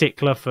a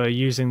stickler for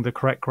using the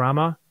correct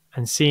grammar,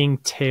 and seeing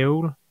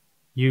until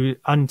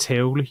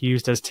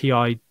used as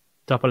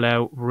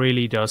T-I-double-L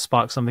really does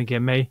spark something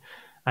in me,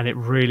 and it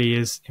really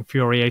is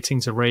infuriating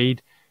to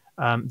read.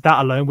 That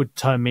alone would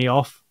turn me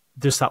off,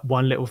 just that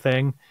one little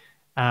thing.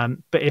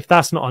 But if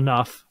that's not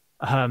enough,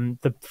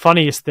 the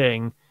funniest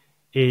thing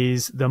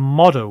is the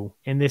model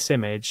in this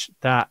image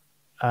that,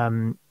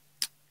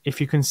 if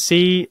you can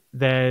see,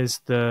 there's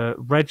the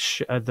red,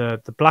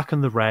 the black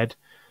and the red,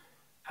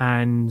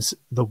 and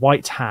the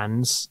white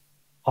hands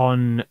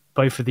on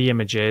both of the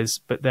images,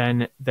 but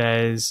then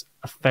there's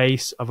a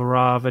face of a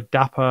rather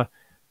dapper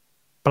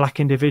black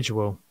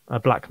individual, a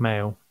black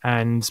male,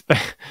 and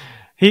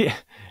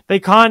they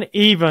can't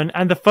even,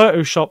 and the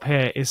Photoshop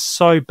here is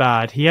so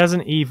bad. He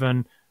hasn't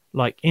even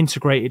like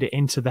integrated it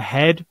into the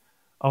head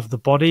of the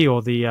body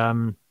or the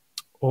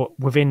or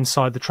within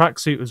inside the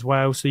tracksuit as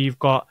well. So you've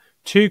got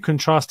 2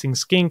 contrasting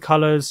skin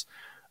colors,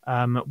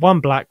 one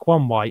black,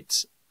 one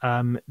white.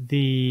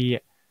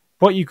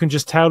 What you can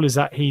just tell is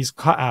that he's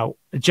cut out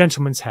a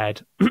gentleman's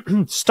head,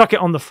 stuck it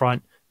on the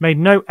front, made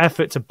no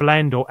effort to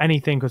blend or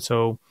anything at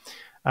all.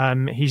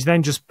 He's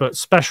then just put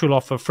special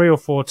offer 3 or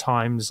 4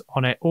 times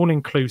on it, all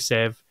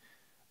inclusive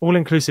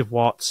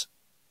what?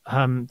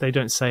 They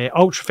don't say it.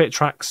 Ultra fit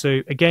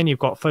tracksuit. Again, you've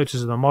got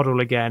photos of the model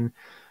again.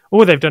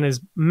 All they've done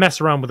is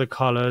mess around with the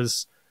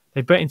colors.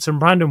 They put in some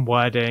random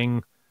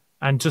wording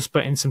and just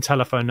put in some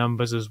telephone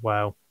numbers as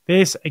well.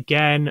 This,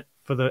 again,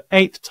 for the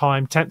 8th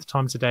time, 10th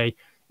time today,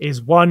 is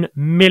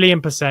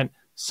 1,000,000%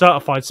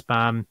 certified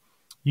spam.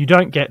 You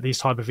don't get these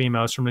type of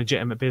emails from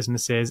legitimate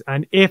businesses.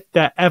 And if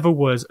there ever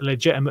was a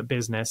legitimate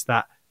business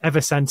that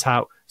ever sent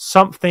out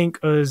something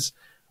as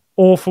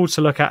awful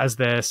to look at as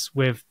this,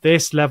 with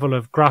this level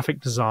of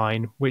graphic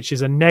design, which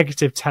is a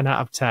negative 10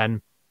 out of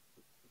 10,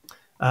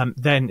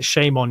 then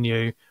shame on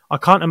you. I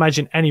can't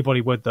imagine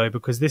anybody would, though,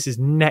 because this is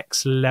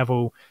next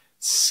level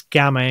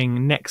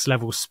scamming, next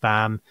level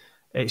spam.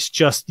 It's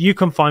just, you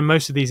can find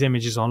most of these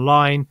images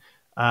online.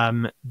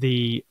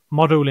 The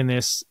model in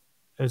this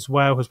as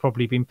well has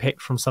probably been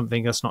picked from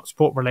something that's not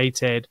sport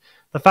related.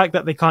 The fact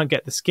that they can't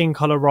get the skin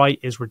color right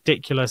is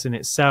ridiculous in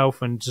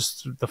itself, and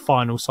just the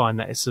final sign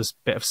that it's just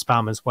a bit of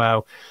spam as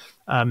well.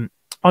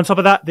 On top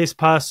of that, this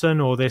person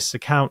or this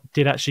account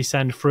did actually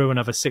send through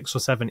another 6 or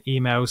 7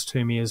 emails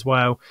to me as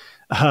well,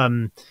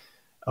 and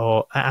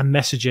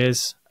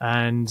messages.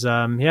 And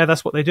yeah,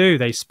 that's what they do.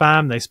 They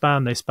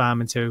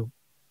spam until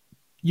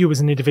you as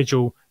an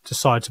individual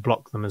decide to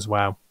block them as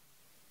well.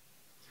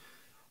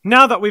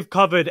 Now that we've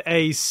covered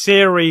a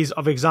series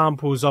of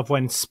examples of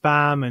when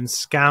spam and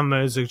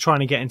scammers are trying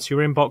to get into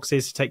your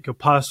inboxes to take your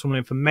personal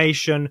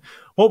information,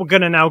 what we're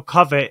going to now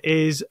cover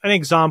is an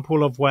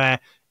example of where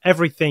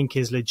everything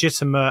is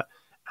legitimate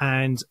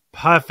and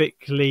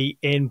perfectly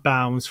in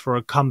bounds for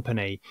a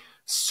company.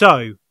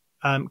 So,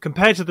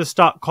 compared to the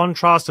stark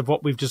contrast of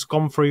what we've just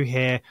gone through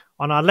here,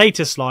 on our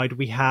latest slide,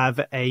 we have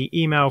an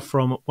email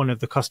from one of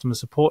the customer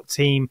support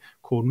team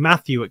called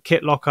Matthew at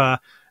Kitlocker.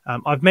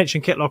 I've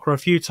mentioned Kitlocker a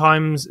few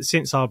times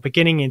since our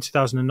beginning in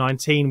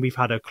 2019. We've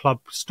had a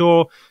club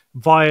store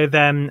via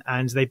them,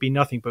 and they've been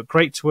nothing but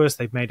great to us.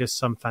 They've made us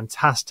some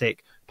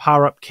fantastic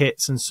power-up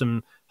kits and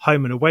some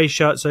home and away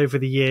shirts over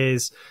the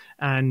years.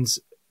 And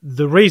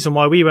the reason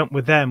why we went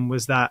with them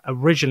was that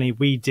originally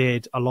we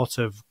did a lot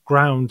of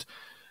ground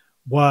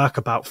work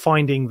about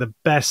finding the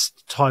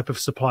best type of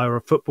supplier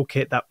of football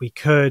kit that we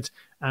could,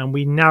 and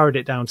we narrowed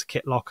it down to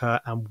Kitlocker,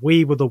 and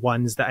we were the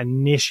ones that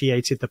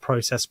initiated the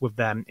process with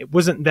them. It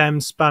wasn't them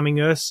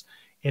spamming us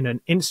in an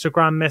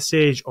Instagram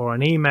message or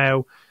an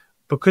email.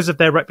 Because of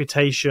their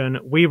reputation,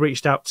 we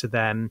reached out to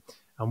them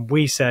and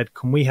we said,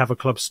 can we have a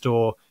club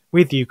store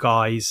with you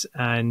guys?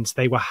 And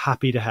they were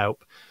happy to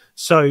help.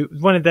 So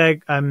one of their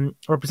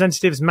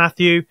representatives,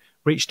 Matthew,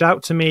 reached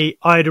out to me.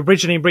 I had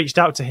originally reached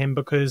out to him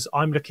because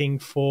I'm looking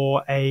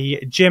for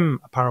a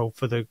gym apparel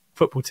for the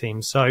football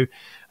team. So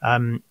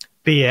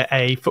be it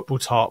a football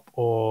top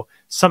or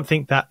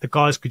something that the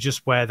guys could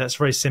just wear that's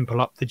very simple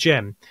up the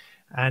gym.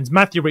 And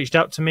Matthew reached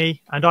out to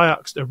me, and I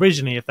asked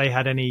originally if they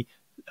had any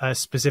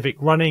specific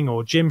running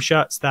or gym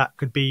shirts that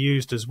could be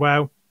used as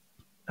well.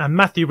 And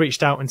Matthew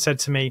reached out and said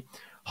to me,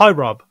 "Hi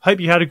Rob, hope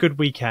you had a good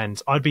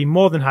weekend. I'd be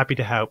more than happy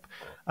to help.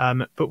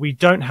 But we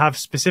don't have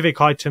specific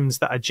items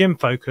that are gym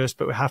focused,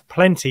 but we have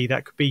plenty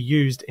that could be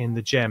used in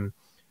the gym.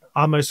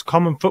 Our most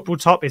common football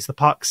top is the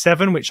Park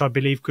 7, which I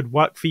believe could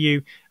work for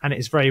you, and it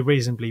is very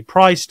reasonably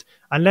priced,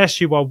 unless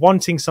you are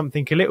wanting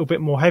something a little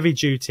bit more heavy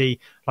duty,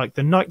 like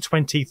the Nike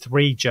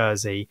 23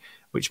 jersey,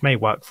 which may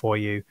work for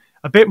you.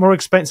 A bit more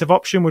expensive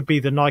option would be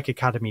the Nike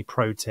Academy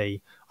Pro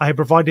Tee. I have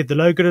provided the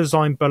logo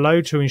design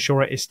below to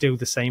ensure it is still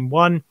the same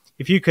one.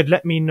 If you could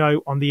let me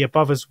know on the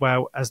above as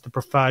well as the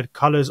preferred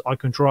colours, I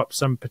can draw up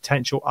some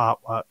potential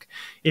artwork.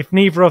 If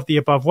neither of the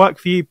above work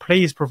for you,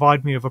 please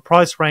provide me with a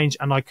price range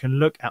and I can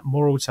look at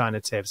more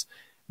alternatives.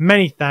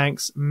 Many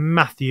thanks,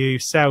 Matthew,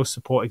 Sales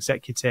Support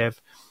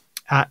Executive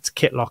at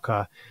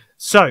Kitlocker."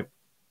 So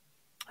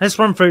let's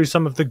run through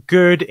some of the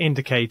good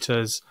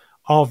indicators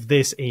of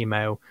this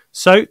email.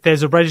 So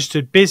there's a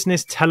registered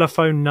business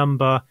telephone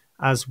number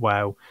as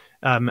well.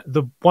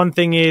 The one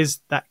thing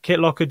is that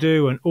Kitlocker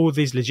do, and all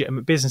these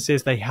legitimate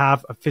businesses, they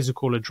have a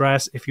physical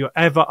address. If you're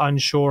ever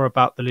unsure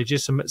about the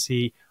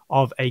legitimacy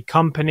of a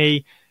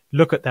company,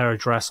 look at their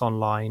address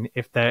online.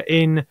 If they're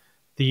in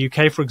the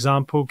UK, for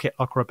example,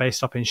 Kitlocker are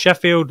based up in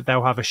Sheffield,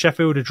 they'll have a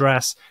Sheffield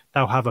address.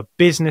 They'll have a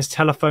business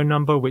telephone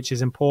number, which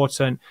is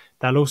important.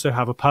 They'll also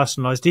have a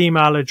personalized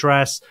email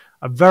address,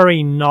 a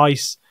very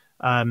nice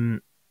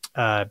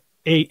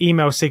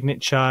email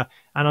signature,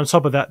 and on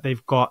top of that,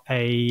 they've got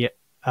a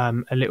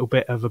little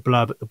bit of a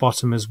blurb at the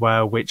bottom as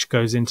well, which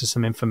goes into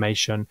some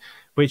information,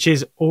 which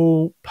is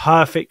all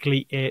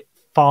perfectly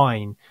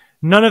fine.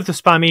 None of the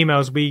spam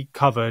emails we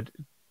covered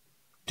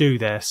do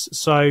this.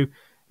 So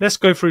let's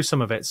go through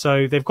some of it.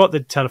 So they've got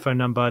the telephone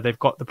number, they've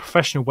got the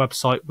professional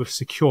website with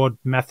secured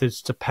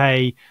methods to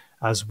pay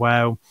as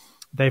well.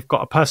 They've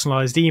got a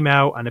personalized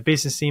email and a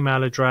business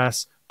email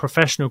address,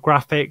 professional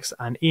graphics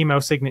and email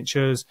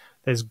signatures.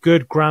 There's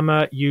good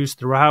grammar used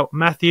throughout.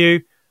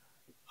 Matthew,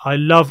 I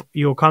love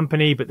your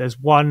company, but there's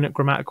one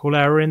grammatical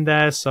error in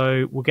there,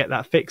 so we'll get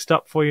that fixed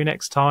up for you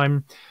next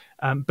time.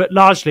 But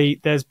largely,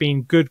 there's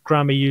been good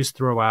grammar used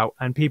throughout,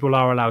 and people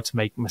are allowed to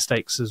make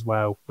mistakes as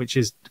well, which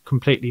is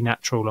completely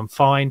natural and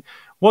fine.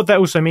 What that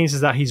also means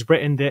is that he's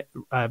written that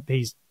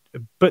he's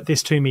put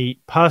this to me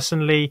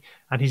personally,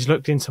 and he's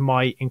looked into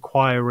my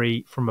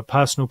inquiry from a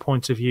personal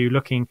point of view,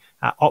 looking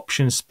at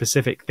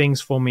option-specific things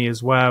for me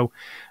as well.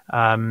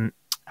 And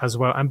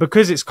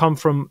because it's come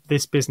from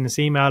this business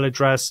email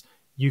address,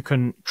 you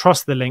can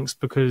trust the links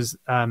because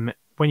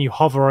when you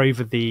hover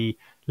over the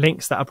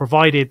links that are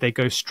provided, they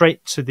go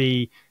straight to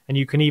and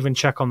you can even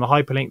check on the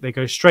hyperlink, they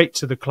go straight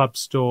to the club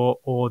store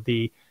or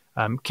the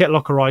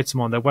Kitlocker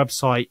item on their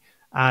website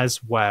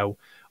as well.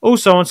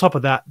 Also, on top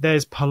of that,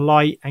 there's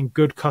polite and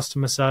good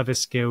customer service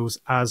skills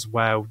as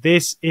well.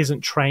 This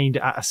isn't trained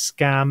at a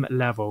scam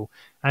level.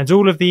 And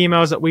all of the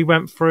emails that we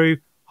went through,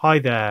 hi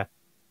there,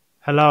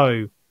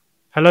 hello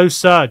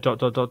sir, ...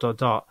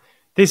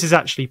 This is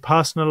actually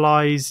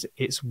personalized.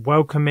 It's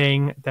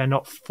welcoming. They're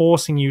not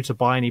forcing you to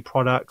buy any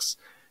products.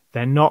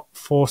 They're not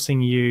forcing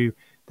you.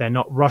 They're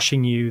not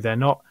rushing you. They're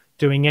not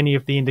doing any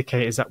of the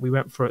indicators that we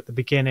went through at the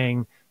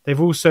beginning. They've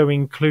also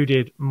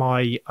included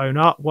my own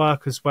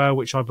artwork as well,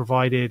 which I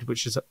provided,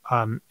 which is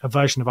a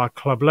version of our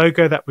club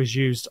logo that was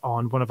used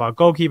on one of our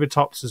goalkeeper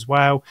tops as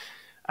well.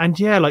 And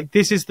yeah, like,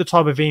 this is the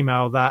type of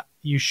email that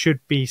you should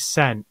be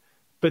sent.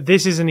 But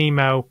this is an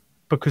email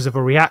because of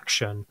a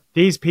reaction.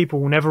 These people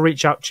will never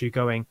reach out to you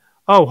going,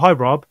 "Oh, hi,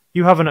 Rob,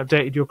 you haven't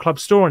updated your club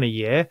store in a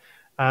year.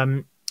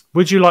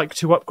 Would you like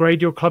to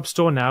upgrade your club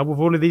store now with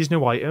all of these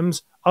new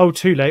items? Oh,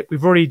 too late.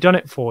 We've already done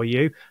it for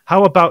you.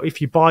 How about if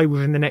you buy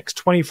within the next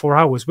 24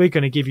 hours, we're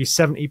going to give you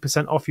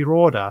 70% off your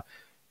order."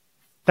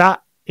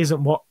 That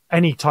isn't what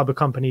any type of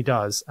company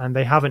does, and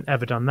they haven't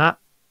ever done that.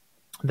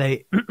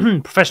 They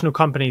professional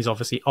companies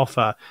obviously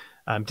offer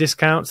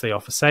discounts, they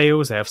offer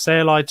sales, they have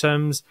sale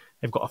items,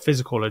 they've got a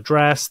physical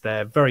address,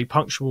 they're very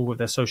punctual with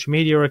their social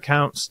media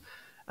accounts.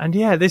 And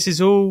yeah, this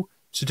is all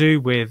to do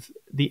with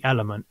the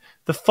element.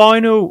 The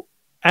final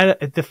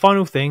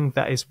thing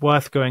that is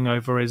worth going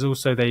over is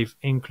also they've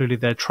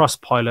included their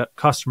Trustpilot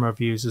customer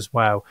reviews as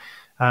well.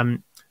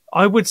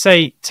 I would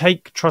say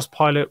take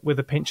Trustpilot with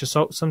a pinch of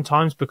salt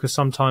sometimes, because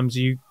sometimes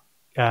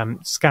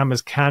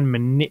scammers can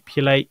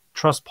manipulate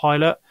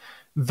Trustpilot.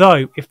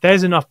 Though, if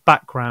there's enough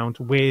background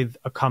with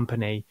a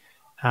company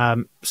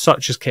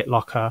such as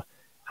Kitlocker,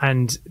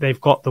 and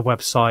they've got the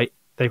website,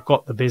 they've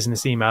got the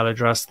business email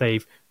address,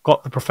 they've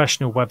got the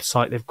professional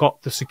website, they've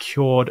got the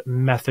secured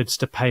methods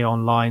to pay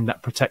online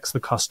that protects the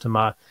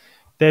customer,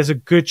 there's a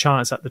good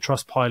chance that the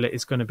Trustpilot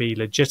is going to be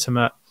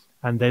legitimate.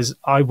 And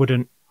I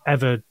wouldn't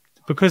ever,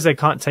 because they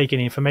can't take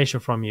any information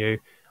from you,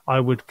 I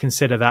would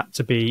consider that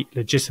to be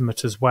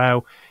legitimate as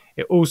well.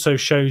 It also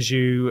shows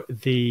you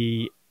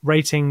the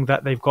rating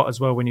that they've got as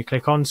well when you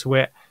click onto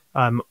it,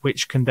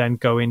 which can then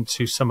go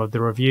into some of the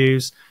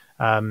reviews.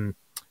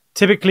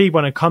 Typically,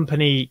 when a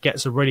company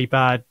gets a really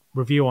bad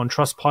review on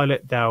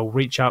Trustpilot, they'll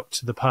reach out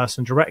to the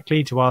person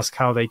directly to ask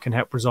how they can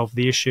help resolve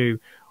the issue,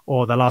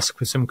 or they'll ask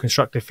for some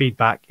constructive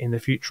feedback in the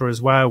future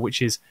as well,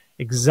 which is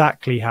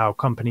exactly how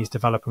companies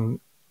develop and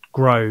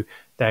grow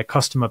their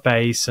customer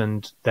base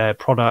and their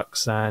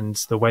products and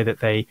the way that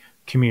they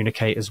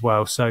communicate as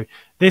well. So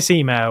this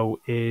email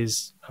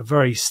is a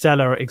very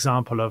stellar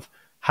example of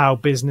how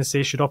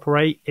businesses should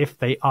operate if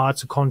they are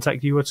to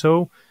contact you at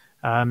all.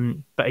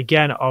 But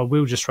again, I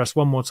will just stress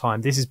one more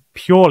time, this is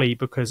purely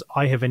because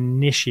I have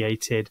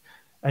initiated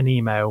an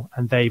email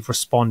and they've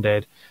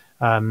responded,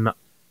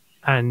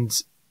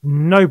 and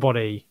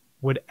nobody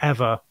would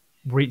ever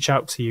reach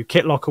out to you.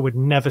 Kitlocker would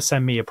never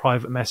send me a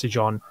private message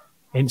on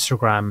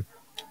Instagram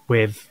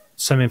with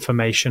some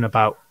information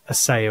about a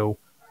sale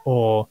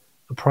or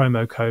a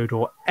promo code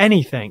or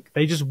anything.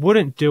 They just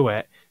wouldn't do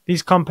it.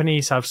 These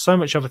companies have so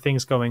much other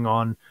things going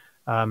on.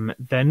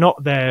 They're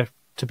not there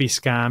to be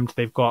scammed.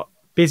 They've got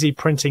busy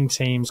printing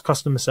teams,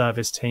 customer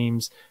service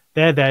teams.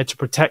 They're there to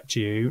protect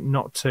you,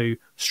 not to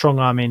strong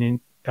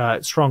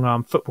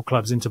arm football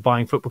clubs into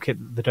buying football kit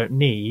that they don't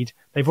need.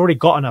 They've already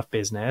got enough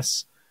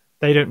business.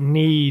 They don't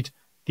need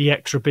the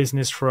extra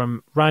business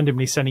from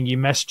randomly sending you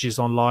messages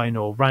online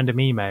or random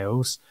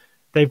emails.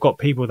 They've got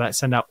people that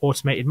send out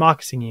automated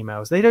marketing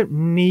emails. They don't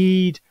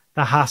need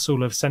the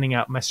hassle of sending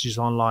out messages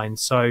online.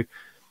 So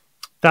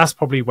that's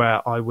probably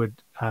where I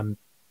would,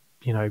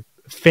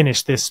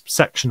 finish this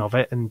section of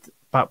it, and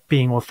about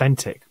being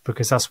authentic,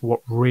 because that's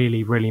what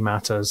really, really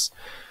matters.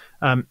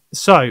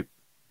 So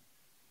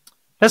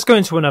let's go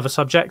into another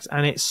subject,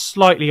 and it's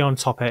slightly on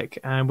topic,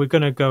 and we're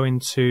going to go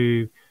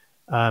into,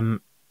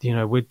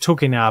 we're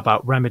talking now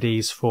about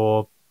remedies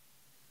for,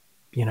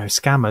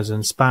 scammers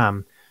and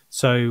spam.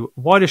 So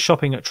why does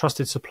shopping at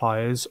trusted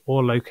suppliers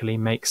or locally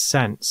make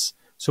sense?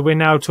 So we're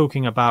now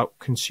talking about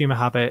consumer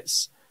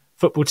habits,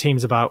 football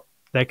teams, about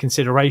their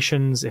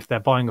considerations if they're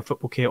buying a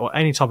football kit or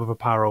any type of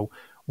apparel.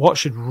 What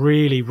should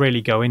really,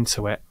 really go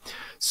into it?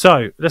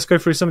 So let's go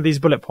through some of these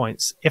bullet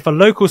points. If a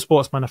local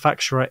sports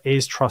manufacturer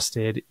is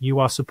trusted, you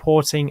are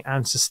supporting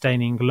and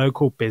sustaining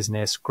local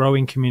business,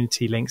 growing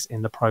community links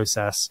in the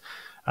process.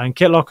 And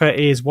Kitlocker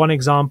is one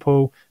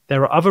example.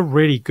 There are other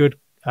really good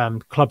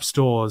club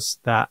stores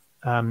that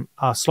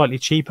are slightly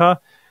cheaper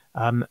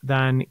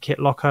than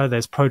Kitlocker.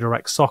 There's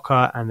ProDirect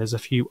Soccer, and there's a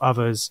few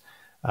others.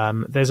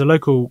 There's a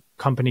local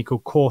company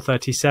called Core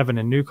 37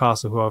 in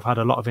Newcastle who I've had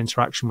a lot of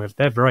interaction with.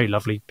 They're very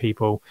lovely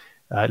people,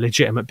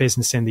 legitimate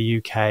business in the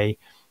UK,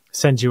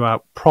 send you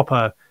out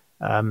proper,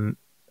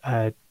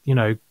 I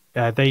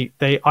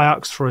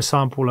asked for a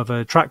sample of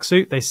a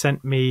tracksuit. They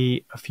sent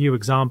me a few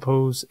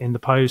examples in the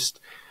post.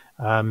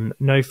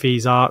 No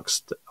fees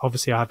asked.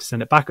 Obviously, I have to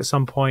send it back at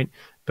some point,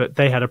 but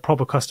they had a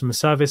proper customer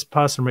service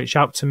person reach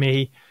out to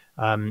me,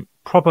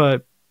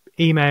 proper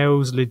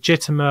emails,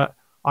 legitimate.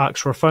 I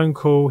asked for a phone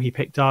call. He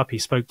picked up. He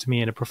spoke to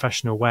me in a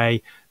professional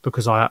way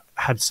because I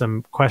had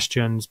some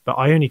questions, but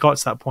I only got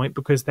to that point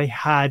because they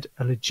had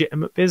a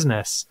legitimate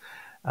business.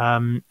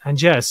 So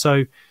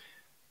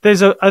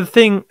there's a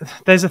thing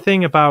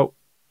about,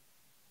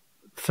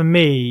 for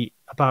me,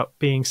 about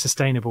being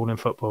sustainable in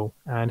football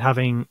and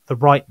having the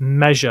right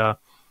measure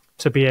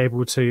to be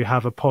able to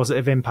have a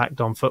positive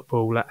impact on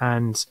football.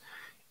 And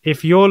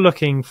if you're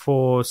looking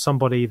for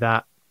somebody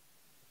that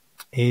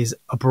is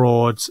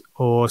abroad,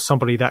 or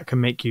somebody that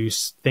can make you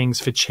things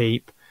for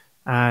cheap,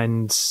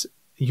 and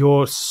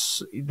we'll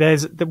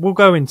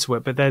go into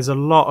it, but there's a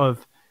lot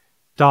of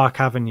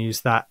dark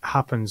avenues that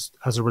happens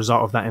as a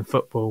result of that in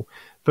football.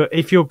 But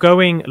if you're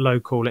going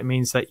local, it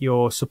means that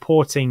you're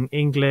supporting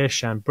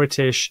English and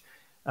British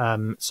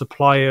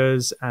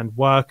suppliers and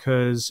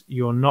workers.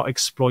 You're not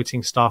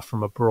exploiting staff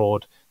from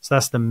abroad. So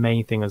that's the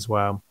main thing as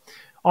well.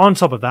 On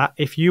top of that,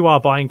 if you are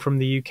buying from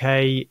the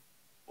UK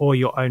or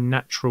your own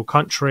natural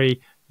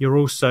country, you're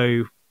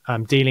also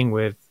dealing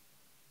with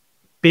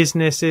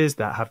businesses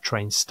that have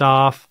trained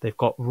staff. They've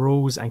got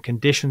rules and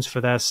conditions for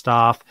their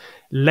staff.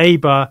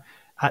 Labour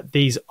at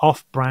these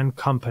off-brand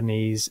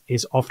companies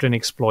is often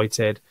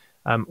exploited.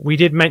 We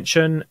did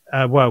mention,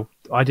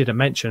 I didn't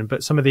mention,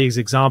 but some of these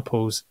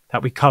examples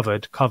that we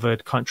covered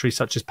countries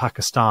such as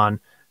Pakistan,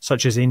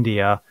 such as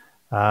India,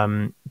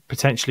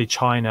 potentially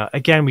China.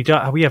 Again,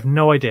 we have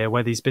no idea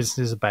where these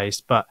businesses are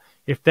based, but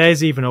if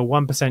there's even a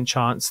 1%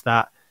 chance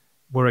that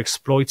we're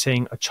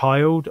exploiting a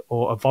child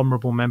or a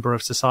vulnerable member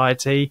of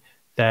society,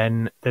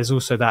 then there's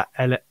also that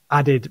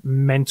added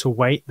mental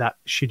weight that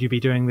should you be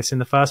doing this in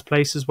the first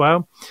place as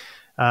well.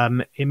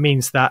 It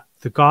means that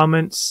the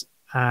garments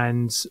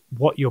and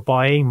what you're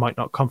buying might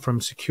not come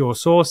from secure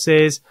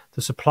sources.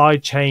 The supply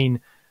chain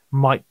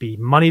might be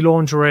money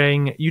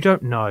laundering. You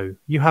don't know.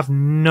 You have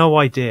no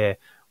idea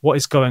what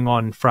is going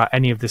on throughout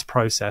any of this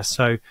process.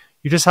 So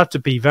you just have to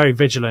be very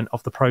vigilant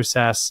of the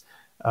process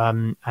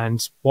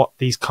and what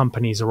these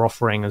companies are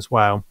offering as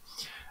well.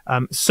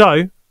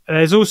 So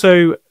there's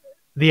also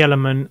the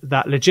element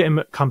that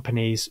legitimate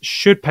companies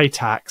should pay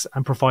tax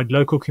and provide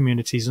local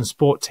communities and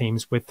sport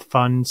teams with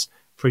funds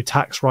through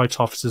tax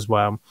write-offs as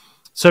well.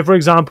 So, for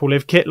example,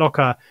 if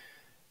Kitlocker,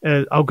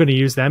 I'm going to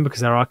use them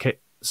because they're our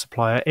kit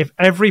supplier, if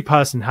every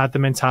person had the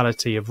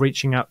mentality of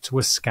reaching out to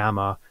a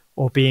scammer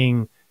or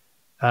being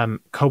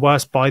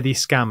coerced by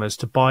these scammers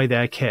to buy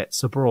their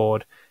kits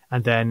abroad,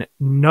 and then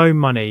no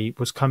money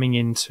was coming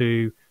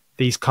into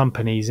these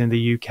companies in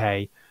the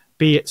UK,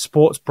 be it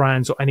sports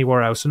brands or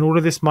anywhere else, and all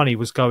of this money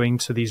was going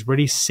to these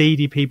really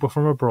seedy people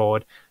from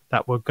abroad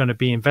that were going to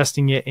be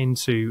investing it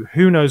into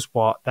who knows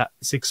what,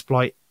 that's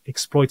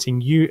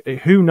exploiting you,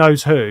 who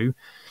knows who.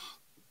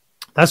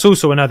 That's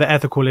also another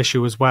ethical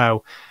issue as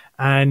well.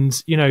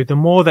 And, you know, the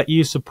more that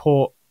you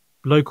support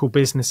local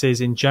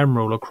businesses in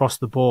general across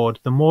the board,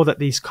 the more that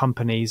these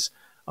companies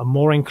are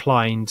more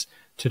inclined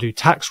to do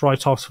tax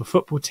write-offs for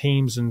football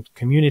teams and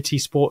community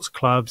sports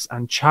clubs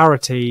and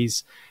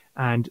charities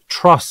and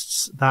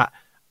trusts that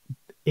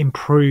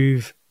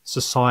improve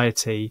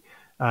society.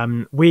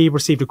 We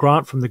received a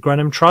grant from the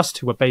Grenham Trust,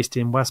 who are based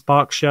in West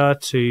Berkshire,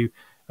 to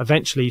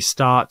eventually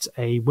start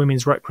a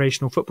women's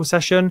recreational football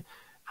session.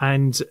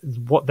 And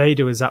what they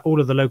do is that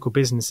all of the local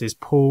businesses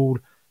pool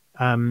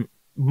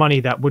money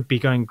that would be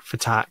going for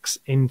tax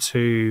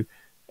into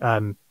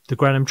the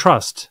Grenham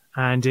Trust.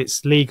 And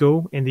it's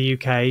legal in the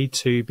UK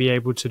to be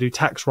able to do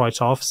tax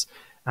write-offs.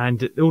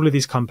 And all of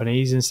these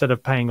companies, instead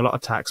of paying a lot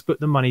of tax, put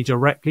the money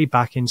directly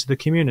back into the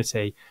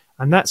community.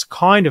 And that's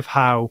kind of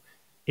how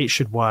it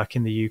should work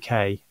in the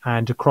UK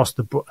and across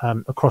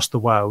the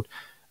world.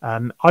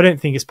 I don't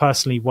think it's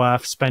personally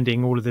worth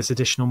spending all of this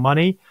additional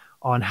money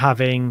on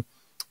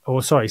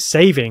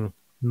saving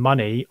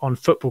money on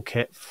football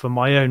kit for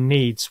my own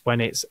needs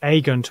when it's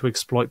A, going to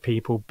exploit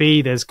people,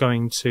 B, there's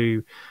going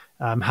to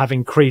have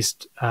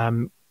increased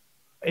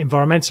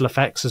environmental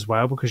effects as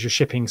well because you're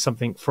shipping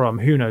something from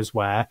who knows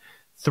where.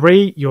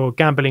 3, you're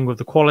gambling with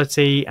the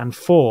quality, and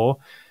 4,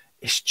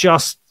 it's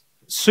just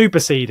super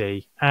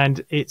seedy,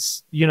 and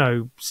it's, you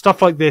know,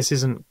 stuff like this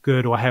isn't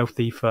good or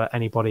healthy for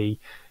anybody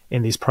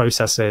in these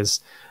processes.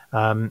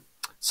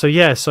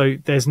 So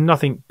there's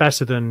nothing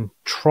better than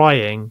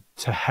trying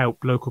to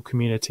help local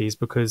communities,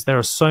 because there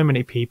are so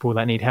many people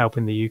that need help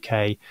in the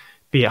UK,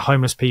 be it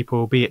homeless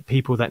people, be it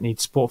people that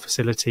need sport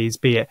facilities,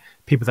 be it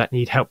people that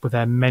need help with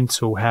their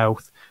mental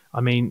health.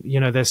 I mean, you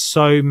know, there's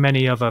so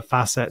many other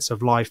facets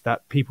of life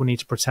that people need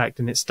to protect,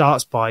 and it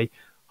starts by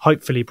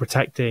hopefully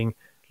protecting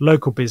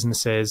local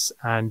businesses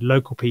and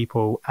local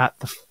people at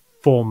the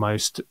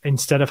foremost,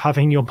 instead of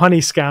having your money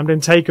scammed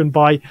and taken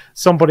by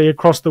somebody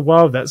across the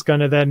world that's going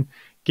to then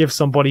give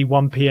somebody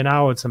 1p an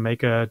hour to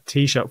make a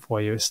t-shirt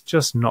for you. It's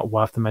just not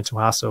worth the mental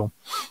hassle.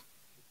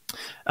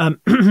 And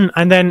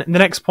then the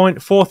next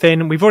point, fourth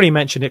in, we've already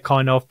mentioned it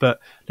kind of, but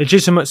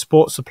legitimate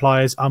sports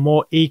suppliers are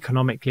more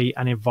economically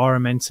and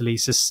environmentally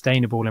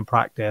sustainable in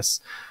practice.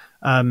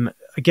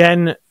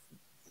 Again,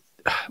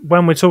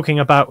 when we're talking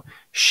about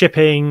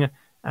shipping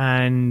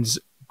and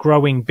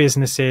growing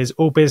businesses,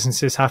 all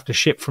businesses have to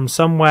ship from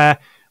somewhere,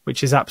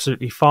 which is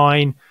absolutely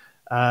fine.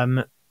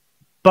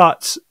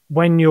 But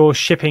when you're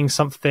shipping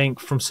something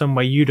from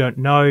somewhere you don't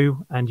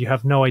know and you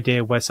have no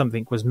idea where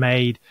something was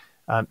made,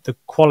 the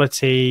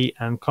quality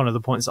and kind of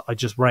the points that I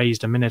just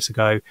raised a minute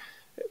ago,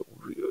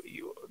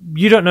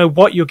 you don't know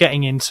what you're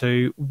getting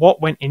into, what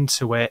went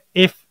into it,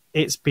 if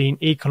it's been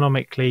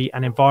economically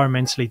and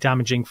environmentally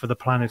damaging for the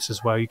planet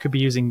as well. You could be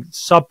using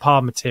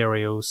subpar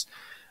materials.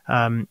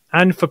 And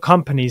for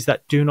companies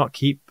that do not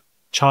keep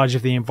charge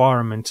of the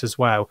environment as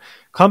well.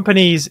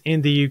 Companies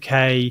in the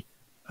UK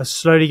are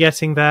slowly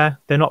getting there.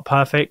 They're not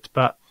perfect,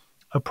 but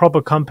a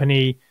proper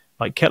company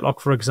like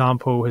Kitlocker, for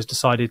example, has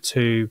decided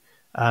to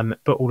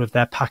put all of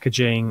their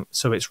packaging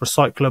so it's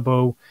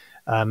recyclable.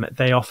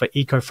 They offer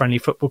eco-friendly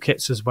football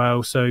kits as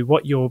well. So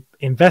what you're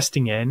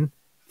investing in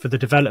for the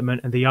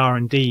development and the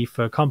R&D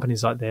for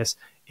companies like this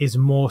is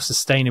more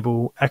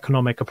sustainable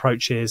economic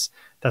approaches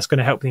that's going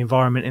to help the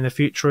environment in the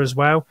future as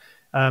well.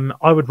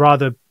 I would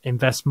rather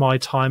invest my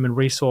time and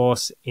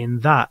resource in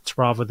that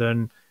rather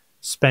than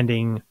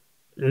spending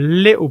a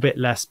little bit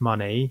less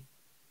money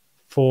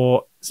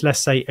for, let's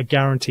say, a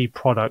guaranteed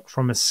product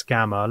from a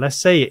scammer. Let's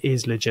say it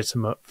is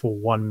legitimate for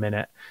 1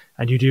 minute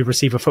and you do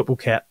receive a football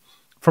kit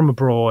from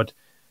abroad.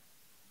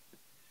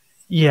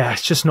 Yeah,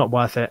 it's just not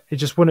worth it. It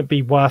just wouldn't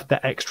be worth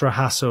the extra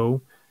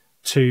hassle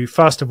to,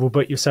 first of all,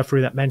 put yourself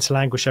through that mental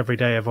anguish every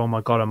day of, oh my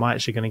God, am I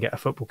actually going to get a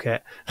football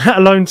kit? Let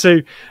alone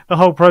to the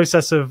whole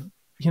process of,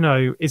 you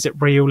know, is it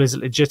real? Is it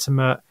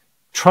legitimate?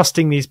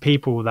 Trusting these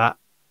people that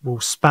will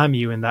spam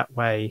you in that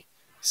way,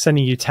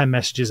 sending you 10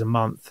 messages a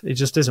month. It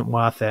just isn't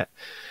worth it.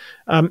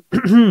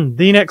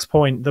 The next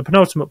point, the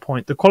penultimate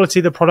point, the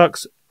quality of the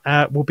products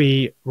will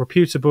be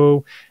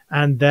reputable,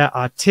 and there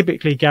are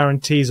typically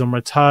guarantees on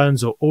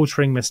returns or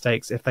altering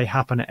mistakes if they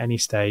happen at any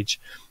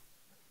stage.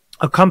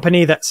 A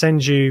company that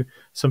sends you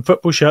some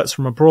football shirts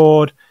from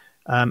abroad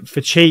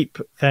for cheap,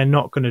 they're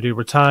not going to do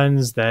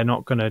returns. They're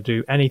not going to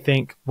do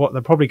anything. What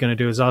they're probably going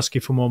to do is ask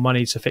you for more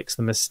money to fix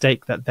the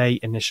mistake that they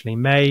initially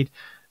made.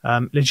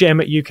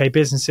 Legitimate UK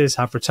businesses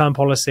have return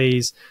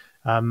policies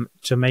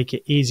to make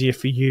it easier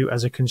for you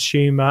as a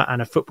consumer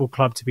and a football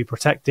club to be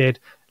protected.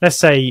 Let's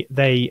say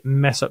they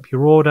mess up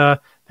your order.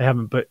 They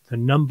haven't put the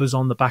numbers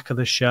on the back of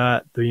the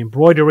shirt. The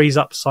embroidery's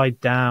upside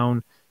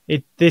down.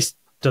 This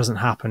doesn't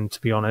happen,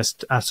 to be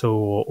honest, at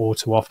all or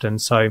too often.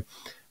 So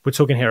we're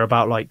talking here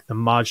about like the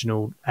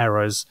marginal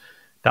errors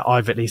that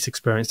I've at least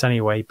experienced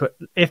anyway. But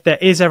if there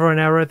is ever an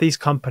error, these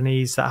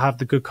companies that have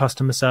the good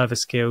customer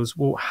service skills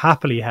will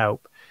happily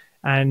help.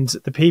 And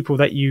the people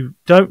that you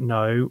don't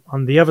know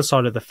on the other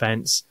side of the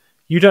fence,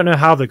 you don't know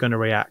how they're going to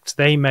react.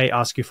 They may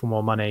ask you for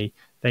more money.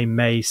 They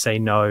may say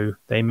no.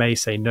 They may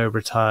say no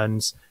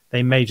returns.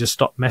 They may just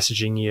stop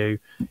messaging you.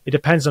 It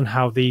depends on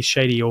how these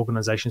shady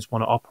organizations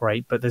want to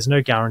operate, but there's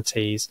no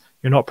guarantees.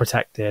 You're not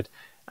protected,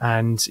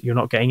 and you're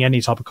not getting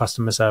any type of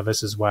customer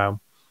service as well.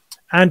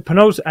 And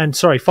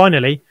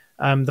finally,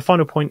 the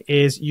final point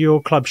is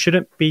your club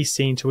shouldn't be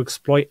seen to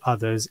exploit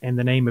others in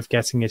the name of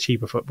getting a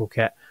cheaper football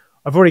kit.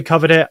 I've already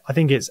covered it. I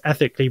think it's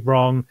ethically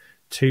wrong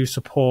to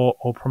support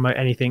or promote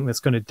anything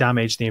that's going to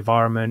damage the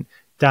environment,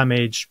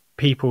 damage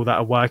people that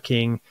are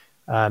working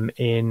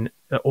in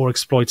or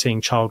exploiting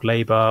child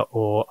labor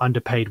or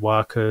underpaid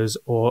workers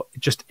or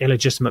just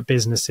illegitimate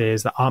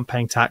businesses that aren't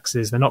paying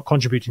taxes. They're not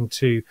contributing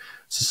to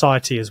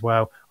society as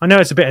well. I know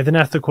it's a bit of an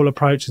ethical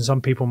approach, and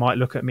some people might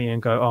look at me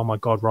and go, oh my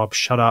God, Rob,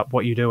 shut up.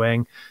 What are you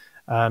doing?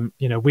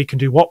 We can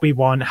do what we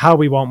want, how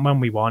we want, when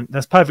we want.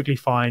 That's perfectly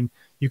fine.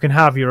 You can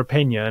have your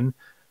opinion.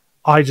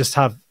 I just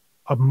have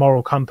a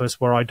moral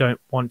compass where I don't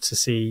want to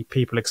see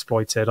people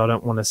exploited. I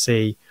don't want to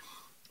see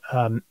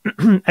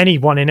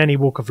anyone in any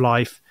walk of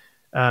life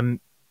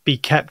be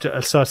kept at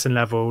a certain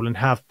level and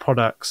have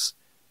products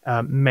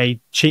made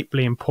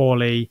cheaply and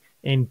poorly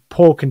in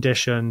poor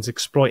conditions,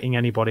 exploiting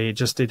anybody. It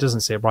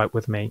doesn't sit right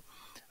with me.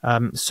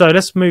 So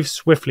let's move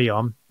swiftly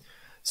on.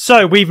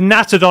 So we've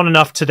nattered on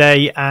enough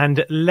today,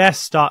 and let's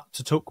start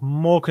to talk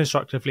more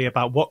constructively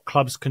about what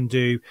clubs can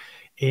do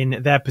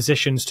in their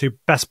positions to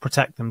best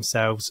protect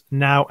themselves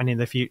now and in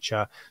the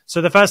future.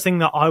 So the first thing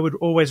that I would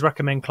always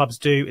recommend clubs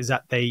do is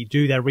that they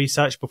do their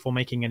research before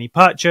making any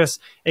purchase,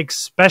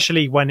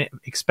 especially when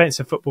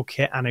expensive football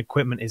kit and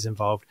equipment is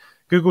involved.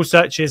 Google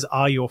searches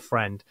are your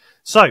friend.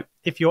 So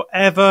if you're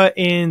ever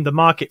in the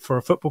market for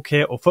a football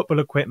kit or football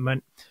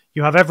equipment,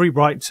 you have every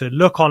right to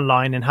look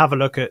online and have a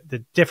look at the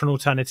different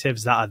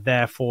alternatives that are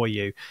there for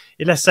you.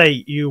 Let's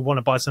say you want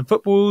to buy some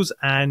footballs,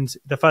 and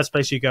the first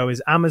place you go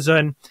is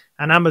Amazon,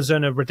 and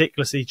Amazon are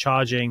ridiculously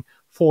charging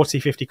 40,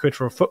 50 quid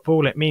for a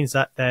football. It means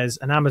that there's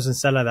an Amazon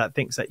seller that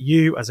thinks that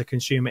you as a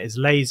consumer is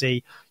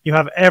lazy. You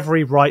have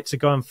every right to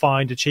go and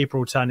find a cheaper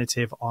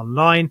alternative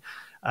online.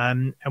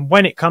 And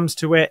when it comes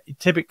to it,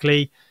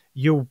 typically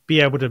you'll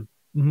be able to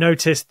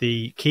notice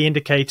the key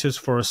indicators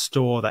for a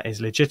store that is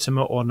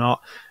legitimate or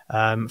not.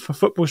 For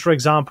footballs, for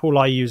example,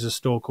 I use a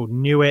store called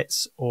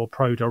Newits or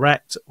Pro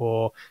Direct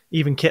or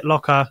even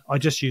Kitlocker. I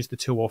just use the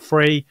 2 or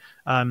 3.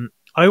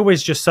 I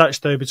always just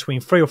search though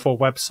between 3 or 4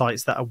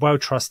 websites that are well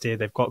trusted.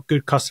 They've got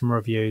good customer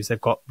reviews. They've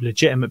got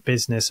legitimate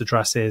business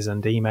addresses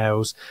and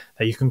emails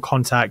that you can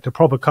contact, a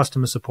proper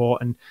customer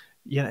support, and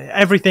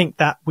everything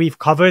that we've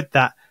covered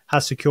that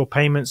has secure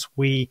payments,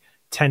 we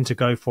tend to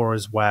go for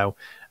as well.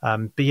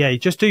 But yeah,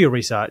 just do your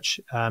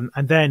research,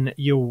 and then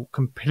you'll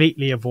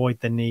completely avoid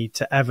the need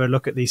to ever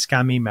look at these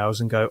scam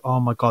emails and go, oh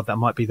my God, that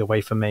might be the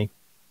way for me.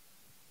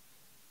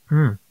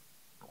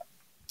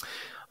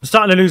 I'm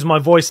starting to lose my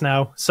voice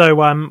now, so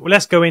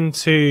let's go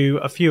into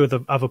a few of the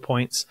other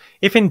points.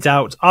 If in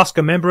doubt, ask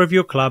a member of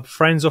your club,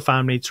 friends or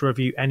family to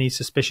review any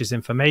suspicious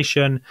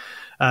information.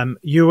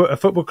 You, a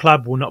football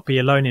club, will not be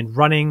alone in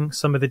running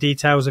some of the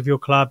details of your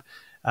club.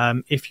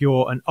 If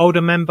you're an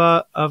older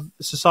member of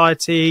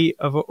society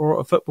or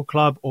a football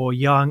club, or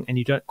young and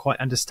you don't quite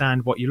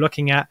understand what you're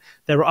looking at,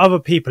 there are other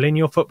people in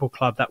your football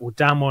club that will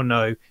damn well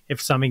know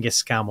if something is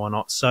scam or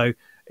not. So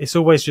it's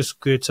always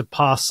just good to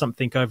pass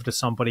something over to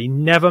somebody.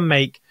 Never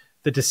make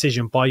the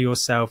decision by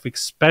yourself,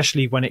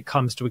 especially when it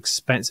comes to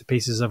expensive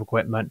pieces of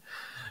equipment.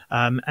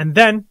 And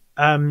then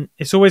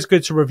it's always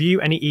good to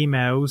review any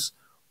emails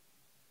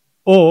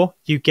or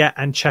you get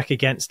and check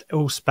against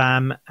all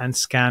spam and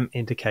scam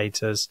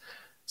indicators.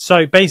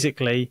 So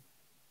basically,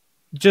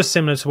 just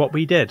similar to what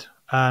we did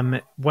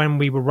when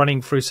we were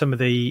running through some of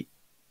the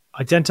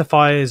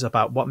identifiers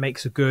about what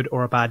makes a good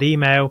or a bad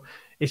email.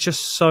 It's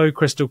just so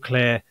crystal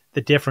clear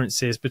the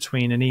differences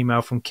between an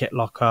email from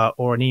Kitlocker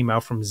or an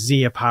email from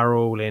Z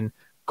Apparel in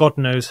God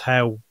knows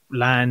how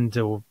land,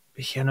 or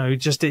it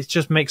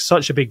just makes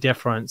such a big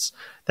difference.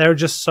 There are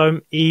just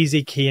some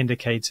easy key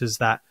indicators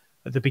that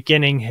at the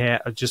beginning here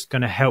are just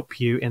going to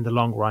help you in the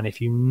long run if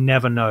you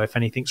never know if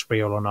anything's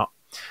real or not.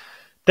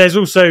 There's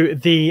also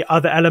the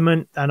other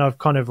element, and I've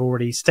kind of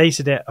already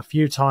stated it a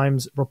few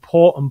times: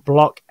 report and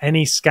block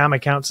any scam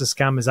accounts or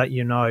scammers that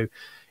you know.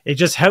 It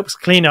just helps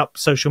clean up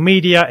social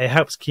media. It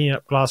helps clean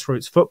up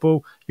grassroots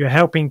football. You're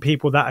helping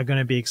people that are going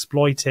to be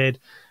exploited,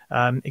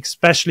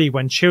 especially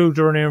when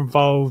children are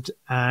involved.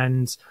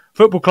 And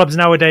football clubs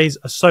nowadays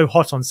are so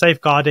hot on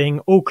safeguarding.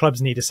 All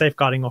clubs need a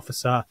safeguarding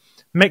officer.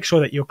 Make sure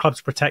that your club's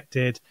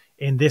protected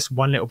in this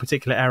one little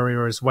particular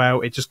area as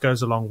well. It just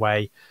goes a long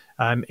way,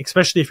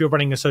 especially if you're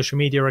running a social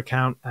media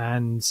account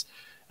and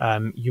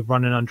you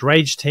run an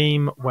underage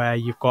team where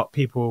you've got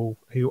people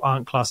who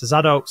aren't classed as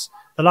adults.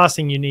 The last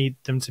thing you need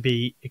them to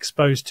be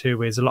exposed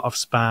to is a lot of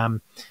spam,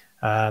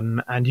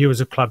 and you as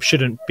a club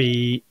shouldn't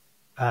be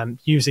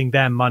using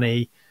their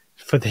money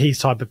for these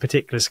type of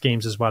particular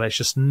schemes as well. It's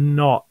just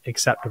not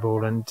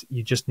acceptable, and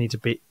you just need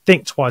to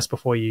think twice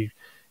before you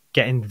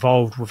get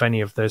involved with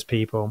any of those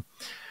people.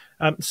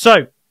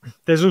 So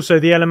there's also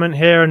the element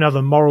here,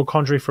 another moral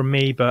contrary from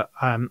me, but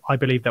I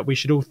believe that we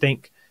should all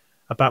think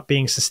about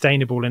being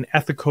sustainable and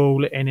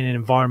ethical in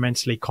an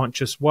environmentally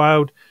conscious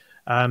world.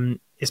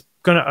 It's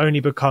going to only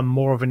become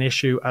more of an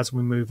issue as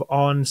we move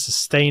on.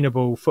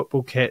 Sustainable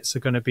football kits are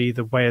going to be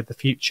the way of the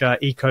future.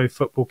 Eco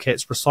football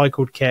kits,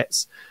 recycled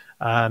kits.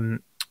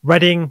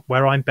 Reading,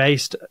 where I'm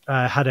based,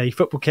 had a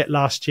football kit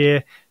last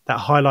year that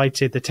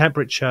highlighted the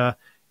temperature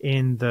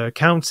in the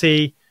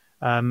county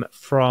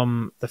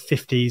from the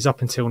 50s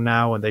up until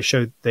now, and they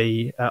showed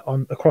the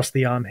across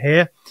the arm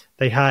here.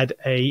 They had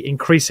a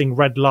increasing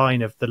red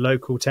line of the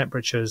local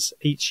temperatures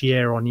each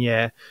year on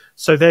year.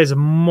 So there's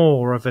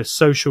more of a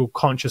social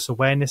conscious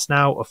awareness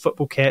now of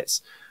football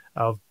kits,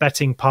 of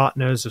betting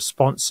partners, of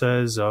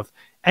sponsors, of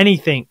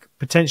anything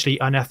potentially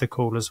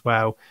unethical as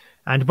well.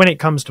 And when it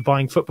comes to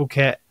buying football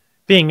kit,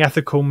 being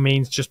ethical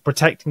means just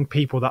protecting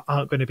people that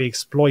aren't going to be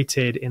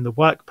exploited in the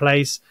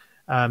workplace,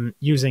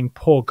 using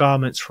poor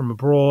garments from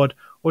abroad,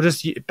 or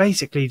just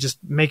basically just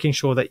making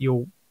sure that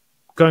you're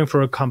going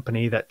for a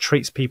company that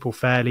treats people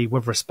fairly,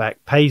 with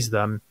respect, pays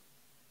them,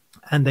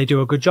 and they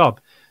do a good job.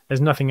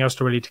 There's nothing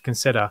else really to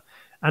consider.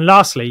 And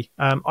lastly,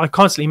 I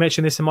constantly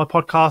mention this in my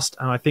podcast,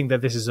 and I think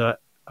that this is a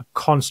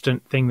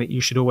constant thing that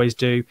you should always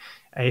do.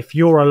 If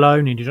you're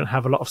alone and you don't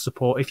have a lot of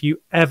support, if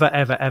you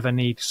ever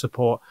need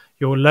support,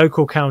 your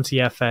local county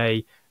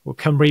FA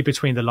can read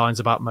between the lines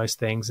about most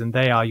things, and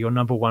they are your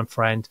number one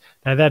friend.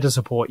 They're there to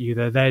support you.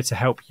 They're there to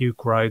help you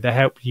grow. They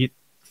help you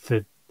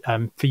for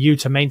you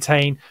to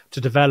maintain, to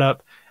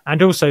develop,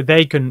 and also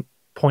they can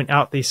point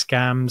out these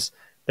scams.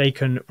 They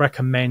can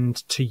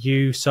recommend to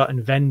you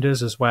certain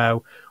vendors as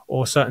well,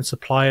 or certain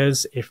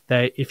suppliers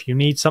if you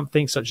need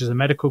something such as a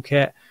medical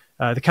kit.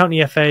 The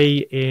county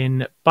FA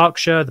in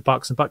Berkshire, the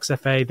Berks and Bucks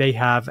FA, they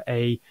have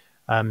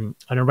an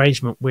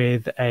arrangement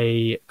with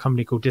a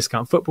company called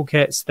Discount Football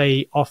Kits.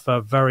 They offer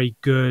very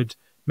good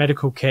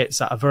medical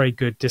kits at a very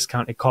good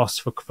discounted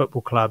cost for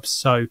football clubs.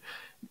 So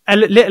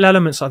little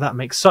elements like that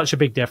make such a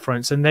big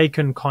difference, and they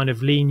can kind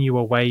of lean you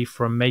away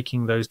from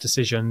making those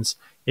decisions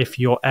if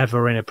you're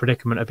ever in a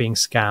predicament of being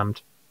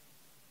scammed.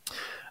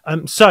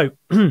 So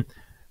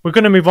we're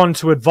going to move on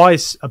to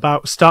advice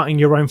about starting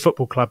your own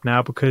football club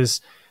now,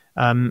 because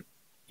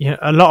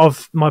a lot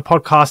of my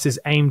podcast is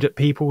aimed at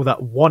people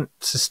that want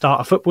to start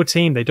a football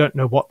team. They don't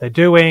know what they're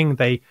doing.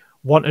 They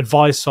want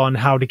advice on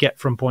how to get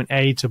from point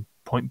A to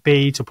point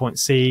B to point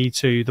C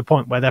to the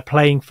point where they're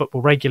playing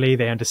football regularly.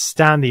 They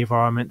understand the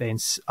environment. They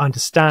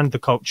understand the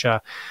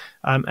culture.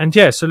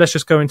 So let's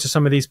just go into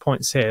some of these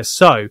points here.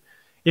 So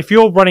if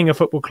you're running a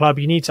football club,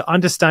 you need to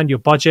understand your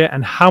budget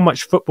and how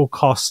much football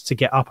costs to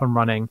get up and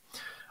running.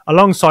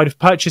 Alongside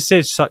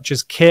purchases such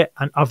as kit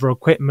and other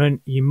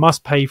equipment, you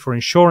must pay for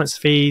insurance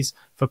fees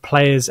for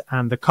players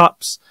and the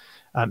cups,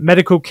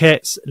 medical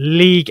kits,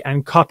 league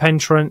and cup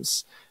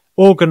entrance.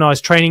 organize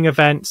training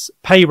events,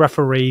 pay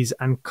referees,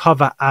 and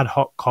cover ad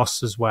hoc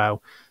costs as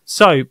well.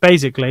 So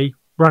basically,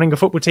 running a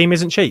football team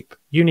isn't cheap.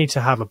 You need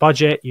to have a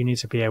budget. You need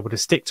to be able to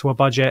stick to a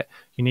budget.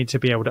 You need to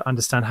be able to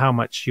understand how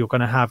much you're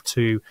going to have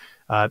to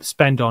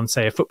spend on,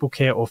 say, a football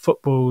kit or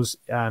footballs,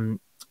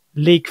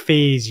 league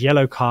fees,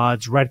 yellow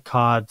cards, red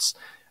cards.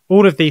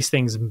 All of these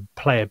things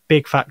play a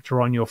big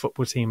factor on your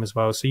football team as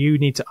well. So you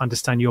need to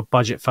understand your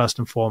budget first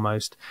and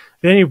foremost.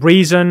 The only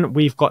reason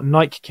we've got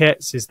Nike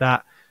kits is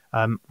that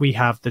we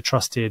have the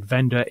trusted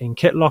vendor in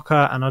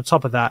Kitlocker. And on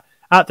top of that,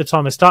 at the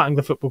time of starting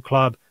the football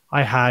club,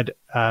 I had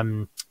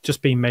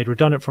just been made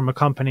redundant from a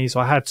company. So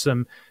I had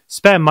some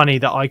spare money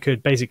that I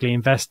could basically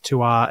invest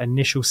to our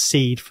initial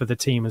seed for the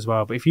team as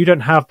well. But if you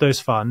don't have those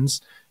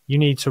funds, you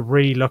need to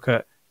really look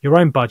at your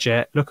own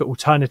budget, look at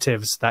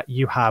alternatives that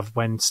you have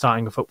when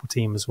starting a football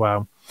team as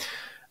well.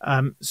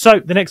 So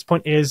the next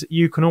point is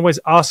you can always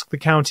ask the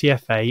county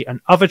FA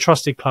and other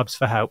trusted clubs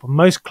for help.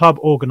 Most club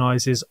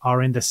organisers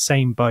are in the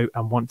same boat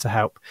and want to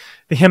help.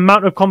 The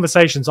amount of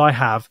conversations I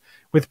have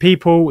with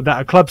people that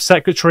are club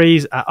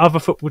secretaries at other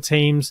football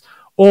teams,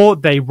 or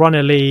they run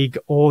a league,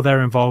 or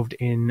they're involved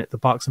in the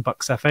Berks and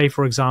Bucks FA,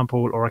 for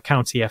example, or a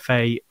county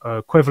FA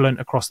equivalent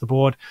across the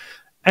board.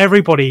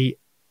 Everybody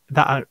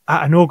that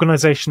at an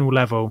organisational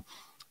level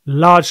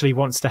largely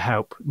wants to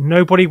help.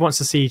 Nobody wants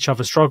to see each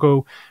other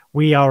struggle.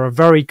 We are a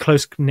very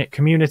close-knit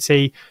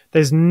community.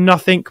 There's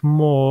nothing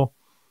more...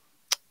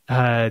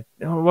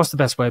 what's the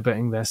best way of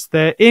putting this?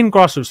 In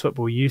grassroots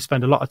football, you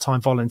spend a lot of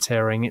time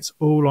volunteering. It's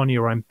all on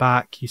your own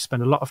back. You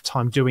spend a lot of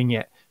time doing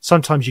it.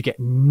 Sometimes you get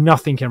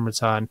nothing in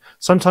return.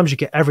 Sometimes you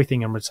get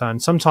everything in return.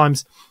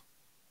 Sometimes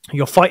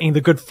you're fighting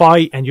the good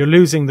fight and you're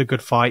losing the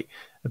good fight,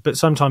 but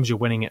sometimes you're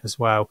winning it as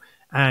well.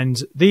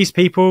 And these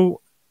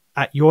people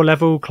at your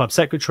level, club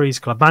secretaries,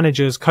 club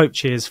managers,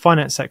 coaches,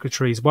 finance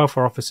secretaries,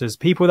 welfare officers,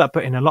 people that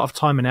put in a lot of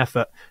time and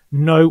effort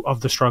know of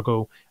the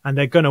struggle, and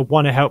they're going to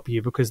want to help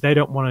you because they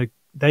don't want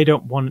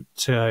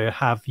to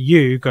have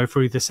you go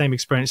through the same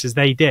experiences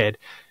they did.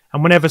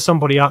 And whenever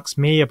somebody asks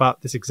me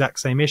about this exact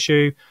same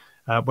issue,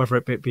 whether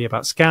it be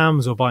about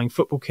scams or buying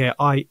football kit,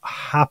 I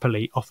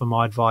happily offer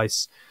my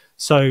advice.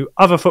 So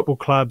other football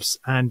clubs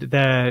and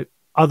their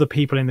other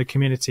people in the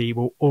community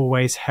will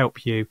always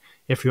help you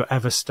if you're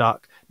ever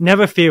stuck.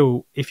 Never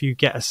feel if you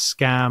get a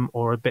scam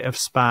or a bit of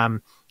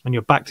spam and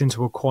you're backed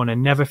into a corner,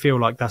 never feel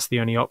like that's the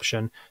only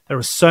option. There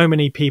are so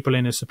many people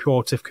in a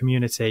supportive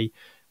community,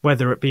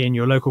 whether it be in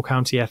your local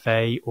county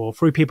FA or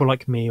through people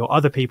like me or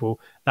other people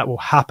that will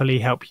happily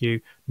help you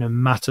no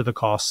matter the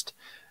cost.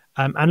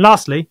 And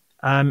lastly,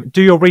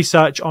 do your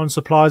research on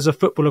suppliers of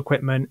football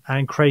equipment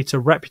and create a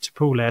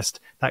reputable list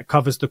that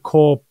covers the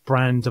core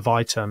brand of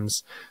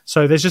items.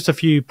 So there's just a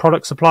few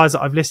product suppliers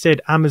that I've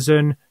listed: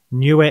 Amazon,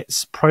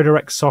 Newit's,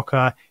 ProDirect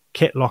Soccer,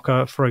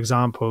 Kitlocker, for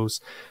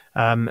examples.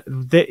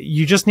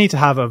 You just need to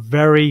have a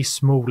very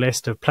small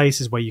list of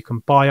places where you can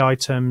buy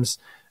items,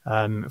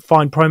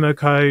 find promo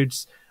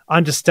codes,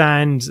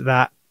 understand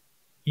that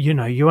you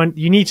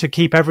need to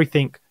keep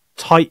everything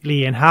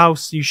tightly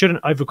in-house. You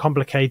shouldn't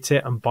overcomplicate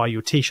it and buy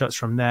your t-shirts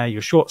from there,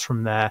 your shorts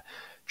from there.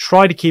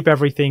 Try to keep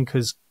everything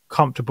as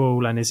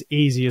comfortable and as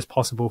easy as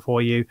possible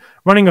for you.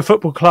 Running a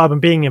football club and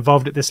being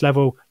involved at this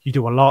level, you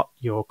do a lot.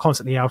 You're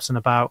constantly out and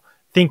about,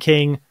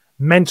 thinking,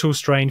 mental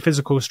strain,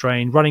 physical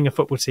strain. Running a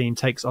football team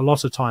takes a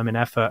lot of time and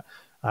effort.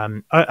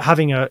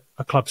 Having a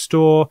club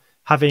store,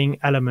 having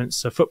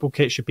elements of football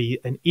kit should be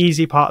an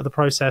easy part of the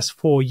process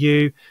for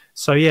you.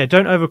 So yeah,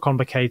 don't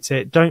overcomplicate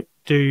it. Don't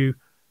do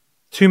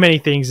too many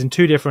things in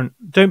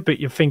don't put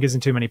your fingers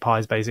in too many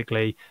pies,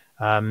 basically,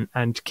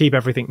 and keep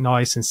everything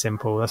nice and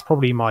simple. That's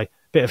probably my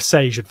bit of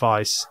sage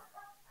advice.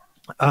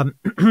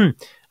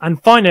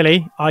 And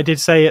finally, I did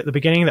say at the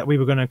beginning that we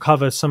were going to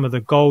cover some of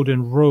the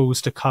golden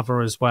rules to cover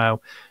as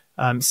well.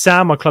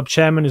 Sam, my club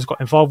chairman, has got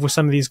involved with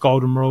some of these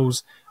golden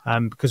rules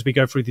because we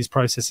go through these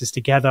processes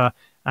together,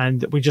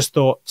 and we just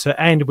thought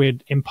to end,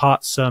 we'd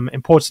impart some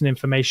important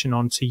information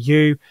onto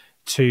you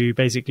to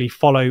basically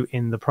follow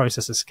in the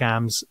process of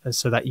scams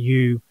so that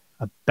you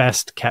are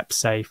best kept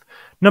safe.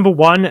 Number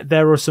one,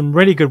 there are some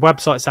really good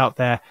websites out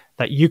there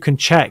that you can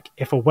check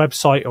if a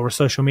website or a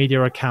social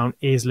media account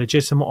is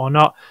legitimate or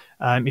not.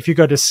 If you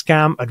go to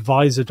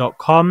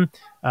scamadvisor.com,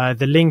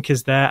 the link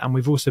is there, and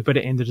we've also put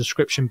it in the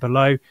description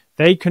below.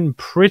 They can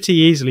pretty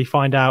easily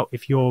find out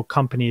if your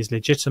company is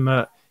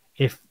legitimate,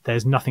 if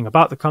there's nothing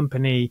about the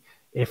company,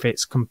 if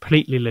it's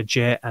completely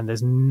legit and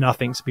there's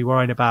nothing to be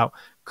worried about.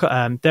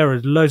 There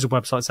are loads of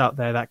websites out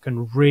there that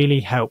can really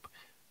help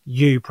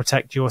you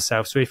protect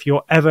yourself. So if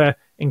you're ever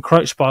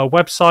encroached by a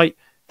website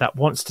that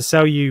wants to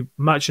sell you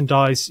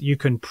merchandise, you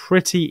can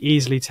pretty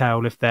easily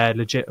tell if they're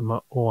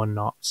legitimate or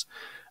not.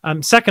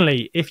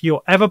 Secondly, if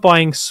you're ever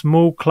buying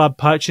small club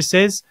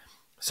purchases,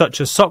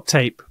 such as sock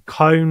tape,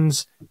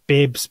 cones,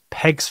 bibs,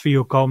 pegs for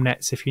your goal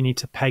nets if you need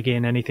to peg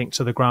in anything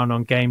to the ground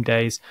on game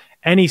days,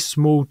 any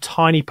small,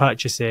 tiny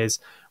purchases,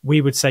 we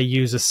would say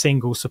use a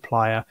single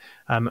supplier.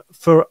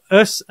 For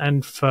us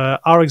and for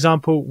our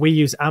example, we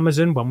use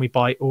Amazon when we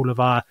buy all of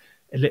our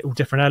little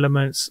different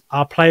elements.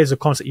 Our players are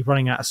constantly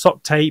running out of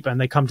sock tape and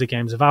they come to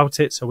games without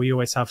it, so we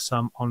always have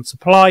some on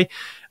supply.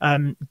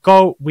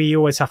 We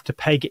always have to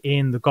peg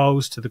in the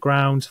goals to the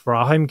ground for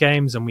our home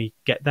games, and we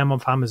get them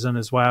off Amazon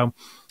as well.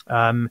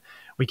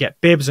 We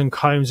get bibs and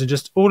combs and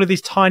just all of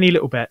these tiny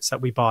little bits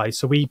that we buy.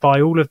 So we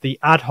buy all of the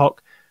ad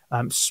hoc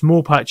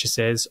small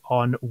purchases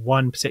on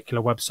one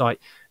particular website.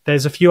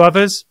 There's a few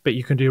others, but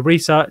you can do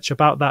research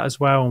about that as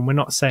well. And we're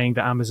not saying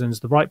that Amazon's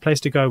the right place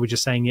to go. We're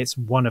just saying it's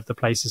one of the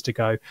places to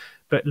go.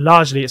 But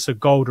largely, it's a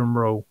golden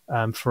rule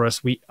for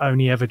us. We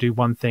only ever do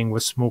one thing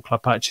with small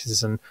club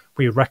purchases, and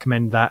we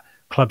recommend that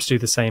clubs do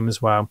the same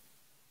as well.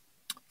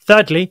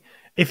 Thirdly,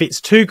 if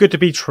it's too good to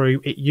be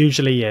true, it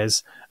usually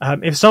is.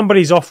 If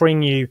somebody's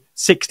offering you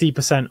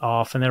 60%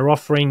 off and they're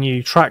offering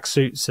you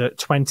tracksuits at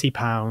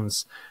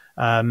 £20,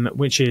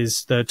 which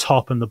is the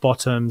top and the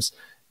bottoms,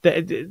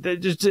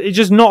 it's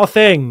just not a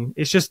thing.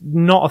 It's just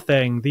not a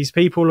thing. These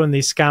people and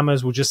these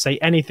scammers will just say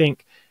anything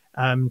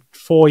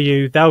for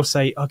you. They'll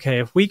say, okay,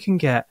 if we can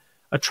get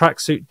a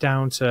tracksuit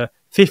down to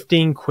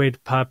 15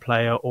 quid per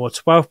player or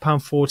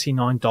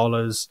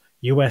 $12.49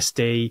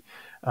 USD,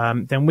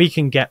 then we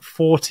can get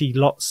 40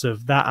 lots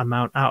of that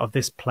amount out of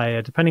this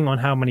player, depending on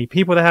how many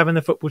people they have in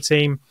the football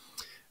team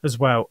as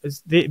well.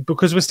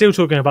 Because we're still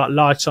talking about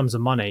large sums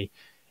of money.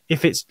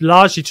 If it's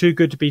largely too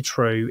good to be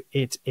true,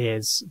 it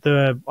is.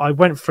 I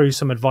went through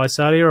some advice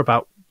earlier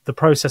about the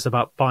process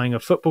about buying a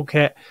football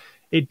kit.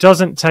 It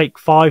doesn't take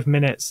 5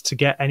 minutes to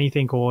get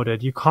anything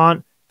ordered. You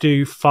can't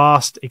do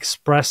fast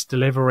express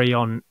delivery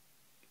on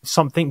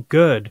something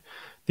good.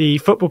 The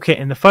football kit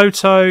in the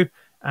photo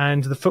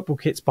and the football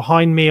kits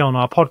behind me on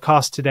our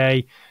podcast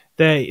today,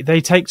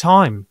 they take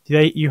time.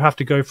 You have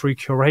to go through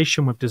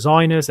curation with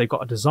designers. They've got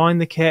to design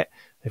the kit.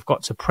 They've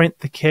got to print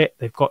the kit.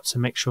 They've got to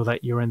make sure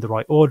that you're in the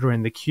right order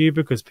in the queue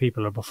because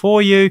people are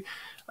before you.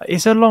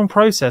 It's a long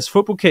process.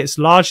 Football kits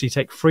largely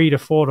take 3 to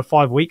 4 to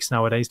 5 weeks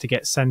nowadays to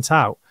get sent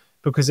out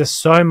because there's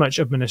so much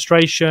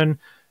administration.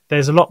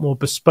 There's a lot more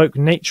bespoke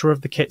nature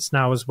of the kits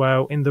now as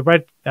well. In the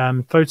red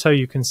photo,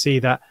 you can see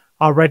that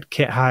our red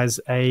kit has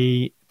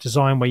a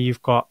design where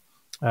you've got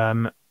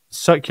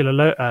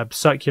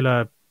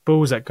circular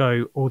balls that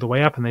go all the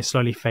way up and they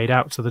slowly fade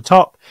out to the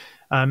top.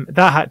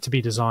 That had to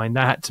be designed.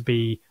 That had to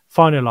be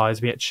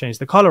finalized. We had to change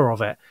the color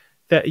of it.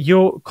 That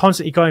you're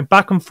constantly going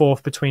back and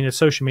forth between a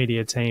social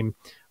media team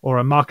or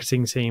a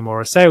marketing team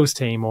or a sales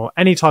team or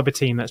any type of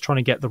team that's trying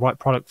to get the right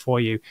product for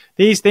you.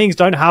 These things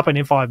don't happen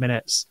in 5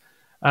 minutes.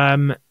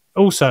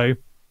 Also,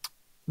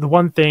 the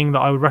one thing that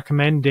I would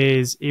recommend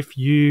is if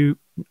you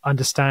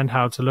understand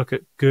how to look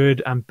at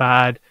good and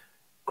bad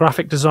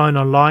graphic design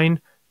online,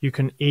 you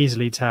can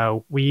easily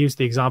tell. We used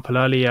the example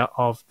earlier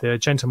of the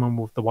gentleman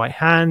with the white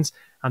hands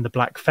and the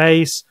black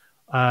face.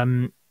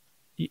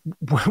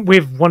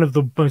 With one of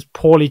the most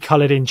poorly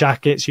coloured in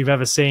jackets you've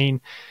ever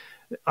seen.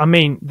 I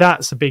mean,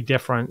 that's a big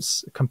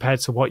difference compared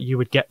to what you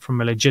would get from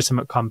a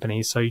legitimate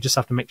company. So you just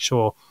have to make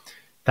sure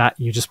that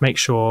you just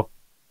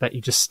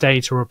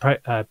stay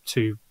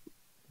to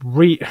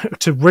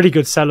really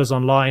good sellers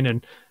online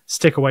and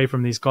stick away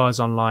from these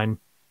guys online.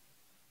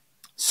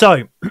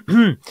 So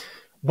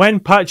when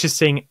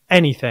purchasing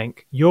anything,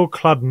 your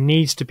club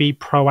needs to be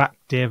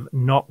proactive,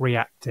 not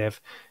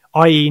reactive,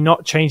 i.e.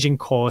 not changing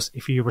course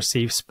if you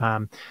receive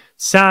spam.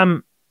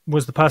 Sam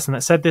was the person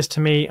that said this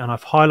to me, and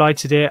I've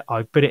highlighted it.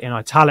 I've put it in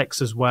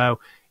italics as well.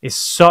 It's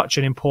such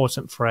an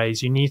important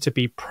phrase. You need to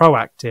be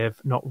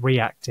proactive, not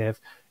reactive.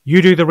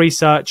 You do the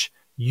research,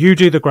 you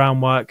do the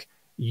groundwork,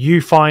 you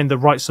find the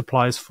right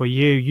suppliers for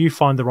you, you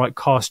find the right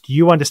cost,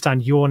 you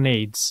understand your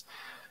needs.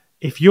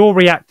 If you're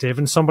reactive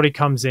and somebody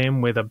comes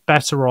in with a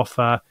better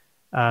offer,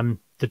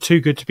 the too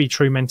good to be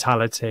true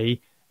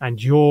mentality,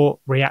 and you're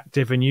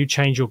reactive and you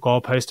change your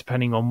goalpost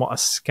depending on what a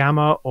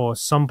scammer or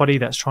somebody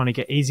that's trying to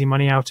get easy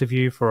money out of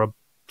you for a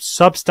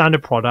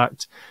substandard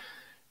product,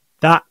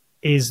 that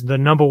is the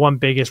number one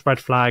biggest red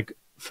flag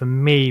for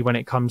me when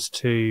it comes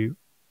to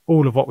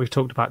all of what we've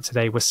talked about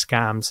today with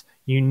scams.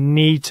 You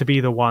need to be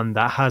the one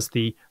that has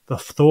the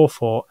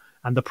forethought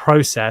and the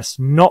process,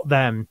 not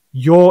them.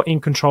 You're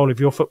in control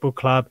of your football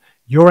club.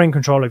 You're in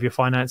control of your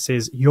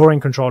finances. You're in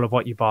control of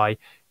what you buy.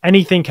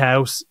 Anything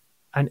else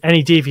and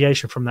any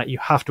deviation from that, you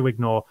have to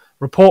ignore.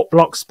 Report,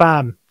 block,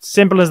 spam.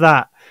 Simple as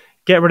that.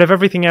 Get rid of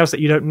everything else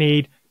that you don't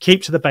need.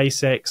 Keep to the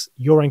basics.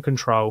 You're in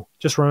control.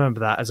 Just remember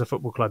that as a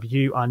football club.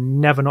 You are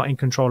never not in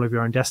control of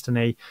your own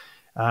destiny.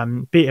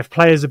 Be it if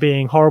players are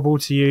being horrible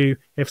to you,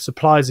 if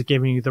suppliers are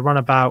giving you the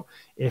runabout,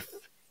 if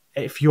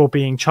you're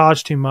being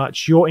charged too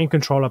much, you're in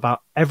control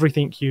about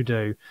everything you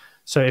do.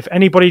 So if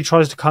anybody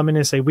tries to come in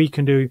and say, we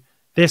can do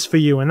this for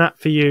you and that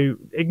for you,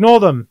 ignore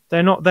them.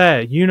 They're not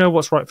there. You know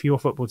what's right for your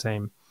football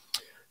team.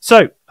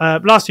 So,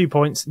 last few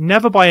points.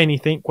 Never buy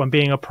anything when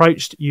being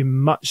approached. You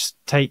must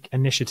take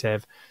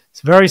initiative. It's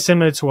very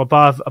similar to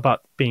above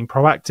about being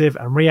proactive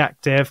and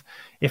reactive.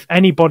 If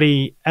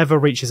anybody ever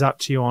reaches out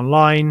to you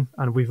online,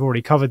 and we've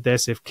already covered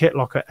this, if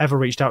Kitlocker ever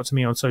reached out to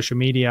me on social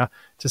media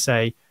to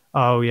say,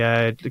 oh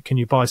yeah, can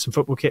you buy some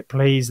football kit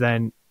please,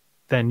 then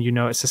you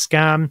know it's a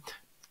scam.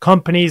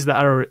 Companies that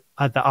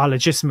are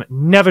legitimate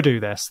never do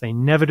this. They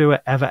never do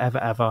it, ever, ever,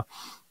 ever.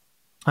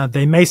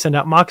 They may send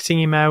out marketing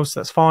emails,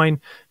 that's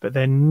fine, but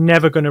they're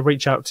never going to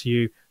reach out to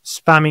you,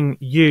 spamming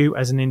you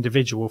as an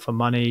individual for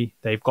money.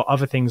 They've got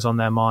other things on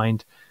their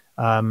mind.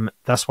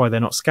 That's why they're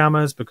not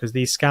scammers, because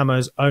these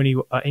scammers only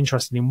are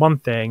interested in one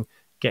thing: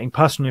 getting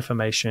personal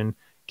information,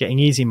 getting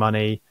easy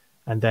money,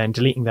 and then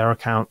deleting their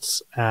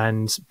accounts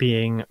and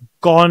being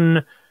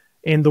gone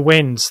in the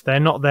wind. They're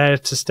not there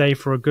to stay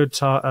for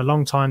a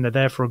long time. They're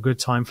there for a good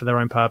time for their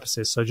own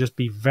purposes. So just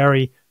be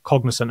very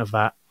cognizant of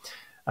that.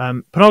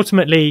 But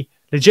ultimately,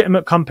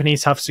 legitimate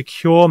companies have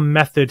secure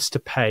methods to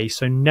pay,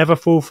 so never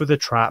fall for the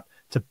trap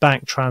to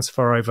bank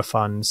transfer over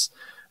funds.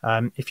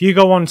 If you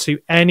go onto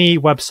any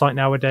website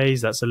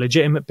nowadays that's a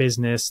legitimate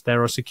business,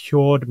 there are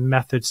secured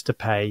methods to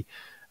pay,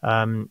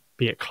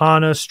 be it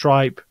Klarna,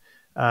 Stripe,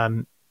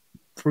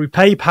 through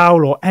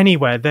PayPal or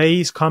anywhere.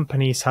 These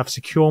companies have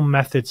secure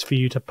methods for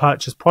you to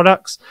purchase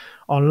products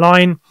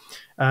online.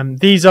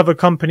 These other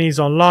companies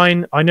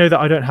online, I know that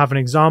I don't have an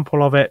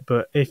example of it,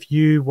 but if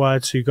you were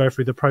to go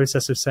through the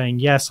process of saying,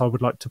 yes, I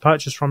would like to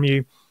purchase from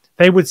you,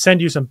 they would send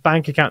you some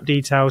bank account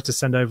details to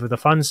send over the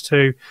funds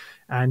to.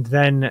 And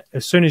then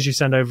as soon as you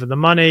send over the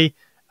money,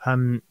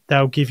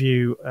 they'll give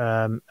you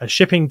a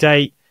shipping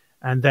date,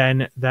 and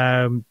then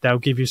they'll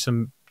give you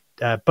some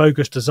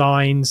bogus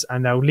designs,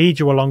 and they'll lead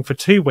you along for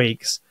 2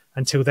 weeks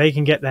until they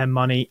can get their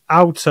money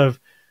out of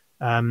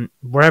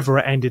wherever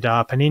it ended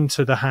up and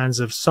into the hands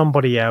of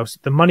somebody else.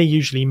 The money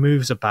usually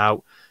moves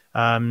about.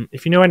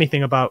 If you know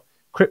anything about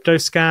crypto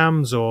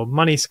scams or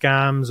money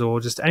scams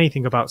or just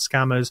anything about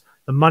scammers,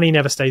 the money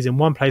never stays in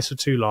one place for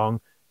too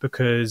long,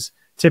 because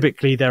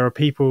typically there are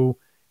people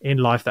in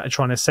life that are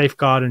trying to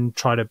safeguard and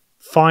try to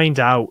find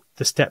out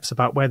the steps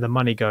about where the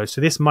money goes. So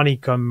this money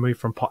can move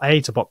from pot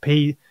A to pot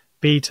B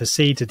to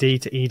C to D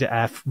to E to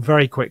F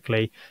very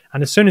quickly.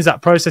 And as soon as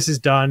that process is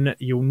done,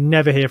 you'll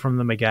never hear from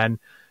them again.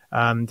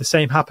 The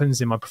same happens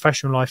in my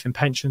professional life, in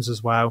pensions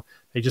as well.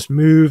 They just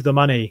move the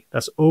money.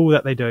 That's all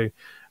that they do.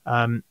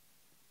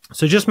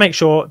 So just make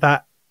sure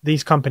that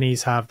these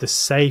companies have the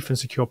safe and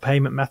secure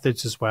payment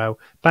methods as well.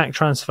 Bank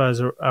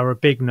transfers are a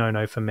big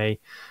no-no for me.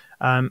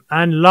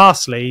 And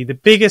lastly, the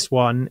biggest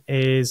one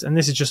is, and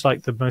this is just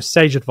like the most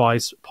sage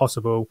advice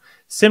possible,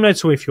 similar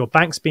to if your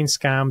bank's been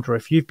scammed or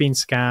if you've been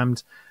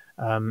scammed,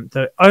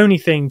 the only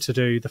thing to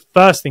do, the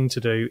first thing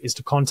to do, is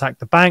to contact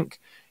the bank,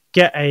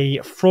 get a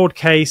fraud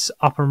case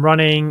up and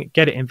running,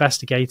 get it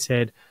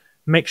investigated,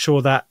 make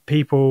sure that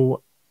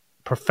people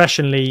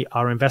professionally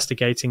are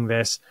investigating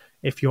this.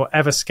 If you're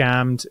ever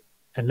scammed,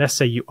 and let's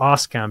say you are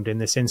scammed in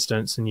this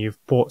instance and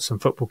you've bought some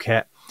football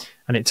kit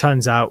and it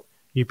turns out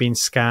you've been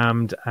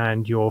scammed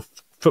and your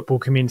football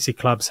community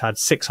club's had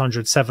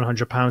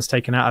 £600-700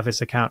 taken out of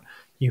its account,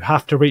 you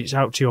have to reach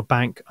out to your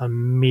bank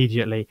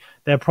immediately.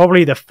 They're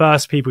probably the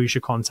first people you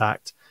should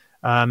contact.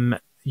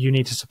 You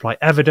need to supply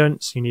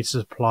evidence. You need to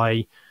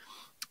supply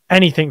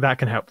anything that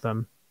can help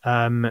them.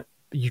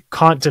 You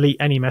can't delete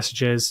any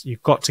messages.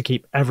 You've got to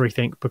keep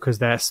everything because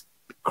they're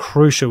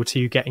crucial to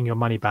you getting your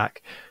money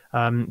back.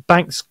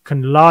 Banks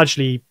can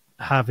largely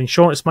have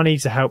insurance money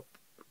to help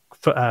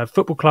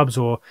football clubs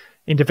or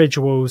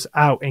individuals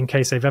out in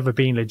case they've ever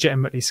been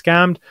legitimately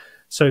scammed.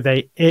 So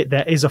there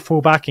is a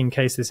fallback in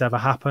case this ever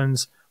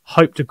happens.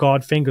 Hope to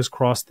God, fingers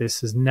crossed, this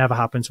has never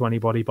happened to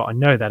anybody, but I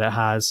know that it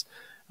has.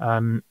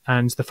 And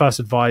the first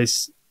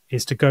advice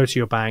is to go to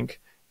your bank,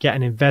 get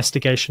an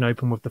investigation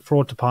open with the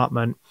fraud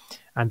department,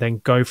 and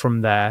then go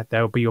from there.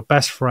 They'll be your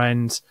best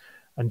friend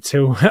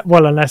until,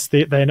 well, unless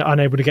they're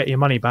unable to get your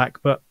money back.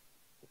 But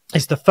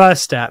it's the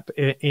first step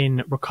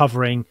in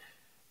recovering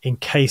in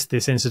case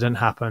this incident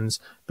happens.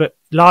 But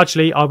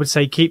largely, I would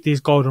say keep these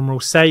golden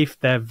rules safe.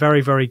 They're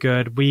very, very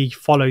good. We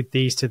followed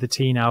these to the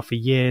T now for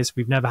years.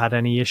 We've never had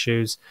any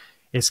issues.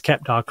 It's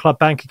kept our club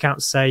bank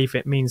accounts safe.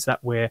 It means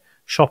that we're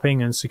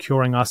shopping and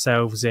securing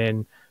ourselves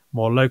in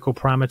more local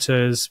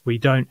parameters. We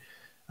don't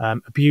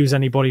abuse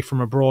anybody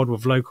from abroad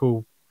with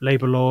local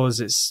labor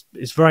laws. It's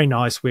very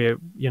nice. We're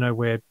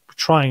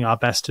trying our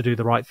best to do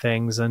the right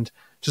things and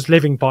just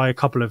living by a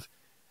couple of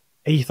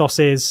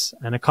ethoses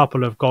and a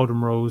couple of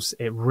golden rules.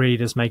 It really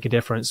does make a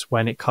difference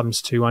when it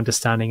comes to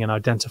understanding and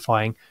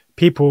identifying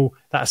people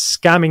that are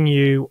scamming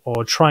you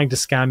or trying to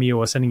scam you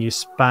or sending you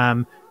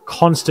spam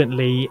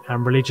constantly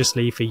and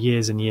religiously for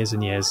years and years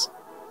and years.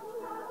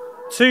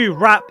 To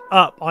wrap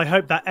up, I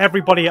hope that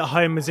everybody at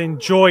home has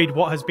enjoyed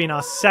what has been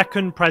our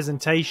second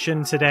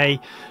presentation today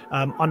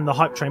on the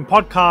Hype Train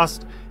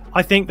podcast.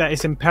 I think that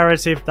it's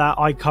imperative that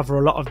I cover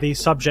a lot of these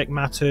subject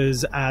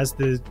matters as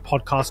the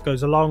podcast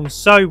goes along.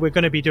 So we're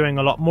going to be doing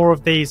a lot more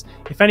of these.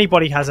 If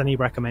anybody has any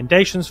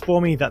recommendations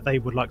for me that they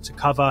would like to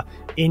cover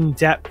in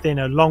depth in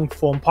a long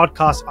form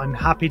podcast, I'm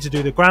happy to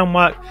do the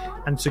groundwork.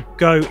 and to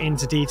go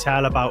into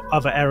detail about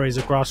other areas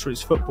of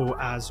grassroots football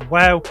as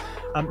well.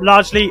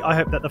 Largely, I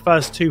hope that the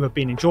first two have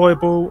been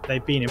enjoyable,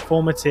 they've been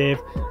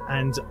informative,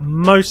 and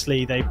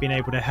mostly they've been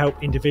able to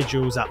help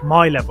individuals at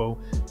my level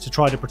to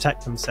try to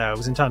protect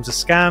themselves in terms of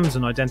scams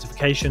and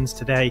identifications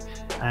today,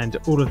 and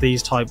all of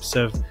these types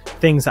of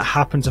things that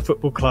happen to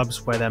football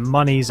clubs where their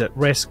money's at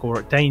risk or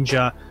at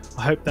danger.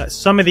 I hope that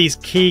some of these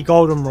key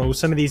golden rules,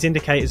 some of these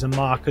indicators and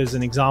markers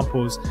and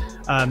examples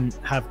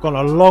have gone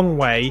a long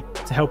way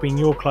to helping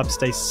your club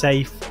stay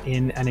safe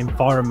in an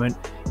environment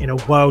in a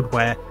world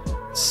where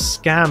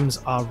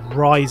scams are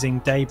rising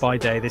day by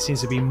day. There seems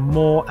to be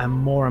more and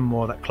more and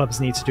more that clubs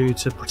need to do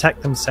to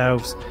protect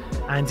themselves.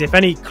 And if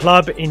any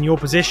club in your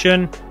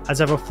position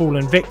has ever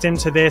fallen victim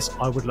to this,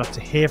 I would love to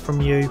hear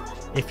from you.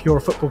 If you're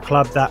a football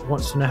club that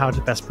wants to know how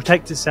to best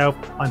protect itself,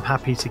 I'm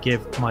happy to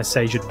give my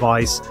sage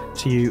advice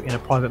to you in a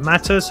private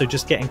matter. So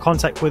just get in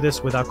contact with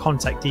us with our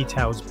contact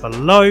details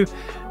below.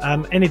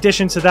 In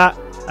addition to that,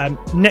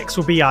 next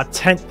will be our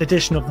 10th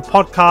edition of the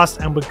podcast,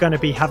 and we're going to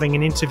be having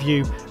an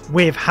interview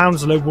with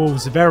Hounslow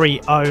Wolves'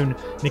 very own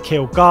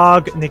Nikhil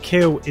Garg.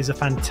 Nikhil is a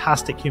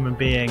fantastic human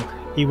being.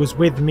 He was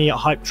with me at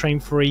Hype Train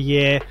for a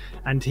year,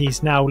 and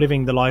he's now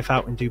living the life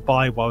out in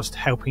Dubai whilst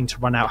helping to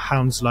run out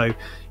Hounslow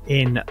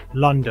in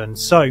London.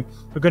 So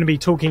we're going to be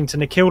talking to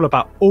Nikhil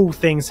about all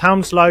things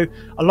Hounslow,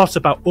 a lot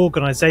about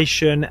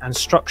organisation and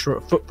structure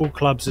at football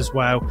clubs as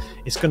well.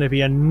 It's going to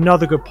be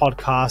another good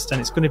podcast, and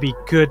it's going to be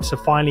good to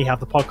finally have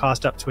the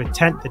podcast up to a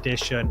 10th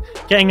edition.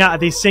 Getting out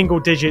of these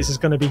single digits is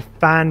going to be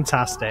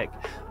fantastic.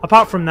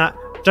 Apart from that,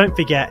 don't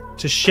forget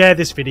to share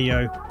this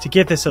video, to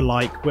give this a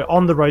like. We're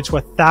on the road to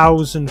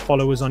 1,000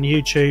 followers on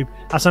YouTube.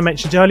 As I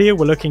mentioned earlier,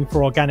 we're looking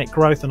for organic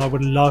growth, and I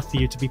would love for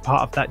you to be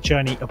part of that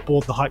journey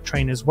aboard the Hype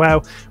Train as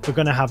well. We're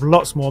going to have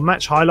lots more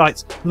match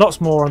highlights, lots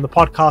more on the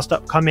podcast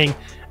upcoming.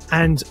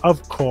 And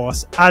of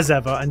course, as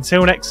ever,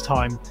 until next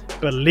time,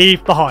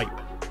 believe the hype.